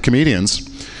and stand-up comedians.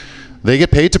 They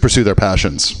get paid to pursue their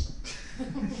passions.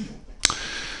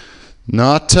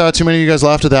 Not too many of you guys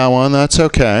laughed at that one. That's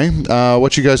okay.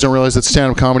 What you guys don't realize that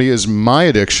stand-up comedy is my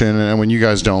addiction, and when you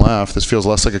guys don't laugh, this feels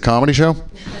less like a comedy show.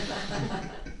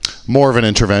 More of an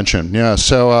intervention. Yeah,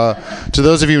 so to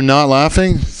those of you not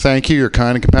laughing, thank you. You're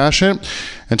kind and compassionate.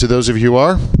 And to those of you who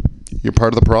are, you're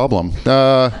part of the problem.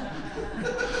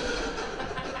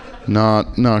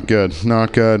 Not good.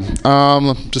 Not good.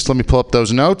 Just let me pull up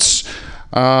those notes,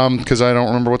 because I don't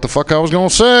remember what the fuck I was going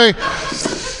to say.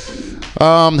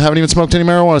 Haven't even smoked any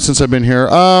marijuana since I've been here.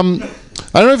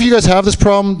 I don't know if you guys have this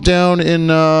problem down in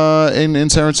San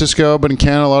Francisco, but in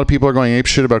Canada, a lot of people are going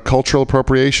apeshit about cultural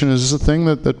appropriation. Is this a thing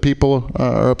that people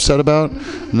are upset about?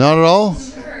 Not at all?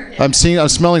 I'm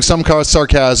smelling some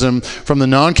sarcasm from the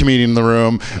non-comedian in the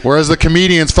room, whereas the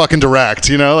comedian's fucking direct.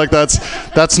 You know, like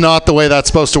that's not the way that's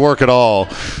supposed to work at all.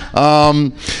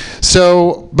 But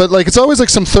like it's always like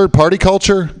some third-party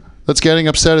culture that's getting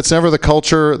upset. It's never the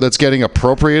culture that's getting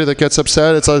appropriated that gets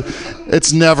upset.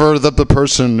 It's never the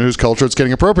person whose culture it's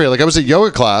getting appropriated. Like I was at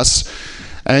yoga class,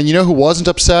 and you know who wasn't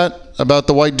upset about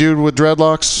the white dude with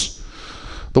dreadlocks?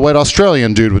 The white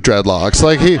Australian dude with dreadlocks.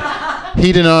 Like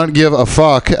he did not give a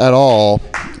fuck at all.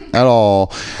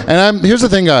 And here's the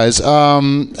thing, guys.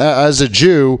 As a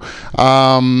Jew,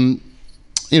 I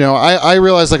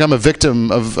realize like I'm a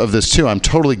victim of this too. I'm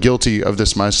totally guilty of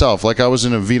this myself. Like I was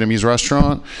in a Vietnamese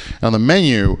restaurant, and on the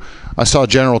menu I saw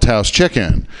General Tao's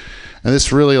chicken, and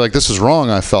this was wrong.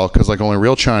 I felt, because like only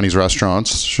real Chinese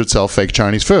restaurants should sell fake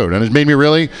Chinese food, and it made me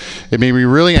really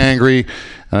angry,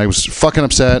 and I was fucking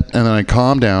upset. And then I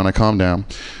calmed down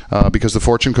because the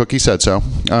fortune cookie said so.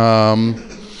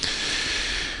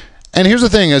 And here's the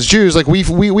thing, as Jews, like we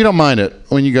don't mind it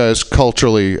when you guys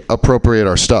culturally appropriate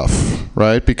our stuff,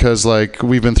 right? Because like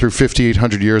we've been through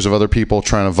 5,800 years of other people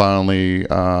trying to violently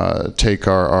take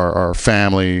our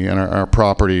family and our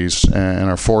properties and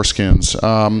our foreskins.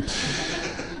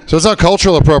 So it's not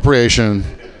cultural appropriation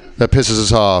that pisses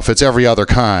us off. It's every other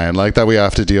kind like that we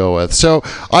have to deal with. So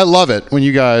I love it when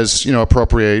you guys,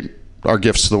 appropriate our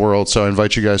gifts to the world. So I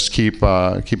invite you guys to keep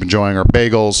enjoying our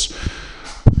bagels,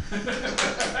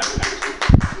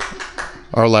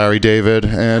 our Larry David,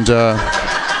 and our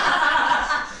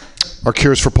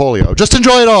cures for polio. Just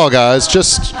enjoy it all, guys.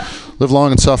 Just live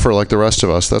long and suffer like the rest of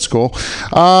us. That's cool.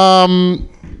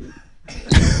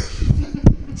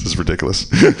 This is ridiculous.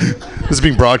 This is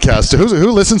being broadcast.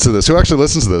 Who listens to this? Who actually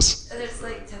listens to this? There's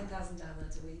like 10,000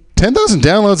 downloads a week. 10,000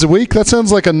 downloads a week? That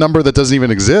sounds like a number that doesn't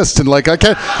even exist. And I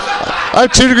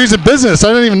have 2 degrees in business. I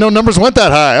didn't even know numbers went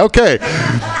that high. Okay.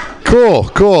 Cool.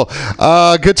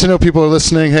 Good to know people are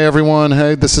listening. Hey everyone.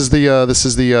 Hey, this is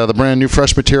the brand new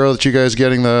fresh material that you guys are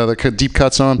getting the deep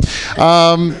cuts on.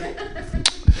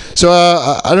 So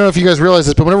I don't know if you guys realize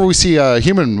this, but whenever we see a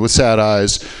human with sad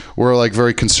eyes, we're like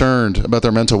very concerned about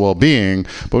their mental well-being.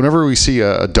 But whenever we see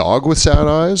a dog with sad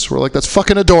eyes, we're like, that's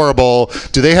fucking adorable.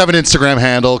 Do they have an Instagram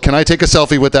handle? Can I take a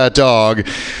selfie with that dog?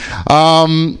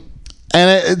 And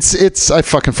it's I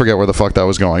fucking forget where the fuck that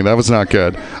was going. That was not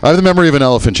good. I have the memory of an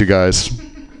elephant, you guys.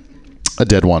 A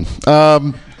dead one.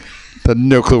 Had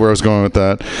no clue where I was going with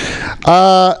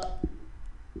that.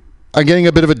 I'm getting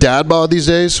a bit of a dad bod these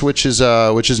days, which is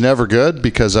never good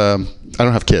because I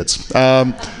don't have kids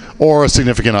or a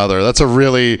significant other. That's a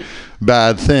really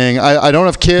bad thing. I don't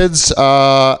have kids,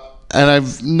 and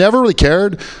I've never really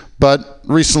cared, but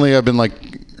recently I've been like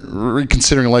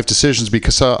reconsidering life decisions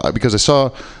because I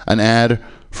saw an ad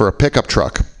for a pickup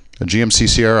truck, a GMC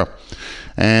Sierra,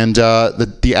 and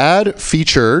the ad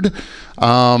featured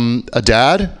a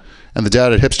dad. And the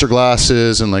dad had hipster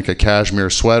glasses and like a cashmere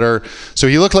sweater. So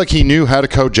he looked like he knew how to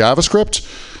code JavaScript,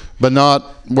 but not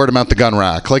where to mount the gun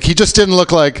rack. Like he just didn't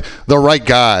look like the right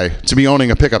guy to be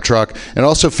owning a pickup truck. It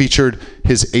also featured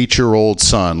his 8-year-old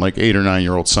son, like 8 or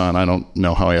 9-year-old son. I don't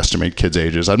know how I estimate kids'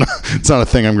 ages. It's not a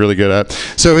thing I'm really good at.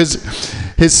 So his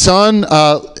son,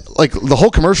 like the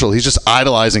whole commercial, he's just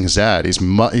idolizing his dad.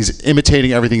 He's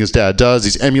imitating everything his dad does.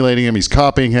 He's emulating him. He's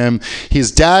copying him. His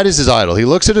dad is his idol. He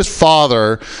looks at his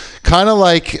father kind of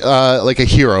like a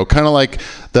hero, kind of like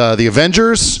the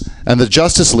Avengers and the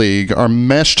Justice League are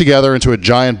meshed together into a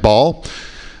giant ball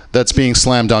that's being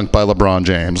slam dunked by LeBron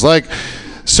James.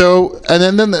 So,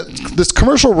 and then this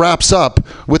commercial wraps up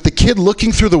with the kid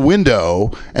looking through the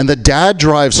window, and the dad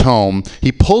drives home.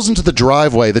 He pulls into the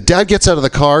driveway. The dad gets out of the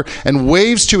car and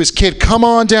waves to his kid, "Come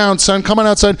on down, son, come on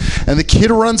outside." And the kid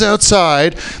runs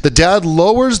outside. The dad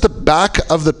lowers the back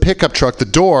of the pickup truck, the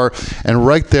door, and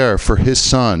right there for his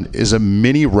son is a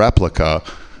mini replica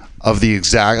of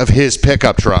his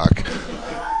pickup truck.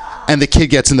 And the kid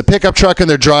gets in the pickup truck and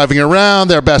they're driving around.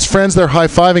 They're best friends. They're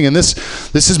high-fiving. And this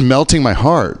is melting my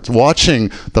heart.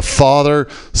 Watching the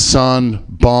father-son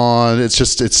bond.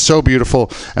 It's so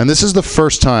beautiful. And this is the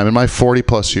first time in my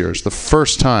 40-plus years, the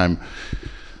first time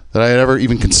that I had ever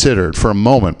even considered for a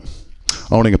moment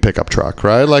owning a pickup truck,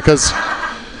 right? Like, 'cause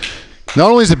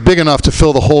not only is it big enough to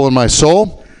fill the hole in my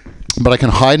soul, but I can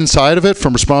hide inside of it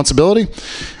from responsibility.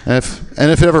 And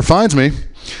if it ever finds me,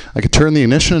 I could turn the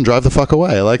ignition and drive the fuck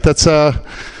away. Like, that's a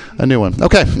new one.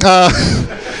 Okay.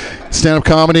 Stand-up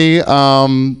comedy.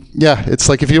 Yeah, it's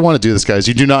like, if you want to do this, guys,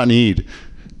 you do not need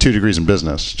 2 degrees in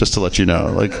business, just to let you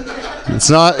know. Like, it's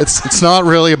not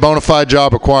really a bona fide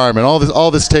job requirement.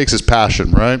 All this takes is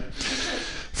passion, right?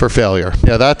 For failure.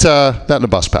 Yeah, that and a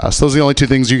bus pass. Those are the only 2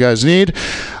 things you guys need.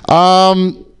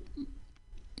 I'm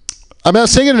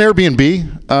staying in an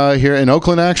Airbnb here in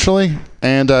Oakland, actually,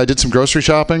 and I did some grocery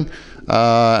shopping.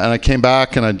 And I came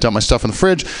back and I dumped my stuff in the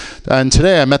fridge. And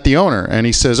today I met the owner, and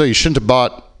he says, "Oh, you shouldn't have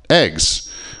bought eggs.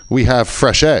 We have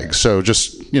fresh eggs, so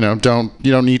just you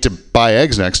don't need to buy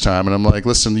eggs next time." And I'm like,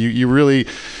 "Listen, you really,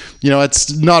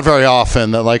 it's not very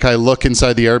often that like I look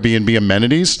inside the Airbnb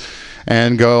amenities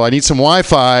and go, I need some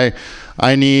Wi-Fi.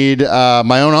 I need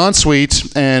my own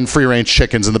ensuite and free-range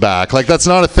chickens in the back." Like, that's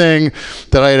not a thing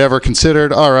that I had ever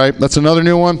considered. All right, that's another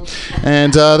new one.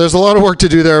 And there's a lot of work to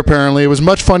do there, apparently. It was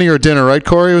much funnier at dinner, right,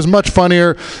 Corey? It was much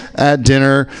funnier at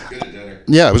dinner. Good at dinner.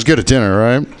 Yeah, it was good at dinner,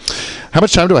 right? How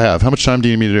much time do I have? How much time do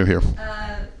you need me to do here?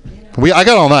 I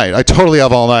got all night. I totally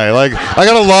have all night. Like, I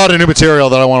got a lot of new material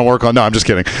that I want to work on. No, I'm just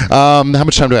kidding. How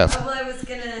much time do I have? Well, I was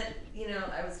gonna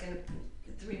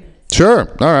 3 minutes. Sure.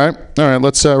 All right.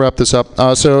 Let's wrap this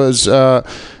up. So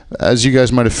as you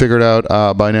guys might have figured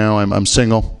out by now, I'm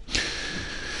single.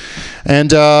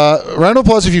 And round of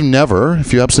applause if you've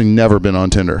absolutely never been on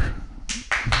Tinder.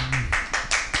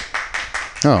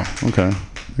 Oh, okay.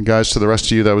 And guys, to the rest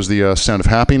of you, that was the sound of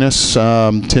happiness.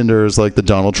 Tinder is like the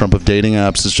Donald Trump of dating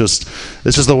apps. It's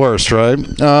just the worst, right?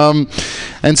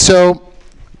 And so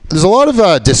there's a lot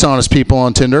of dishonest people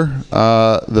on Tinder,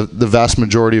 the vast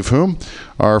majority of whom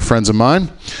are friends of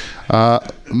mine.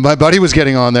 My buddy was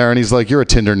getting on there, and he's like, "You're a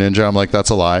Tinder ninja." I'm like, "That's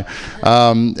a lie."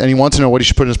 And he wants to know what he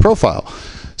should put in his profile.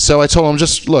 So I told him,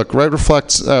 just look, write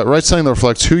something that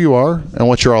reflects who you are and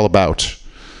what you're all about.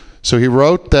 So he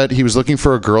wrote that he was looking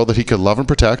for a girl that he could love and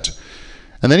protect.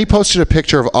 And then he posted a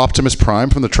picture of Optimus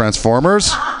Prime from the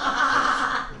Transformers.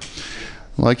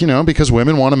 Like, because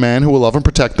women want a man who will love and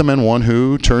protect them and one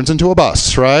who turns into a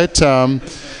bus, right? So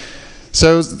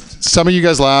some of you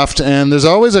guys laughed, and there's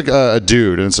always a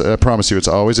dude, and I promise you, it's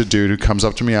always a dude who comes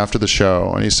up to me after the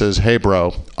show, and he says, "Hey,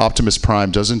 bro, Optimus Prime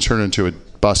doesn't turn into a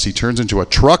bus, he turns into a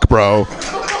truck, bro."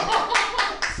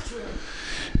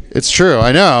 It's true,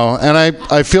 I know, and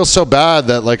I feel so bad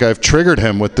that like I've triggered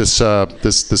him with this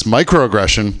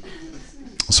microaggression.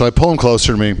 So I pull him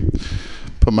closer to me,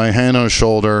 put my hand on his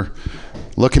shoulder,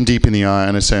 look him deep in the eye,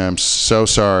 and I say, "I'm so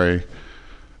sorry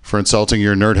for insulting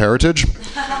your nerd heritage."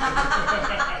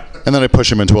 And then I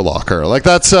push him into a locker. Like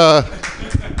that's I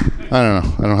don't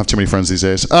know. I don't have too many friends these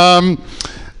days.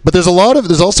 But there's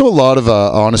also a lot of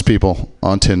honest people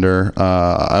on Tinder.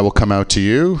 I will come out to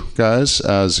you guys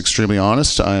as extremely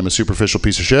honest. I am a superficial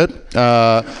piece of shit.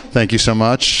 Thank you so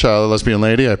much, lesbian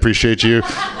lady. I appreciate you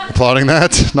applauding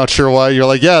that. Not sure why you're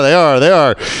like, yeah, they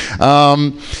are.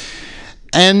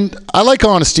 And I like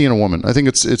honesty in a woman. I think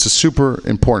it's a super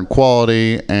important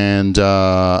quality. And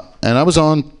I was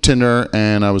on Tinder,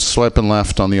 and I was swiping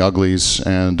left on the uglies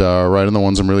and right on the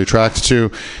ones I'm really attracted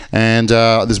to. And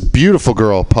this beautiful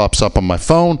girl pops up on my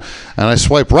phone, and I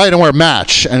swipe right, and we're a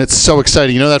match. And it's so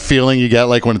exciting. You know that feeling you get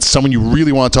like when it's someone you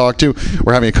really want to talk to?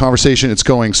 We're having a conversation. It's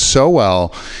going so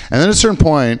well. And then at a certain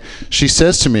point, she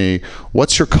says to me,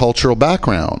 "What's your cultural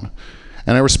background?"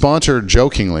 And I respond to her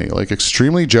jokingly, like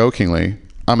extremely jokingly,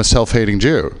 "I'm a self-hating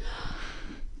Jew."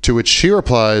 To which she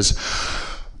replies,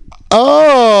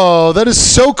 "Oh, that is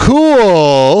so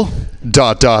cool, ...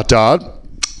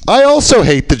 I also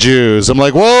hate the Jews." I'm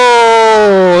like,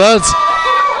 whoa,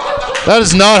 that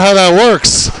is not how that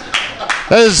works.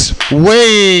 That is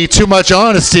way too much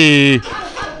honesty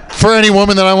for any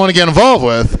woman that I want to get involved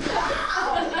with.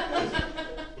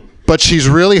 But she's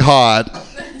really hot.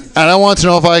 And I want to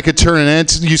know if I could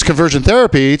use conversion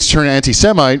therapy to turn an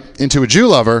anti-Semite into a Jew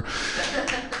lover.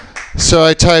 So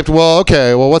I typed,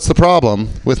 what's the problem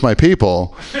with my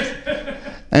people?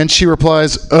 And she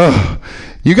replies, "Ugh,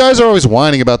 you guys are always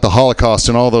whining about the Holocaust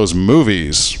in all those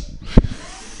movies."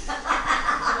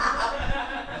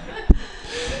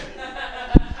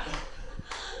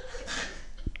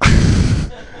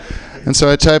 And so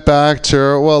I typed back to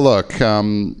her, "Well, look,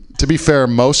 to be fair,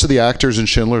 most of the actors in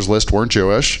Schindler's List weren't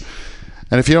Jewish.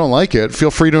 And if you don't like it, feel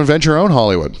free to invent your own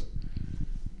Hollywood.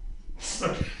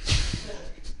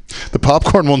 The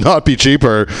popcorn will not be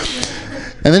cheaper."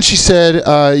 And then she said,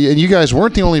 "And you guys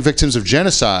weren't the only victims of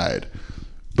genocide,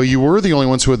 but you were the only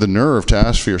ones who had the nerve to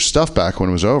ask for your stuff back when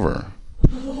it was over."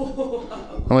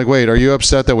 I'm like, wait, are you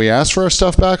upset that we asked for our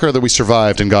stuff back or that we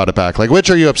survived and got it back? Like, which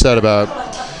are you upset about?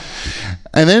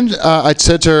 And then I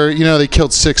said to her, they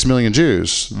killed 6 million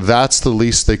Jews. That's the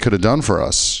least they could have done for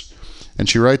us. And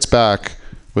she writes back,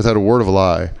 without a word of a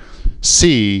lie,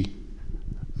 "See,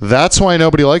 that's why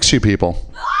nobody likes you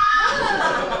people.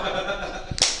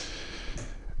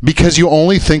 Because you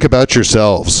only think about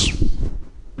yourselves."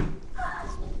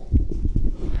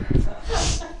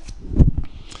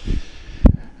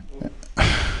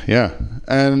 Yeah.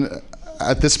 And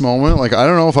at this moment, I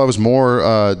don't know if I was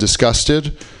more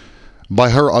disgusted by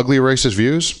her ugly racist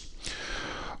views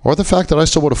or the fact that I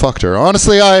still would have fucked her.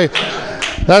 Honestly,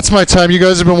 that's my time. You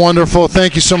guys have been wonderful.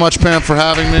 Thank you so much, Pam, for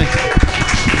having me.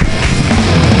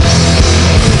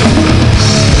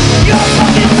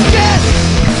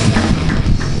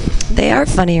 They are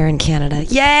funnier in Canada.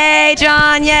 Yay,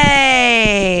 John!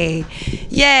 Yay!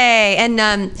 Yay! And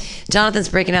Jonathan's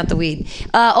breaking out the weed.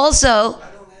 Also,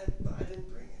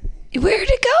 where'd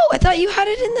it go? I thought you had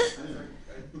it in the...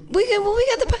 We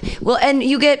got the... and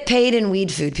you get paid in weed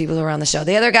food, people who are on the show.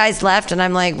 The other guys left, and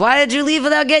I'm like, "Why did you leave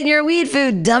without getting your weed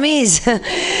food, dummies?"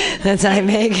 That's how I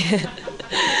make.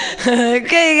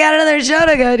 Okay, you got another show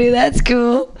to go to. That's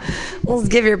cool. We'll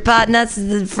give your pot nuts to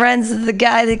the friends of the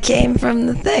guy that came from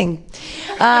the thing.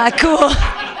 Cool.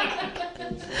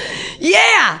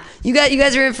 Yeah, you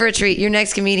guys are in for a treat. Your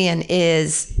next comedian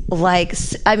is did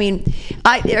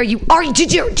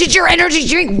your energy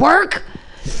drink work?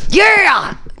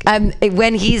 Yeah.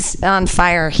 When he's on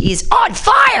fire, he's on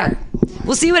fire.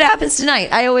 We'll see what happens tonight.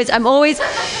 I'm always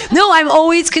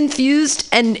confused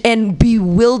and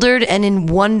bewildered and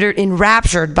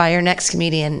enraptured by your next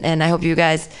comedian. And I hope you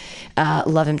guys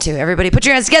Love him too. Everybody put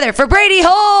your hands together for Brady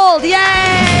Hold.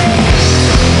 Yay!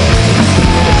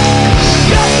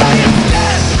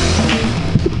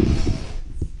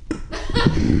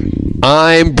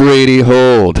 I'm Brady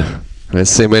Hold. I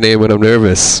say my name when I'm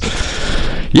nervous.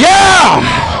 Yeah!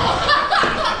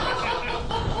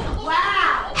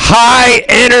 High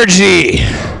energy.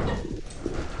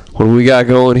 What do we got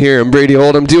going here? I'm Brady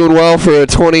Hold. I'm doing well for a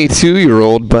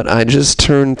 22-year-old, but I just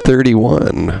turned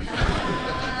 31.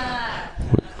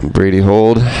 I'm Brady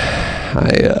Hold.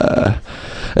 I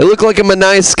look like I'm a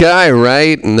nice guy,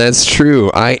 right? And that's true.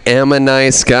 I am a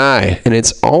nice guy. And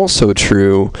it's also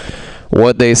true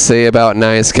what they say about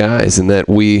nice guys, and that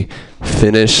we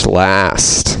finish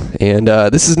last. And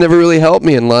this has never really helped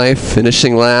me in life,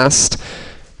 finishing last,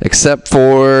 except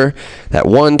for that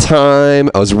one time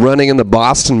I was running in the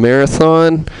Boston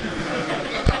Marathon.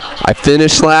 I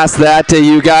finished last that day,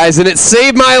 you guys, and it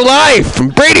saved my life.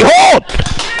 From Brady Hold.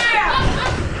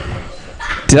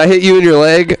 Did I hit you in your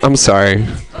leg? I'm sorry.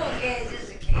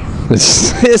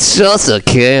 It's just a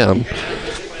can.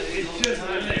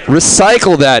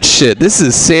 Recycle that shit. This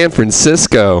is San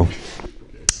Francisco.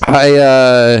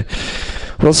 What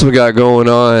else we got going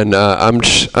on? I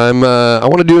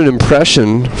want to do an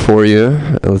impression for you.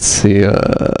 Let's see.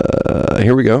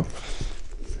 Here we go.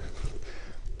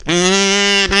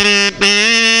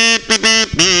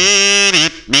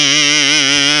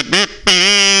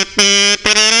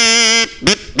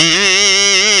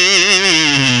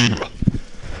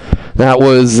 That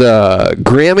was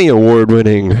Grammy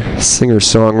Award-winning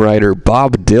singer-songwriter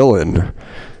Bob Dylan,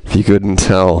 if you couldn't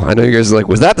tell. I know you guys are like,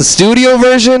 was that the studio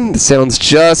version? It sounds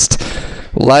just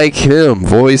like him.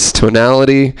 Voice,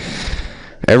 tonality,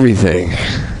 everything.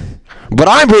 But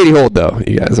I'm Brady Hold, though,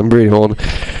 you guys. I'm Brady Hold.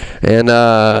 And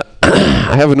I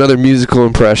have another musical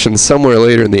impression somewhere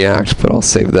later in the act, but I'll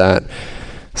save that.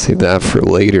 Save that for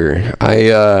later.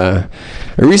 I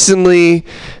recently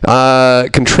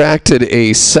contracted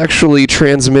a sexually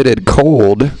transmitted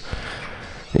cold.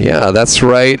 Yeah, that's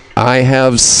right. I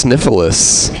have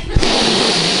sniffles.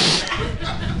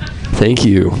 Thank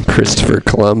you, Christopher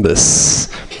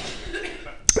Columbus.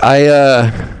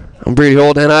 I'm Brady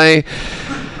Hold, and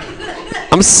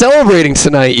I'm celebrating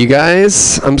tonight, you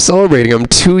guys. I'm celebrating. I'm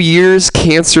 2 years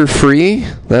cancer-free.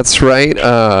 That's right.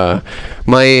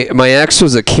 My ex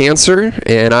was a Cancer,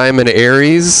 and I'm an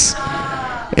Aries.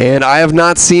 And I have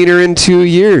not seen her in 2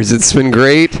 years. It's been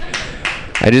great.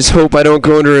 I just hope I don't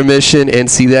go into remission and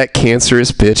see that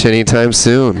cancerous bitch anytime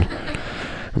soon.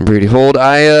 I'm Brady Hold. What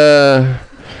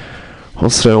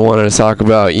else do I want to talk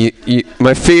about?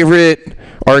 My favorite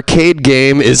arcade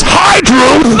game is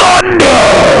Hydro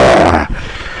Thunder!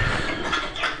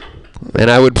 And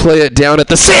I would play it down at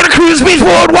the Santa Cruz Beach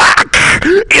Boardwalk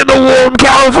in the warm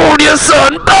California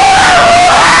sun.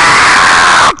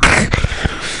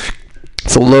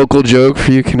 It's a local joke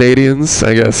for you Canadians.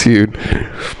 I guess you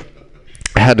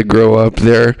had to grow up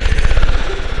there.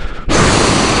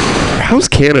 How's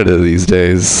Canada these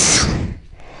days?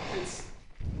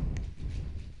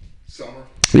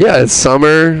 Yeah, it's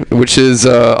summer, which is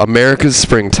America's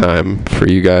springtime for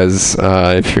you guys,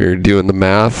 if you're doing the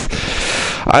math.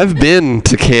 I've been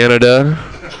to Canada.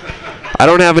 I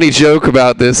don't have any joke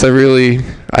about this.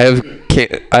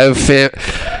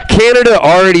 Canada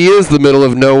already is the middle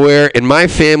of nowhere, and my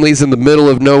family's in the middle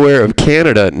of nowhere of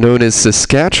Canada, known as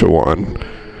Saskatchewan.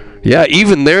 Yeah,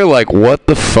 even they're like, what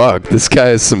the fuck? This guy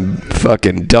is some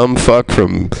fucking dumb fuck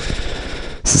from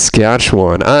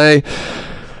Saskatchewan.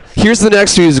 Here's the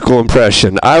next musical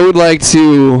impression. I would like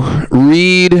to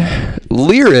read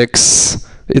lyrics.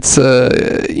 It's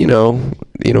you know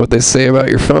what they say about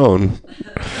your phone.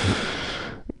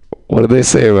 What do they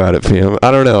say about it, Pam?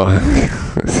 I don't know.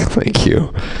 Thank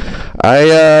you.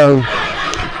 I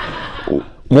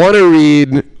want to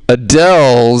read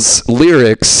Adele's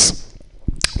lyrics,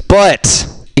 but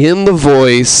in the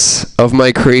voice of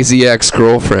my crazy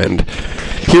ex-girlfriend.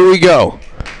 Here we go.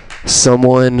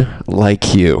 Someone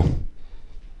like you.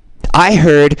 I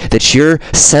heard that you're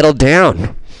settled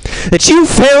down, that you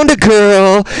found a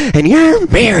girl and you're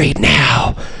married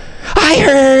now. I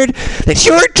heard that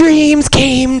your dreams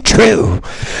came true.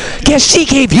 Guess she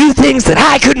gave you things that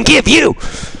I couldn't give you.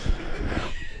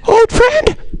 Old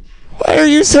friend, why are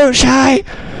you so shy?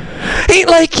 Ain't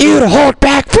like you to hold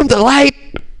back from the light.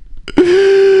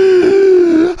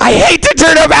 I hate to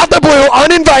turn up out the blue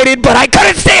uninvited, but I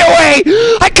couldn't stay away.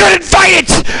 I couldn't fight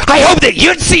it. I hope that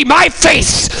you'd see my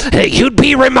face, and that you'd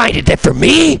be reminded that for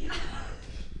me,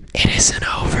 it isn't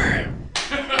over.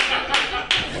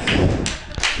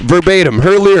 Verbatim,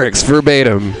 her lyrics,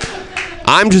 verbatim.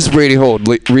 I'm just Brady Hold,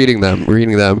 reading them.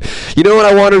 You know what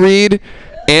I want to read?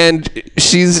 And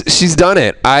she's done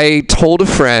it. I told a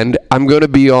friend I'm going to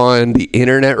be on the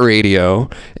internet radio,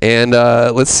 and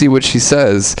let's see what she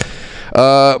says.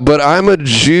 But I'm a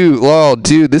Jew. Oh,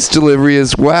 dude, this delivery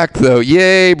is whack, though.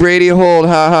 Yay, Brady Holt.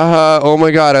 Ha, ha, ha. Oh,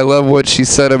 my God, I love what she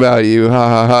said about you. Ha,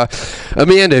 ha, ha.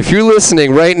 Amanda, if you're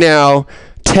listening right now,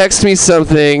 text me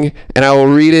something, and I will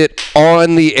read it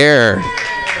on the air.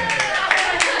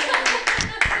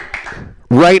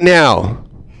 Right now.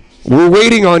 We're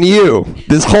waiting on you.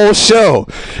 This whole show.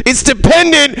 It's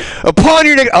dependent upon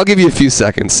your... I'll give you a few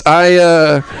seconds.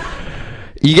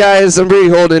 You guys, I'm Brady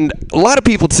Holden. A lot of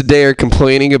people today are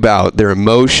complaining about their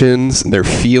emotions and their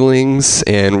feelings,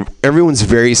 and everyone's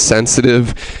very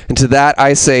sensitive. And to that,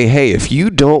 I say, hey, if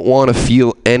you don't want to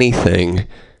feel anything,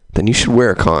 then you should wear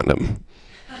a condom.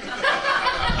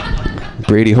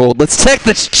 Brady Holden. Let's check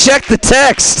the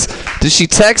text. Did she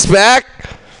text back?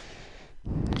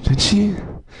 Did she?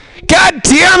 God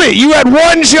damn it! You had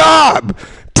one job!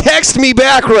 Text me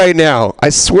back right now. I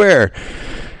swear.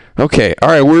 Okay,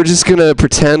 alright, we're just gonna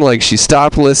pretend like she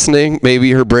stopped listening.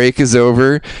 Maybe her break is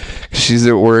over. She's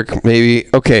at work. Maybe.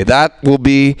 Okay, that will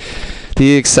be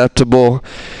the acceptable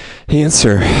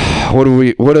answer.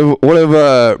 What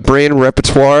of brain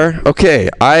repertoire? Okay,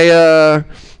 I'm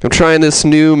trying this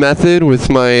new method with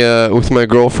my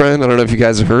girlfriend. I don't know if you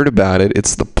guys have heard about it.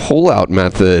 It's the pull-out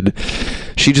method.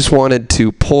 She just wanted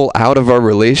to pull out of our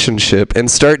relationship and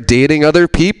start dating other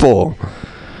people.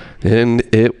 And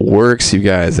it works, you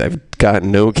guys. I've got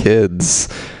no kids.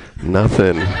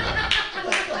 Nothing.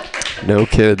 No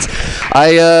kids.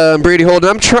 I'm Brady Holden.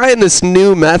 I'm trying this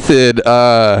new method.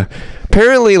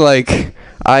 Apparently,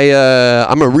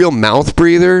 I'm a real mouth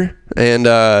breather, and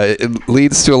it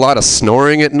leads to a lot of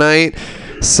snoring at night.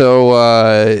 So,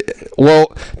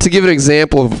 to give an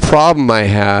example of a problem I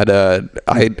had,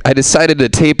 I decided to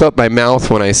tape up my mouth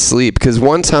when I sleep, because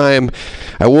one time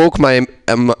I woke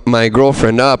my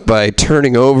girlfriend up by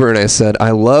turning over and I said, "I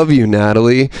love you,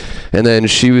 Natalie," and then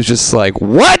she was just like,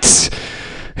 "What?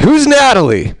 Who's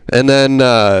Natalie?" And then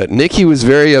Nikki was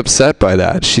very upset by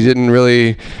that. She didn't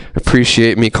really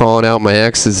appreciate me calling out my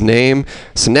ex's name.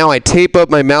 So now I tape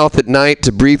up my mouth at night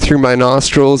to breathe through my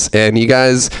nostrils, and you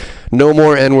guys, no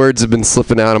more N-words have been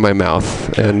slipping out of my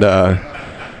mouth. And no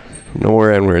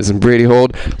more N-words. And Brady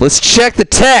Hold, let's check the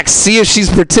text, see if she's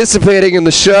participating in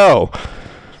the show.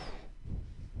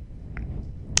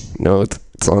 No,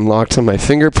 it's unlocked on my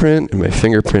fingerprint, and my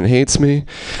fingerprint hates me.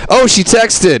 Oh, she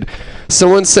texted.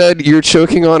 Someone said, "You're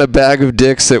choking on a bag of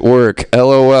dicks at work.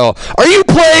 LOL. Are you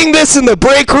playing this in the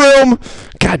break room?"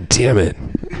 God damn it.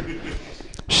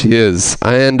 She is.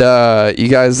 And, you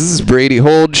guys, this is Brady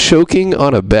Hold, choking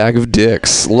on a bag of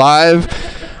dicks. Live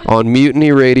on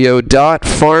MutinyRadio.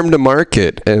 Farm to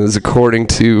Market, as according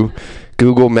to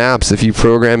Google Maps, if you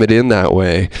program it in that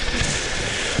way.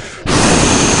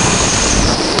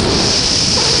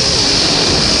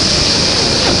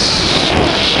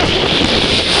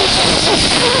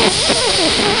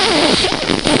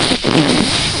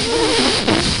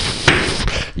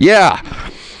 Yeah.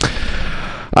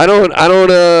 I'm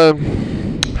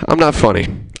not funny.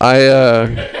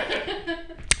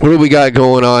 What do we got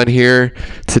going on here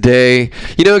today?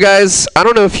 You know, guys, I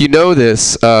don't know if you know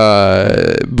this,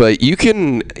 but you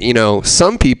can,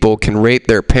 some people can rate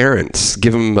their parents,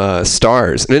 give them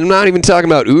stars. And I'm not even talking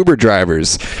about Uber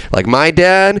drivers. Like my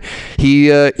dad,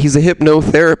 he's a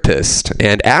hypnotherapist.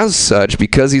 And as such,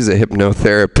 because he's a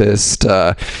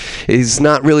hypnotherapist, he's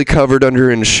not really covered under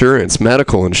insurance,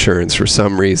 medical insurance for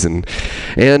some reason.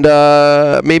 And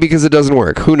maybe because it doesn't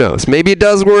work. Who knows? Maybe it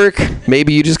does work.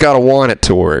 Maybe you just got to want it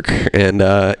to work. And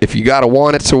if you gotta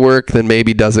want it to work, then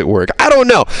maybe does it work? I don't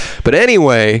know. But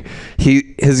anyway,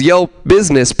 his Yelp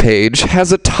business page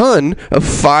has a ton of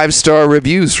 5-star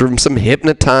reviews from some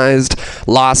hypnotized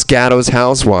Los Gatos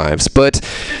housewives. But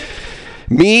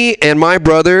me and my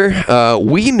brother,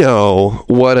 we know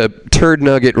what a turd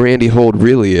nugget Randy Hold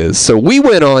really is. So we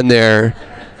went on there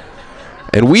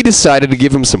and we decided to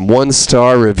give him some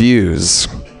 1-star reviews.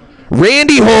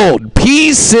 Randy Hold,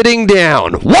 peas sitting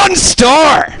down. 1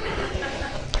 star.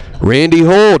 Randy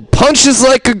Hold, punches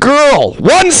like a girl.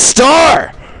 1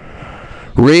 star.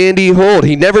 Randy Hold,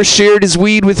 he never shared his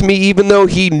weed with me even though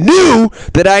he knew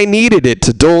that I needed it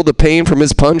to dull the pain from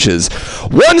his punches.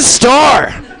 1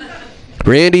 star.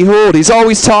 Randy Hold, he's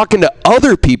always talking to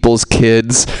other people's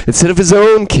kids instead of his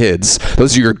own kids.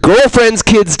 Those are your girlfriend's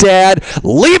kids, Dad.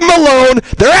 Leave them alone.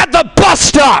 They're at the bus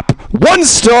stop. 1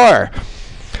 star.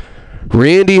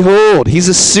 Randy Hold, he's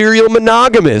a serial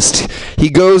monogamist. He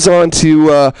goes on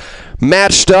to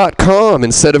Match.com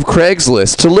instead of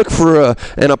Craigslist to look for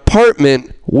an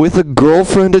apartment with a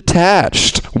girlfriend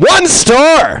attached. 1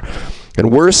 star!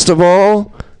 And worst of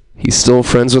all, he's still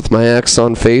friends with my ex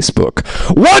on Facebook.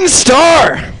 1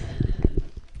 star!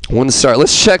 1 star.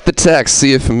 Let's check the text,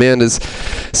 see if Amanda's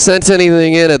sent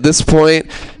anything in at this point.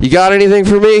 You got anything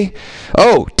for me?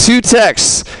 Oh, 2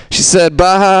 texts. She said,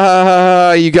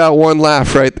 bah, you got 1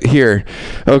 laugh right here.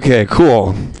 Okay,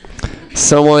 cool.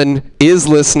 Someone is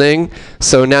listening,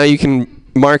 so now you can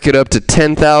mark it up to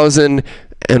 10,001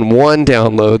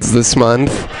 downloads this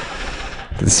month.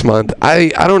 I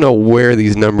don't know where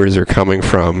these numbers are coming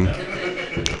from.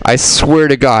 I swear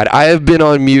to God, I have been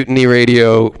on Mutiny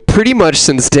Radio pretty much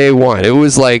since day one. It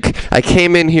was like I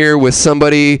came in here with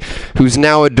somebody who's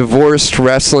now a divorced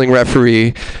wrestling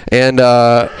referee and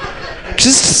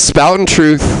just spouting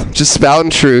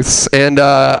truths. And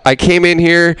I came in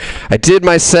here, I did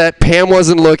my set, Pam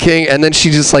wasn't looking, and then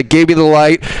she just like gave me the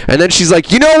light, and then she's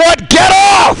like, you know what, get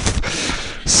off!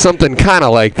 Something kind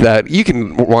of like that. You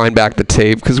can wind back the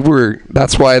tape because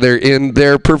that's why they're in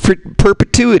their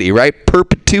perpetuity, right?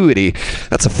 Perpetuity.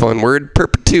 That's a fun word,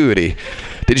 perpetuity.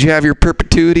 Did you have your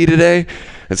perpetuity today?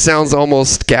 It sounds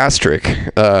almost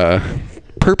gastric.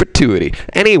 Perpetuity.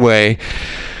 Anyway,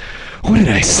 what did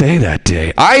I say that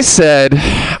day? I said,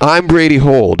 I'm Brady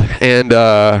Hold, and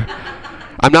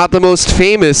I'm not the most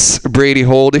famous Brady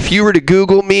Hold. If you were to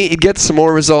Google me, you'd get some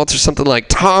more results or something like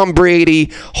Tom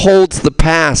Brady holds the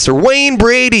pass or Wayne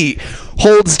Brady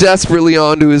holds desperately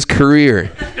onto his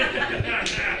career.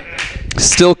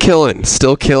 Still killing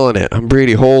it. I'm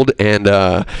Brady Hold, and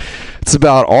it's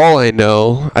about all I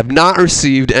know. I've not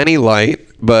received any light,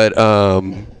 but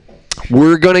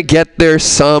we're going to get there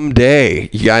someday.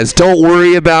 You guys don't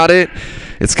worry about it.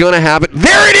 It's going to happen.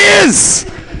 There it is!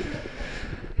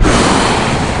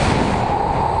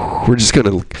 We're just going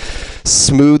to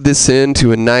smooth this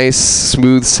into a nice,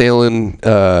 smooth sailing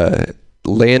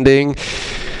landing.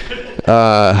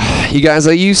 You guys,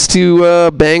 I used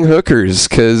to bang hookers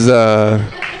because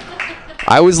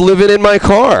I was living in my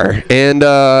car. And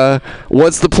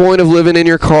what's the point of living in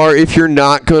your car if you're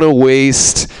not going to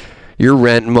waste your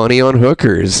rent money on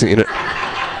hookers? You know,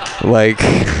 like,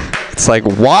 it's like,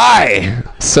 why?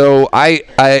 So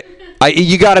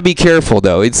you got to be careful,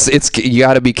 though. You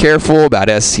got to be careful about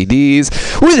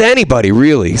STDs with anybody,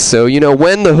 really. So, you know,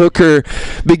 when the hooker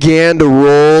began to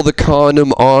roll the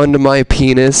condom onto my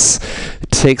penis, it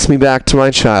takes me back to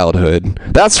my childhood.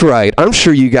 That's right. I'm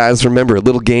sure you guys remember a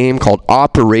little game called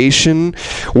Operation,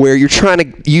 where you're trying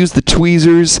to use the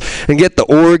tweezers and get the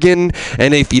organ,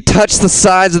 and if you touch the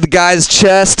sides of the guy's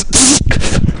chest,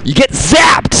 you get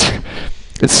zapped.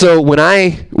 And so when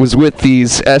I was with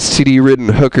these STD-ridden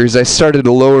hookers, I started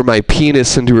to lower my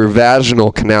penis into her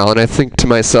vaginal canal, and I think to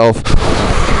myself,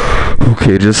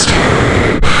 okay, just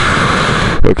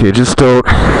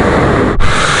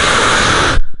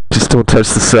don't touch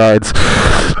the sides.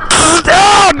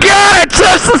 Oh, God, I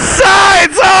touched the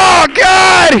sides! Oh,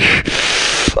 God!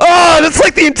 Oh, that's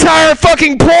like the entire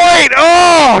fucking point!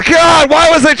 Oh, God, why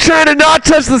was I trying to not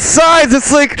touch the sides?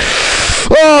 It's like...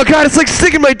 Oh, God, it's like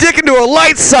sticking my dick into a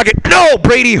light socket. No,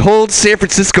 Brady Hold, San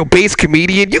Francisco-based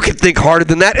comedian. You can think harder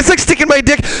than that. It's like sticking my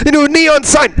dick into a neon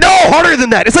sign. No, harder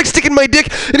than that. It's like sticking my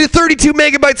dick into 32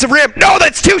 megabytes of RAM. No,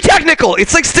 that's too technical.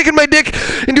 It's like sticking my dick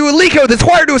into a Leco that's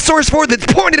wired to a source board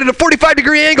that's pointed at a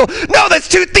 45-degree angle. No, that's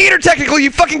too theater technical,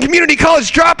 you fucking community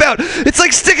college dropout. It's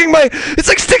like sticking my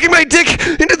dick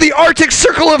into the Arctic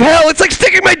Circle of Hell. It's like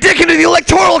sticking my dick into the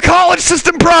electoral college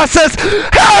system process.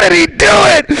 How did he do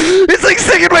it? It's like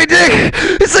sticking my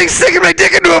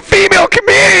dick into a female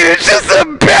comedian. It's just a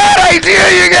bad idea,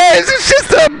 you guys. It's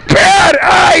just a bad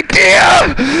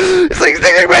idea. It's like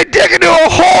sticking my dick into a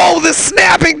hole with a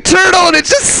snapping turtle, and it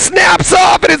just snaps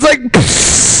off, and it's like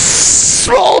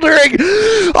smoldering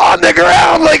on the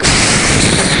ground, like.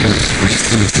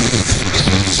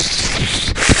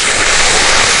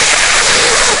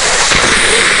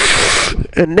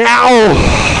 And now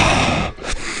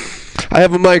I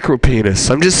have a micro penis.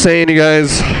 I'm just saying, you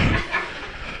guys,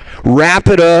 wrap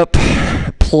it up,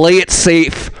 play it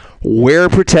safe, wear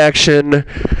protection.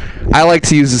 I like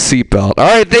to use a seatbelt. All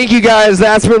right, thank you guys.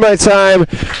 That's been my time.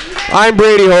 I'm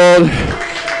Brady Hold.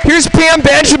 Here's Pam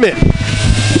Benjamin.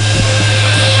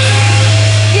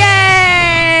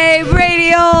 Yay,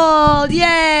 Brady Hold.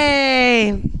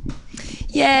 Yay.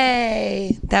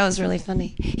 Yay! That was really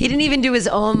funny. He didn't even do his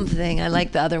thing. I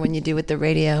like the other one you do with the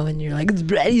radio, and you're like, it's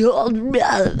Brady Hold.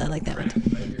 I like that one.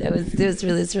 It's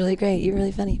really great. You're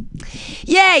really funny.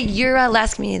 Yay! You're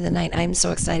last comedian of the night. I'm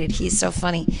so excited. He's so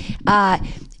funny.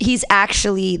 he's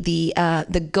actually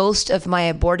the ghost of my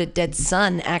aborted dead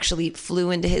son actually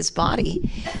flew into his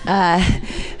body. I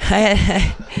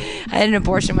had an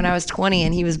abortion when I was 20,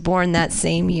 and he was born that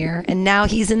same year, and now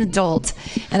he's an adult,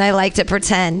 and I like to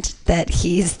pretend that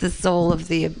he's the soul of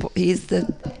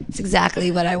it's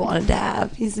exactly what I wanted to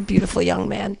have. He's a beautiful young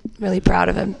man. I'm really proud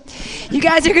of him. You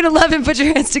guys are gonna love him. Put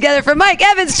your hands together for Mike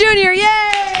Evans Jr. Yay!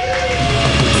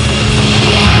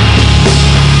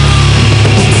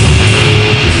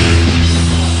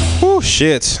 Oh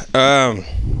shit.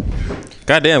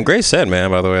 Goddamn, great set,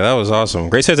 man, by the way. That was awesome.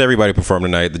 Great set to everybody performed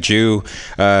tonight. The Jew,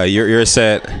 your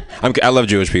set. I love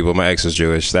Jewish people. My ex is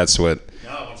Jewish. That's what.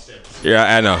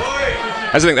 Yeah, I know.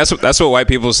 That's what white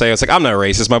people say. It's like, I'm not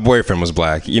racist. My boyfriend was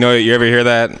black. You know, you ever hear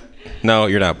that? No,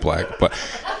 you're not black. But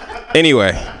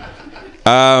anyway,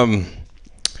 not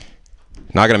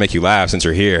gonna make you laugh since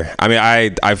you're here. I mean,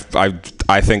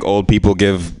 I think old people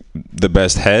give the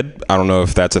best head. I don't know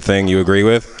if that's a thing you agree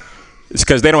with. It's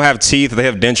because they don't have teeth. They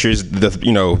have dentures.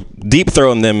 Deep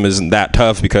throating them isn't that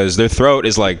tough because their throat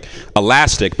is like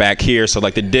elastic back here. So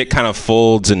like the dick kind of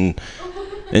folds and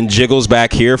jiggles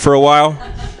back here for a while.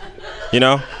 You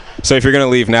know? So if you're going to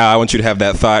leave now, I want you to have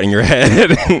that thought in your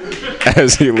head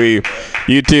as you leave.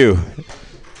 You too.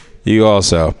 You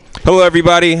also. Hello,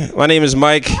 everybody. My name is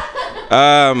Mike.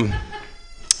 Another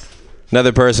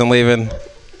person leaving.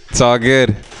 It's all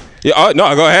good. Yeah, oh,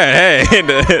 no, go ahead. Hey,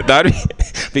 that'd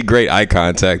be great eye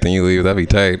contact and you leave. That'd be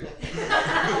tight.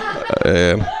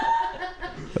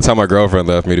 That's how my girlfriend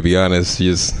left me, to be honest. She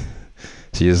just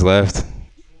left.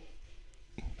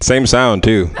 Same sound,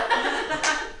 too.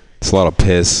 It's a lot of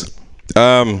piss.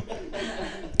 So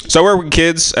I work with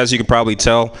kids, as you can probably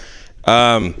tell,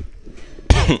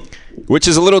 which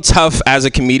is a little tough as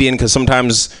a comedian because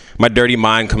sometimes my dirty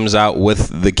mind comes out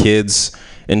with the kids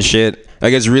and shit.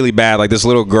 Like, it's really bad. Like, this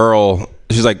little girl,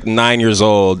 she's like 9 years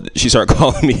old. She started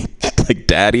calling me like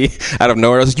daddy out of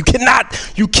nowhere. I was like,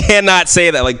 you cannot say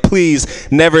that. Like, please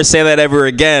never say that ever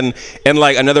again. And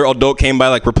like another adult came by,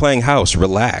 like, we're playing house.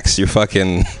 Relax. You're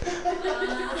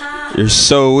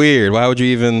so weird. Why would you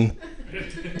even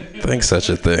think such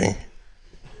a thing?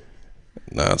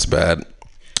 No, it's bad.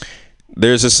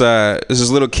 There's this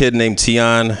little kid named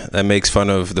Tion that makes fun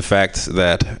of the fact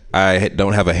that I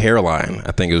don't have a hairline.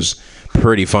 I think it was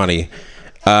pretty funny.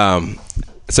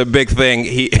 It's a big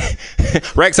thing.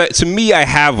 Rex, to me, I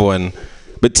have one,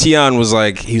 but Tion was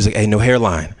like, hey, no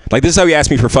hairline. Like, this is how he asked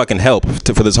me for fucking help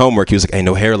for this homework. He was like, hey,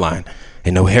 no hairline.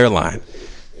 Hey, no hairline.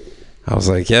 I was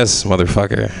like, yes,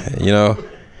 motherfucker. You know,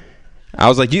 I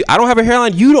was like, I don't have a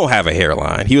hairline. You don't have a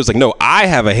hairline. He was like, no, I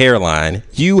have a hairline.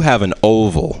 You have an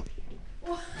oval.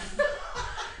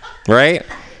 Right?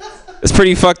 It's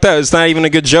pretty fucked up. It's not even a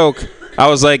good joke. I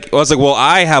was like, well,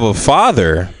 I have a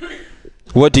father.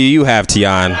 What do you have,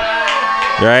 Tion?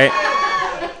 Right?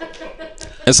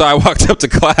 And so I walked up to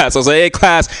class. I was like, hey,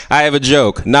 class, I have a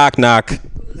joke. Knock, knock.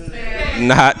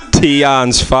 Not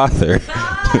Tion's father.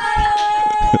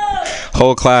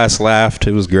 Whole class laughed.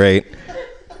 It was great.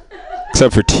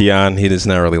 Except for Tion. He's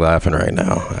not really laughing right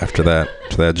now after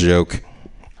that joke.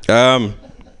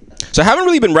 So I haven't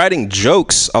really been writing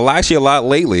jokes actually a lot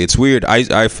lately. It's weird.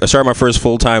 I started my first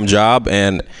full-time job,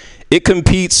 and it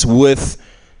competes with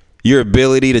your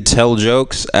ability to tell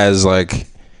jokes as a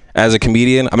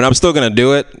comedian. I mean, I'm still gonna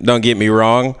do it. Don't get me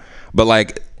wrong, but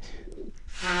like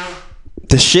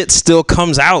the shit still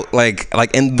comes out like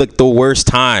in the worst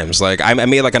times. Like I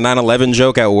made like a 9/11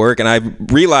 joke at work, and I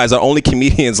realized that only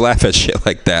comedians laugh at shit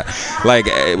like that. Like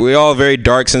we all have very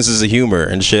dark senses of humor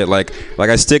and shit. Like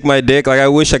I stick my dick. Like I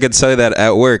wish I could say that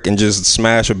at work and just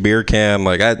smash a beer can.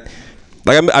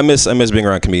 I miss being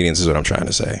around comedians. Is what I'm trying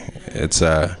to say. It's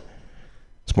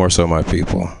more so my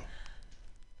people.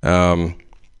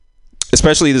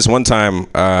 Especially this one time,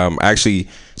 I actually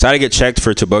decided to get checked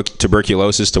for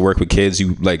tuberculosis to work with kids.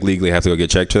 You like legally have to go get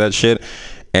checked for that shit.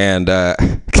 And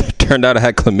turned out I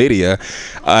had chlamydia.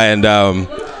 And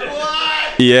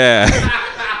yeah.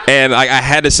 And I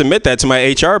had to submit that to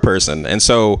my HR person. And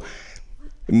so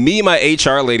me and my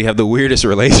HR lady have the weirdest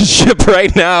relationship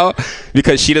right now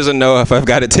because she doesn't know if I've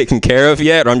got it taken care of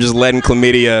yet, or I'm just letting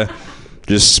chlamydia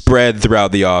just spread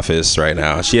throughout the office right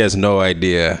now. She has no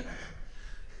idea.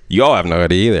 Y'all have no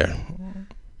idea either.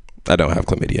 I don't have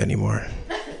chlamydia anymore.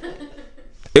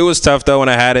 It was tough though when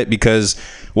I had it because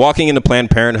walking into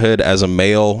Planned Parenthood as a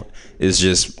male is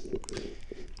just...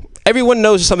 Everyone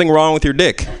knows there's something wrong with your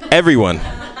dick. Everyone.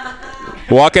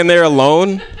 Walk in there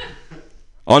alone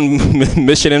on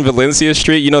Mission and Valencia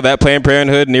Street. You know that Planned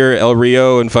Parenthood near El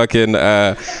Rio and fucking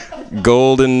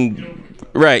Golden...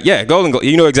 Right, yeah, Golden.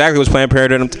 You know exactly what's Planned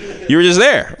Parenthood. You were just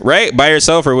there, right? By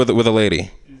yourself or with a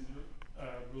lady?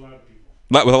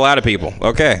 With a lot of people.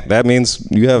 Okay, that means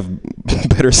you have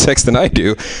better sex than I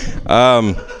do.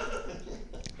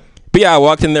 But yeah, I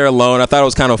walked in there alone. I thought it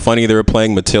was kind of funny. They were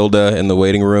playing Matilda in the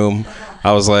waiting room.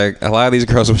 I was like, a lot of these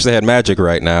girls wish they had magic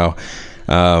right now.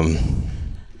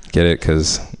 Get it?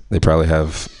 Because they probably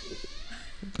have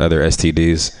other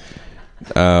STDs.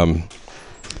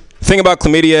 Thing about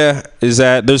chlamydia is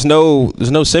that there's no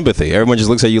sympathy. Everyone just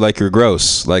looks at you like you're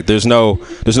gross. Like there's no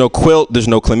quilt. There's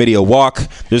no chlamydia walk.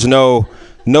 There's no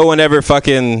one ever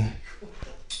fucking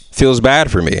feels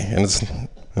bad for me, and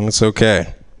it's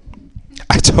okay.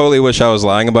 I totally wish I was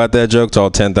lying about that joke to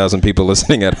all 10,000 people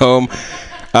listening at home.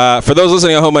 For those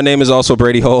listening at home, my name is also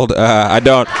Brady Hold. I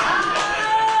don't.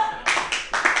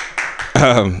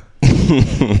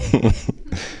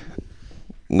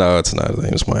 No, it's not. His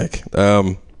name's Mike.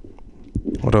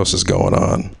 What else is going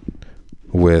on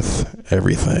with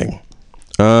everything?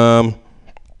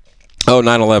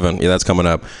 9/11. Yeah, that's coming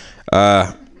up.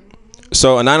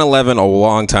 So a 9/11 a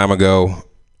long time ago.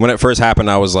 When it first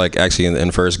happened, I was like actually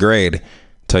in first grade.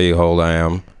 Tell you how old I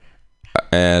am.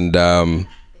 And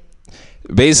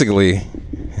basically, I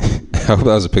hope that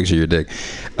was a picture of your dick.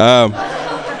 The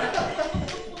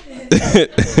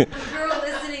girl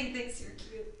listening thinks you're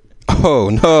cute. Oh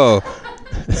no.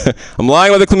 I'm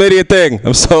lying with the chlamydia thing.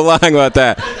 I'm so lying about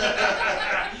that.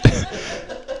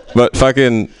 But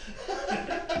fucking.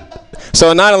 So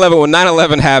when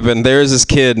 9/11 happened, there was this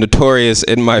kid notorious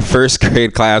in my first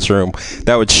grade classroom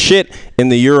that would shit in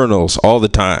the urinals all the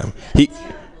time.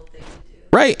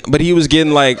 But he was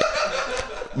getting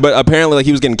but apparently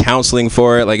he was getting counseling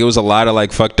for it. Like it was a lot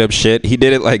of fucked up shit. He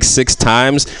did it 6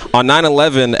 times. On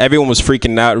 9/11, everyone was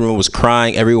freaking out. Everyone was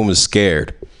crying. Everyone was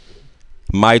scared.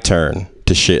 My turn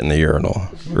to shit in the urinal,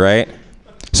 right?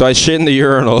 So I shit in the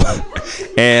urinal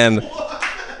and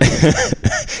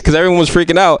because everyone was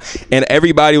freaking out and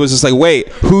everybody was just like, wait,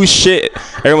 who shit?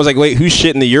 Everyone was like, wait, who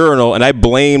shit in the urinal? And I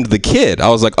blamed the kid. I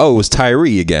was like, oh, it was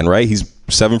Tyree again, right? He's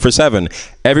 7 for 7.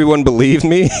 Everyone believed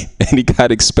me and he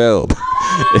got expelled.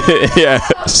 Yeah,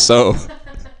 so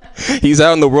he's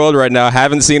out in the world right now.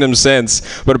 Haven't seen him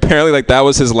since, but apparently that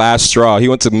was his last straw. He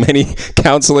went to many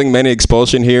counseling, many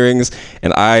expulsion hearings,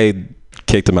 and I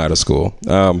kicked him out of school.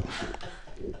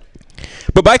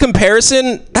 But by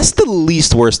comparison, that's the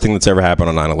least worst thing that's ever happened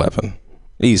on 9/11.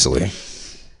 Easily.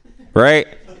 Right?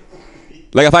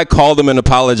 If I called him and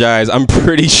apologized, I'm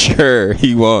pretty sure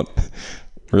he won't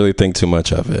really think too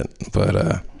much of it.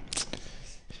 But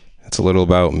it's a little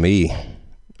about me.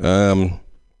 So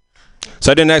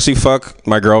I didn't actually fuck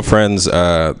my girlfriend's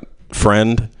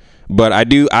friend, but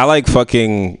I like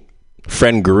fucking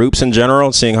friend groups in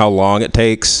general, seeing how long it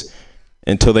takes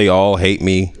until they all hate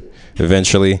me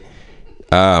eventually.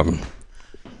 It's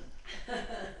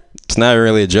not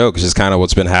really a joke. It's just kind of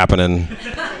what's been happening.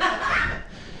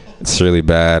 It's really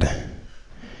bad.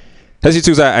 As you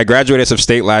too, I graduated SF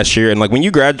State last year, and when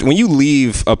you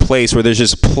leave a place where there's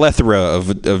just plethora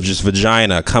of just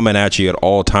vagina coming at you at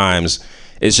all times,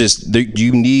 it's just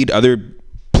you need other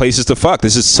places to fuck.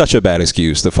 This is such a bad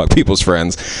excuse to fuck people's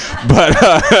friends, but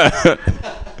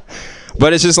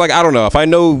but it's just I don't know. If I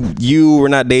know we're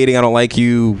not dating, I don't like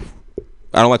you.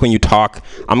 I don't like when you talk.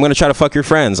 I'm going to try to fuck your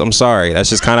friends. I'm sorry. That's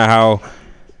just kind of how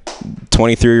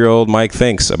 23-year-old Mike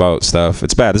thinks about stuff.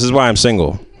 It's bad. This is why I'm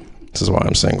single.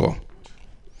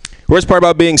 Worst part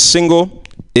about being single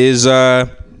is really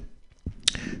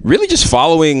just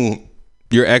following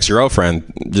your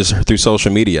ex-girlfriend just through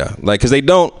social media. Because they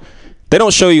don't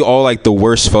show you all the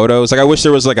worst photos. I wish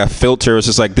there was a filter. It's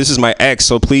just this is my ex,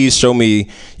 so please show me,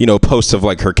 posts of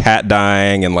her cat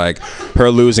dying and her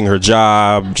losing her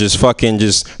job, just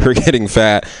her getting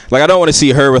fat. I don't want to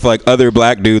see her with other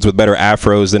black dudes with better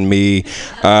afros than me,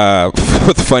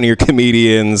 with funnier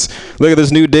comedians. Look at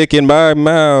this new dick in my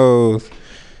mouth.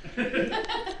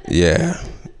 Yeah,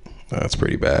 that's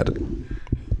pretty bad.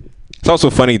 It's also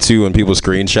funny too when people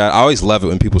screenshot. I always love it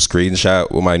when people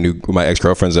screenshot what my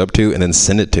ex-girlfriend's up to and then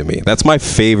send it to me. That's my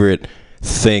favorite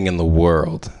thing in the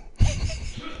world.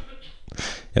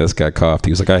 Yeah, this guy coughed.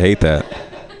 He was like, I hate that.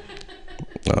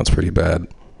 No, it's pretty bad.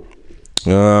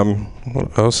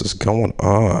 What else is going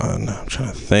on? I'm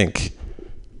trying to think.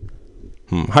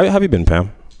 How have you been,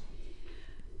 Pam?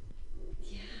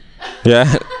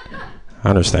 Yeah, I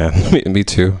understand. Me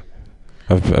too.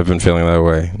 I've been feeling that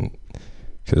way.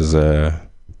 Because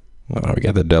we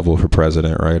got the devil for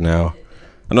president right now.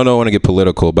 I don't want to get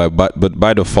political, but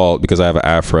by default, because I have an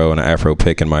afro and an afro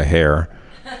pick in my hair,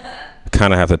 I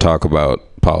kind of have to talk about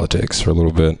politics for a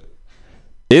little bit.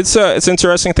 It's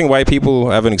interesting. I think white people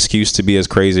have an excuse to be as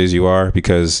crazy as you are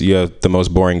because you have the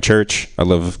most boring church. I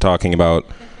love talking about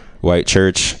white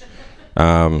church.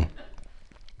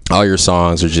 all your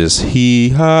songs are just hee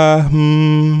ha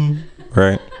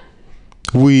right?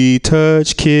 We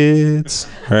touch kids,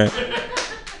 right?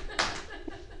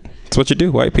 That's what you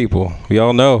do, white people. We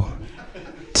all know.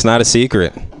 It's not a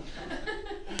secret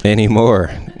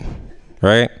anymore,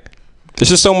 right? There's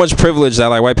just so much privilege that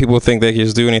like white people think they can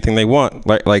just do anything they want.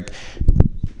 Like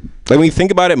when you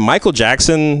think about it, Michael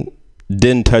Jackson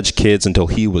didn't touch kids until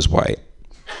he was white.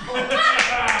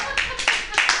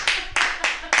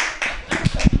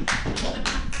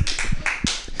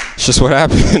 It's just what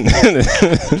happened.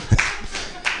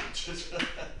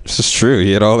 It's just true.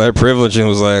 He had all that privilege and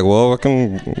was like, well, I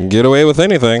can get away with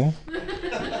anything.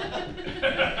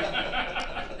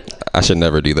 I should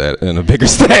never do that in a bigger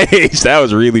stage. That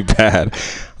was really bad.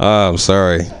 I'm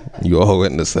sorry. You all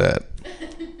witnessed that.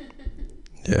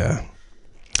 Yeah.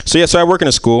 So I work in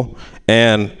a school,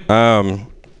 and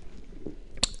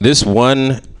this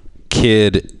one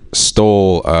kid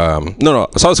stole. I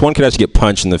saw this one kid actually get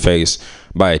punched in the face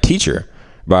by a teacher,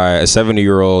 by a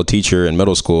 70-year-old teacher in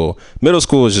middle school. Middle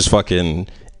school is just fucking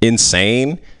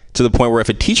insane to the point where if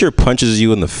a teacher punches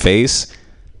you in the face,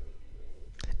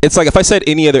 it's like if I said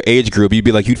any other age group, you'd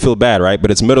be like, you'd feel bad, right? But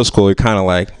it's middle school, you're kind of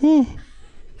like,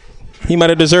 he might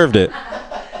have deserved it.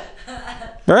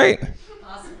 Right?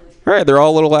 Right, they're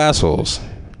all little assholes.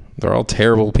 They're all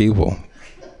terrible people.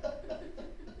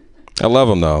 I love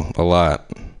them, though, a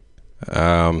lot.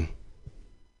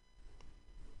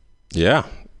 Yeah.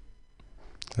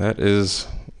 That's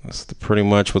pretty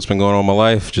much what's been going on in my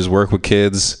life. Just work with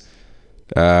kids.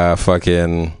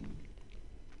 Fucking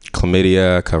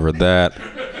chlamydia, covered that.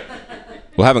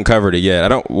 Well, I haven't covered it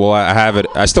yet. I have it.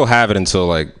 I still have it until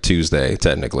like Tuesday,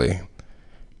 technically.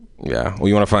 Yeah. Well,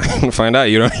 you want to find out?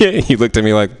 You know, you looked at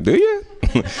me like, do you?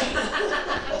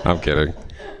 I'm kidding.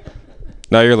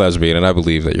 No, you're lesbian, and I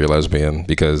believe that you're lesbian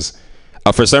because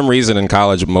for some reason in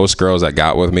college, most girls that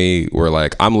got with me were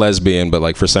like, I'm lesbian, but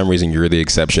like for some reason you're the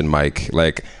exception, Mike.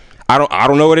 Like, I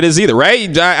don't know what it is either,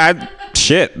 right?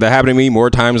 Shit, that happened to me more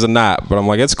times than not. But I'm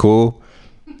like, it's cool.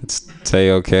 It's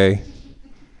okay.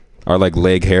 Our like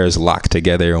leg hairs lock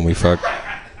together when we fuck.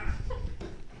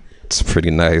 It's pretty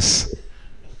nice.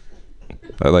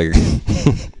 I like.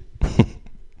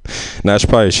 Now I should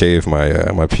probably shave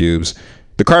my pubes.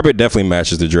 The carpet definitely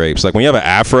matches the drapes. Like when you have an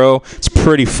afro, it's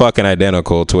pretty fucking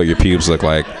identical to what your pubes look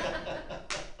like. I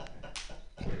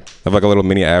have like a little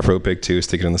mini afro pick too,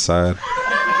 sticking on the side.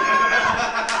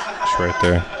 It's right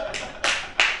there.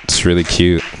 It's really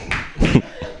cute.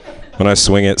 When I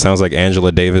swing it sounds like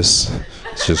Angela Davis.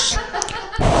 It's just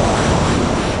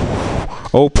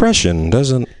oppression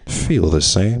doesn't feel the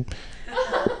same.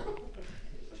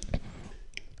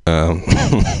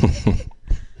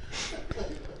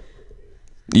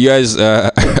 You guys,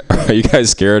 are you guys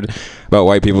scared about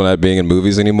white people not being in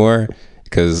movies anymore?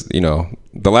 Because, you know,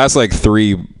 the last like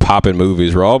 3 poppin'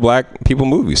 movies were all black people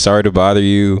movies. Sorry to Bother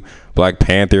You, Black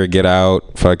Panther, Get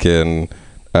Out, fucking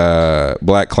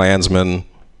Black Klansman.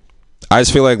 I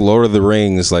just feel like Lord of the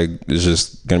Rings like is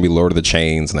just gonna be Lord of the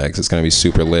Chains next. It's gonna be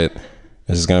super lit.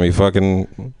 It's just gonna be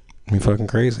fucking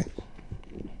crazy.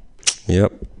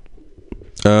 Yep.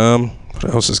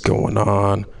 What else is going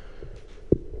on?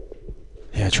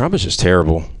 Yeah, Trump is just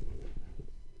terrible.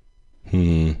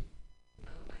 Oh,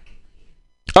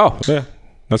 yeah.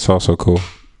 That's also cool.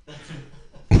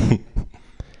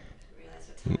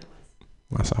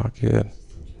 That's all good.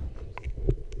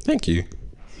 Thank you.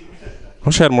 I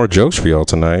wish I had more jokes for y'all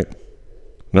tonight.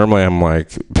 Normally I'm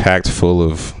like packed full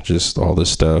of just all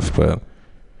this stuff, but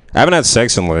I haven't had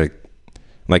sex in like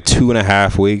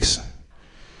 2.5 weeks.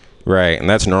 Right, and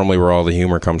that's normally where all the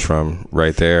humor comes from,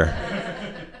 right there.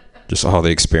 Just all the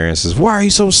experiences. Why are you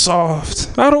so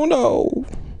soft? I don't know.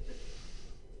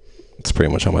 That's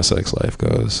pretty much how my sex life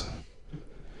goes.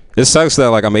 It sucks that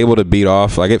like I'm able to beat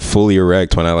off. I get fully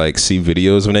erect when I like see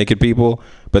videos of naked people,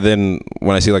 but then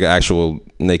when I see like an actual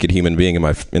naked human being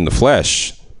in the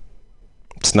flesh,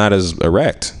 it's not as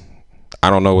erect. I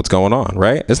don't know what's going on.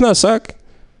 Right? Doesn't that suck?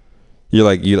 You're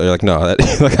like no,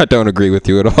 like I don't agree with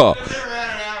you at all.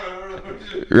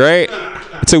 Right?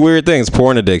 It's a weird thing. It's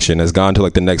porn addiction has gone to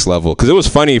like the next level. Because it was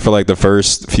funny for like the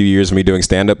first few years of me doing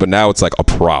stand-up, but now it's like a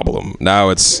problem. Now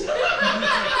it's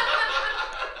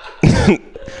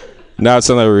now it's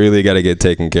something I really got to get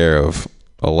taken care of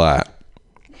a lot.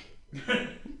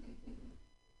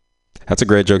 That's a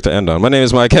great joke to end on. My name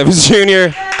is Mike Evans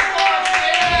Jr.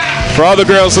 For all the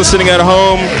girls listening at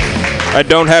home, I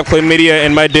don't have chlamydia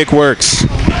and my dick works.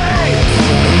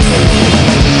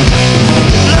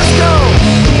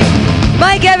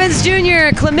 Mike Evans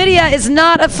Jr., chlamydia is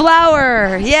not a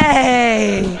flower.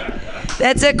 Yay.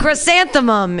 That's a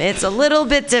chrysanthemum. It's a little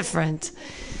bit different.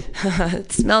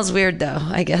 It smells weird though,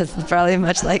 I guess. It's probably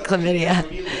much like chlamydia.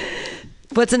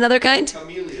 What's another kind?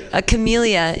 A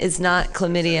camellia is not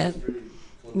chlamydia.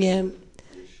 Yeah.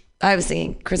 I was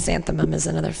thinking chrysanthemum is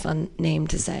another fun name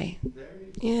to say.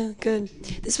 Yeah, good.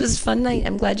 This was a fun night.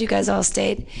 I'm glad you guys all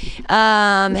stayed.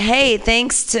 Hey,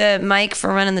 thanks to Mike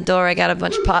for running the door. I got a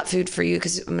bunch of pot food for you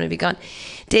because I'm going to be gone.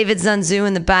 David Zunzu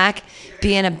in the back,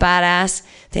 being a badass.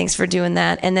 Thanks for doing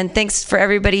that. And then thanks for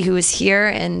everybody who was here.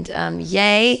 And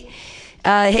yay.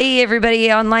 Hey,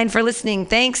 everybody online for listening.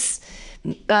 Thanks.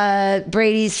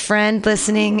 Brady's friend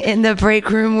listening in the break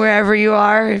room, wherever you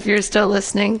are, if you're still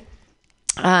listening.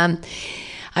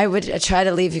 I would try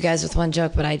to leave you guys with one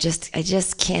joke, but I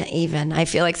just can't even. I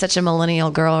feel like such a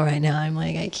millennial girl right now. I'm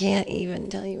like, I can't even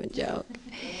tell you a joke.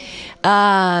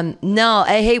 No,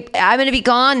 hey, I'm going to be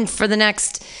gone for the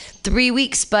next 3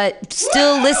 weeks, but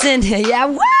still listen. Yeah,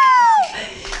 woo!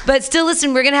 But still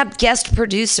listen, we're going to have guest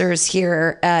producers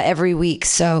here every week.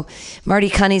 So Marty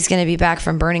Cunney's going to be back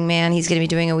from Burning Man. He's going to be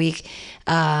doing a week.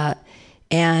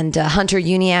 And Hunter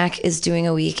Uniacke is doing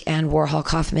a week, and Warhol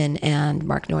Kaufman and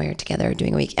Mark Neuer together are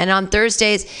doing a week. And on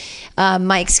Thursdays,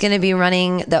 Mike's going to be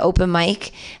running the open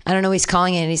mic. I don't know what he's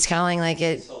calling it. He's calling like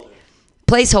it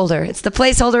placeholder. It's the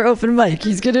placeholder open mic.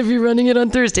 He's going to be running it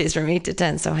on Thursdays from 8 to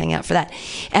 10, so hang out for that.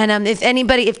 And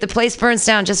if the place burns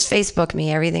down, just Facebook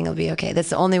me. Everything will be okay.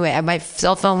 That's the only way. My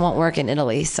cell phone won't work in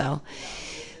Italy, so...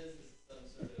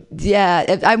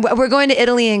 Yeah, we're going to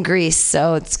Italy and Greece,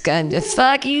 so it's good.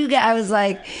 Fuck you guys. I was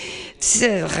like,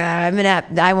 I don't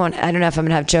know if I'm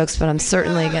gonna have jokes, but I'm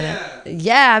certainly gonna.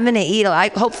 Yeah, I'm gonna eat.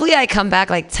 Hopefully I come back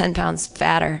like 10 pounds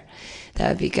fatter. That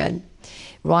would be good.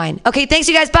 Wine. Okay, thanks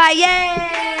you guys. Bye. Yay!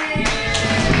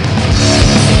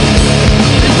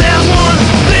 There's one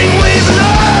thing we've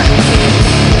learned: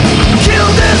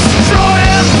 kill, destroy,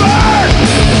 and burn.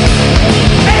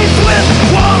 Ace with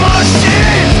war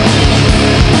machines.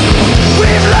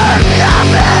 We've learned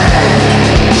nothing.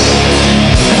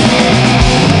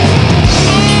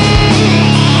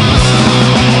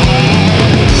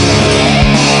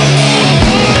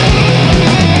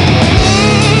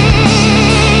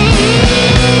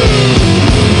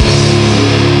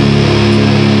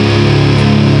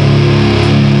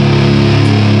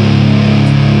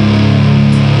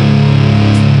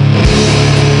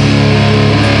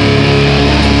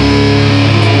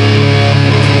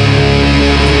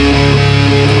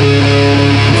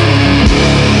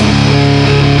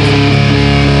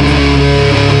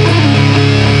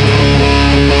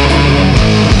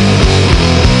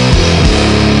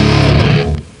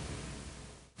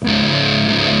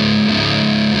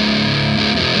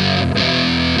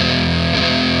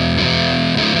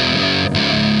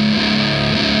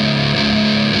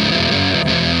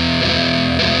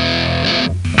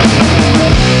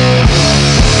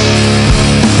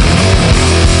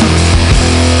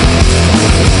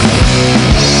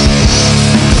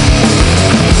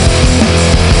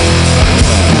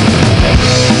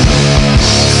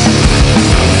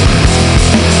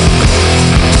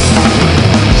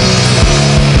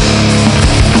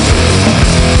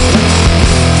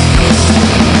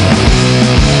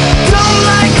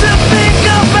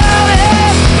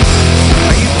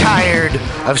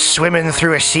 Of swimming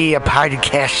through a sea of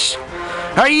podcasts?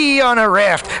 Are ye on a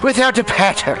raft without a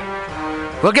paddle?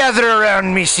 Well, gather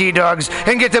around me, sea dogs,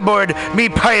 and get aboard me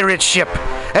pirate ship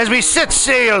as we set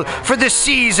sail for the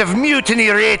seas of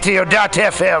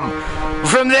MutinyRadio.fm.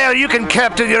 From there, you can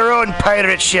captain your own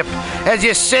pirate ship as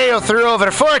you sail through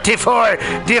over 44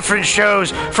 different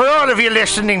shows for all of your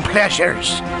listening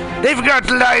pleasures. They've got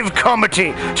live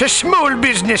comedy to small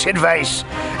business advice,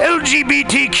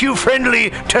 LGBTQ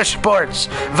friendly to sports,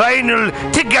 vinyl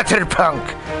to gutter punk.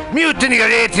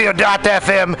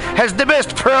 MutinyRadio.fm has the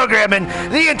best programming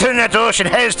the internet ocean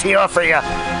has to offer you.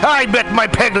 I bet my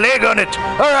peg leg on it,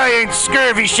 or I ain't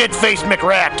scurvy shit-faced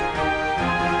McRat.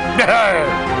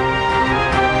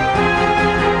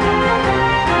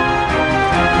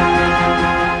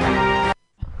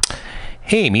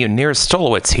 Hey, Mutineer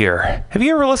Stolowitz here. Have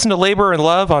you ever listened to Labor and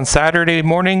Love on Saturday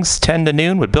mornings, 10 to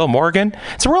noon with Bill Morgan?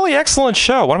 It's a really excellent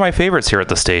show, one of my favorites here at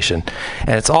the station.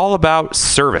 And it's all about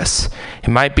service. It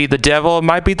might be the devil, it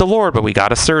might be the Lord, but we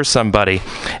gotta serve somebody.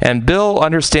 And Bill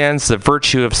understands the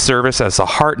virtue of service as the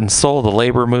heart and soul of the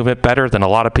labor movement better than a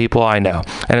lot of people I know.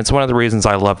 And it's one of the reasons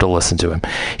I love to listen to him.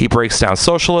 He breaks down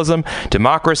socialism,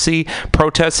 democracy,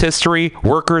 protest history,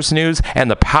 workers' news, and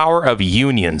the power of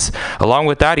unions. Along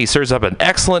with that, he serves up an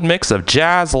excellent mix of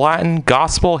jazz, Latin,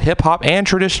 gospel, hip-hop, and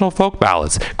traditional folk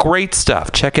ballads. Great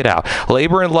stuff. Check it out.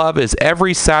 Labor and Love is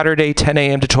every Saturday, 10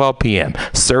 a.m. to 12 p.m.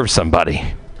 Serve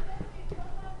somebody.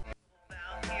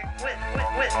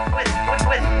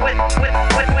 With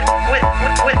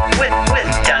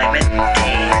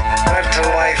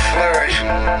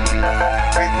We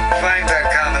find that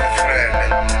common thread.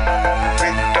 We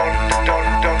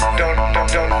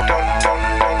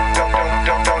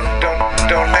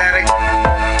don't panic.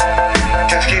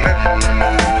 Just keep it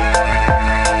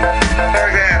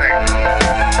organic.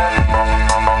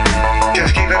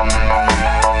 Just keep it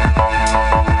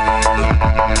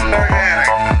organic.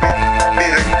 Be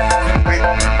the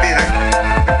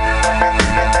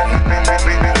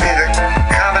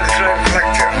common thread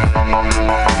collective.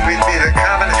 We'd be the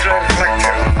common thread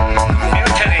collective.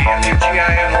 Mutiny,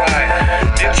 M-U-T-I-N-Y.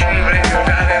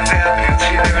 MutinyRadio.fm. You'll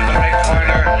see them in the right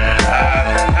corner.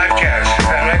 Podcast. Is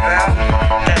that right, Val?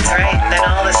 That's right. Then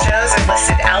all the shows are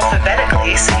listed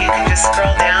alphabetically, so you can just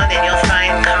scroll down and you'll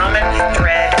find Common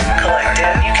Thread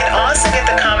Collective. You can also get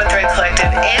the Common Thread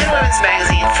Collective and Women's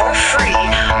Magazine for free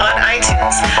on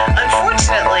iTunes.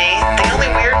 Unfortunately, the only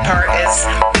weird part is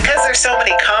because there's so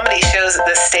many comedy shows at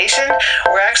this station,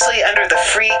 we're actually under the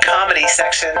free comedy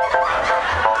section.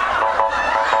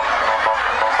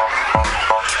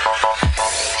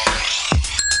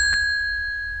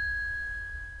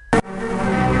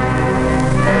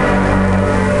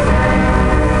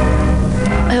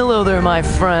 Hello there, my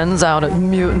friends out at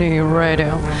Mutiny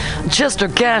Radio. Chester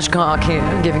Cashcock here,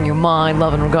 giving you my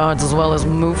love and regards as well as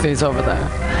Moofy's over there.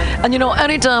 And you know,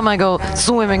 anytime I go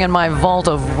swimming in my vault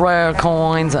of rare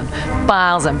coins and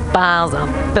piles of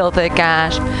filthy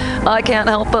cash, I can't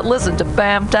help but listen to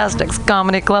Fantastic's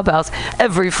Comedy Clubhouse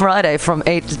every Friday from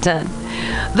 8 to 10.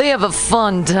 They have a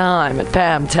fun time at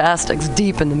Fantastic's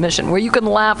deep in the Mission, where you can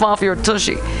laugh off your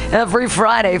tushy every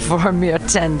Friday for a mere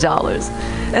 $10.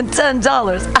 And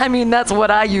 $10, I mean, that's what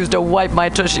I use to wipe my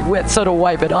tushy with, so to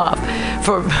wipe it off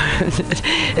for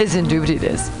is indeed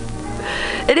this.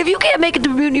 And if you can't make it to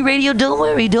Mutiny Radio, don't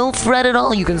worry, don't fret at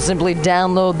all. You can simply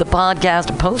download the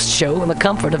podcast post-show in the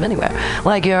comfort of anywhere,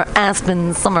 like your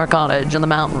Aspen summer cottage on the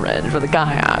mountain ridge for the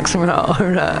kayaks.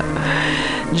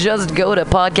 Just go to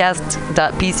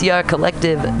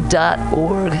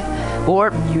podcast.pcrcollective.org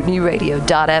or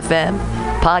mutinyradio.fm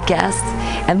podcasts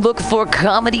and look for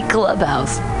Comedy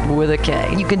Clubhouse with a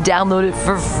K. You can download it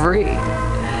for free.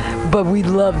 But we'd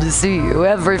love to see you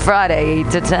every Friday, 8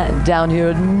 to 10, down here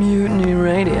at Mutiny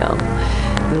Radio.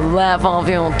 Laugh off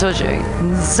your tushy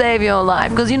and save your life,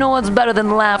 because you know what's better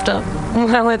than laughter?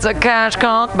 Well, it's a cash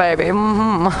cock, baby.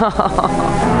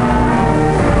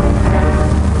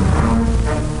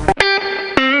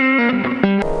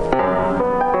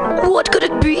 What could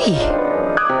it be?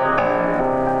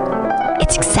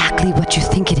 It's exactly what you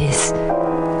think it is.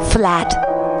 Flat,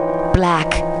 black,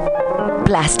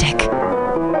 plastic.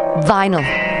 Vinyl,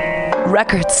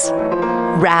 records,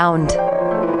 round,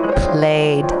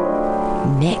 played,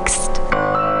 mixed.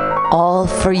 All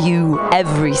for you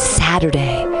every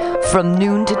Saturday from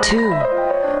noon to 2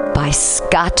 by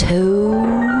Scotto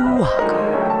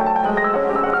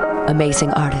Walker.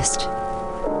 Amazing artist,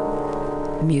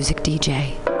 music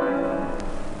DJ,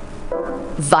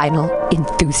 vinyl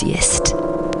enthusiast.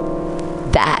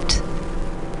 That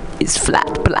is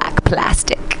flat black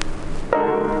plastic.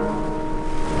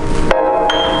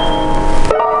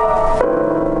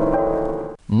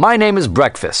 My name is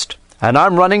Breakfast, and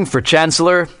I'm running for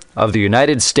Chancellor of the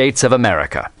United States of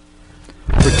America.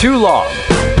 For too long,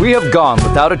 we have gone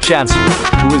without a Chancellor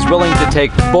who is willing to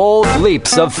take bold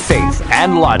leaps of faith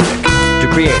and logic to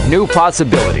create new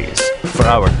possibilities for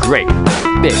our great,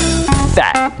 big,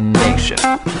 fat nation.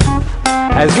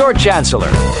 As your Chancellor,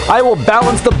 I will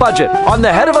balance the budget on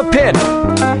the head of a pin,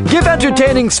 give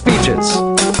entertaining speeches,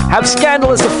 have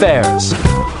scandalous affairs,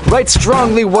 write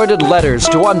strongly worded letters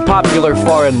to unpopular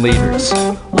foreign leaders,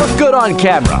 look good on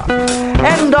camera,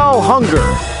 end all hunger,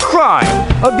 crime,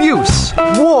 abuse,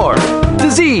 war,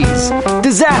 disease,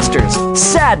 disasters,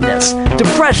 sadness,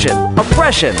 depression,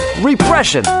 oppression,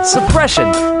 repression,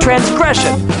 suppression,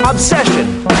 transgression,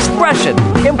 obsession, expression,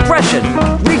 impression,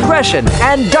 regression,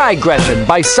 and digression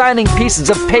by signing pieces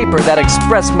of paper that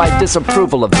express my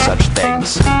disapproval of such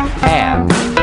things. And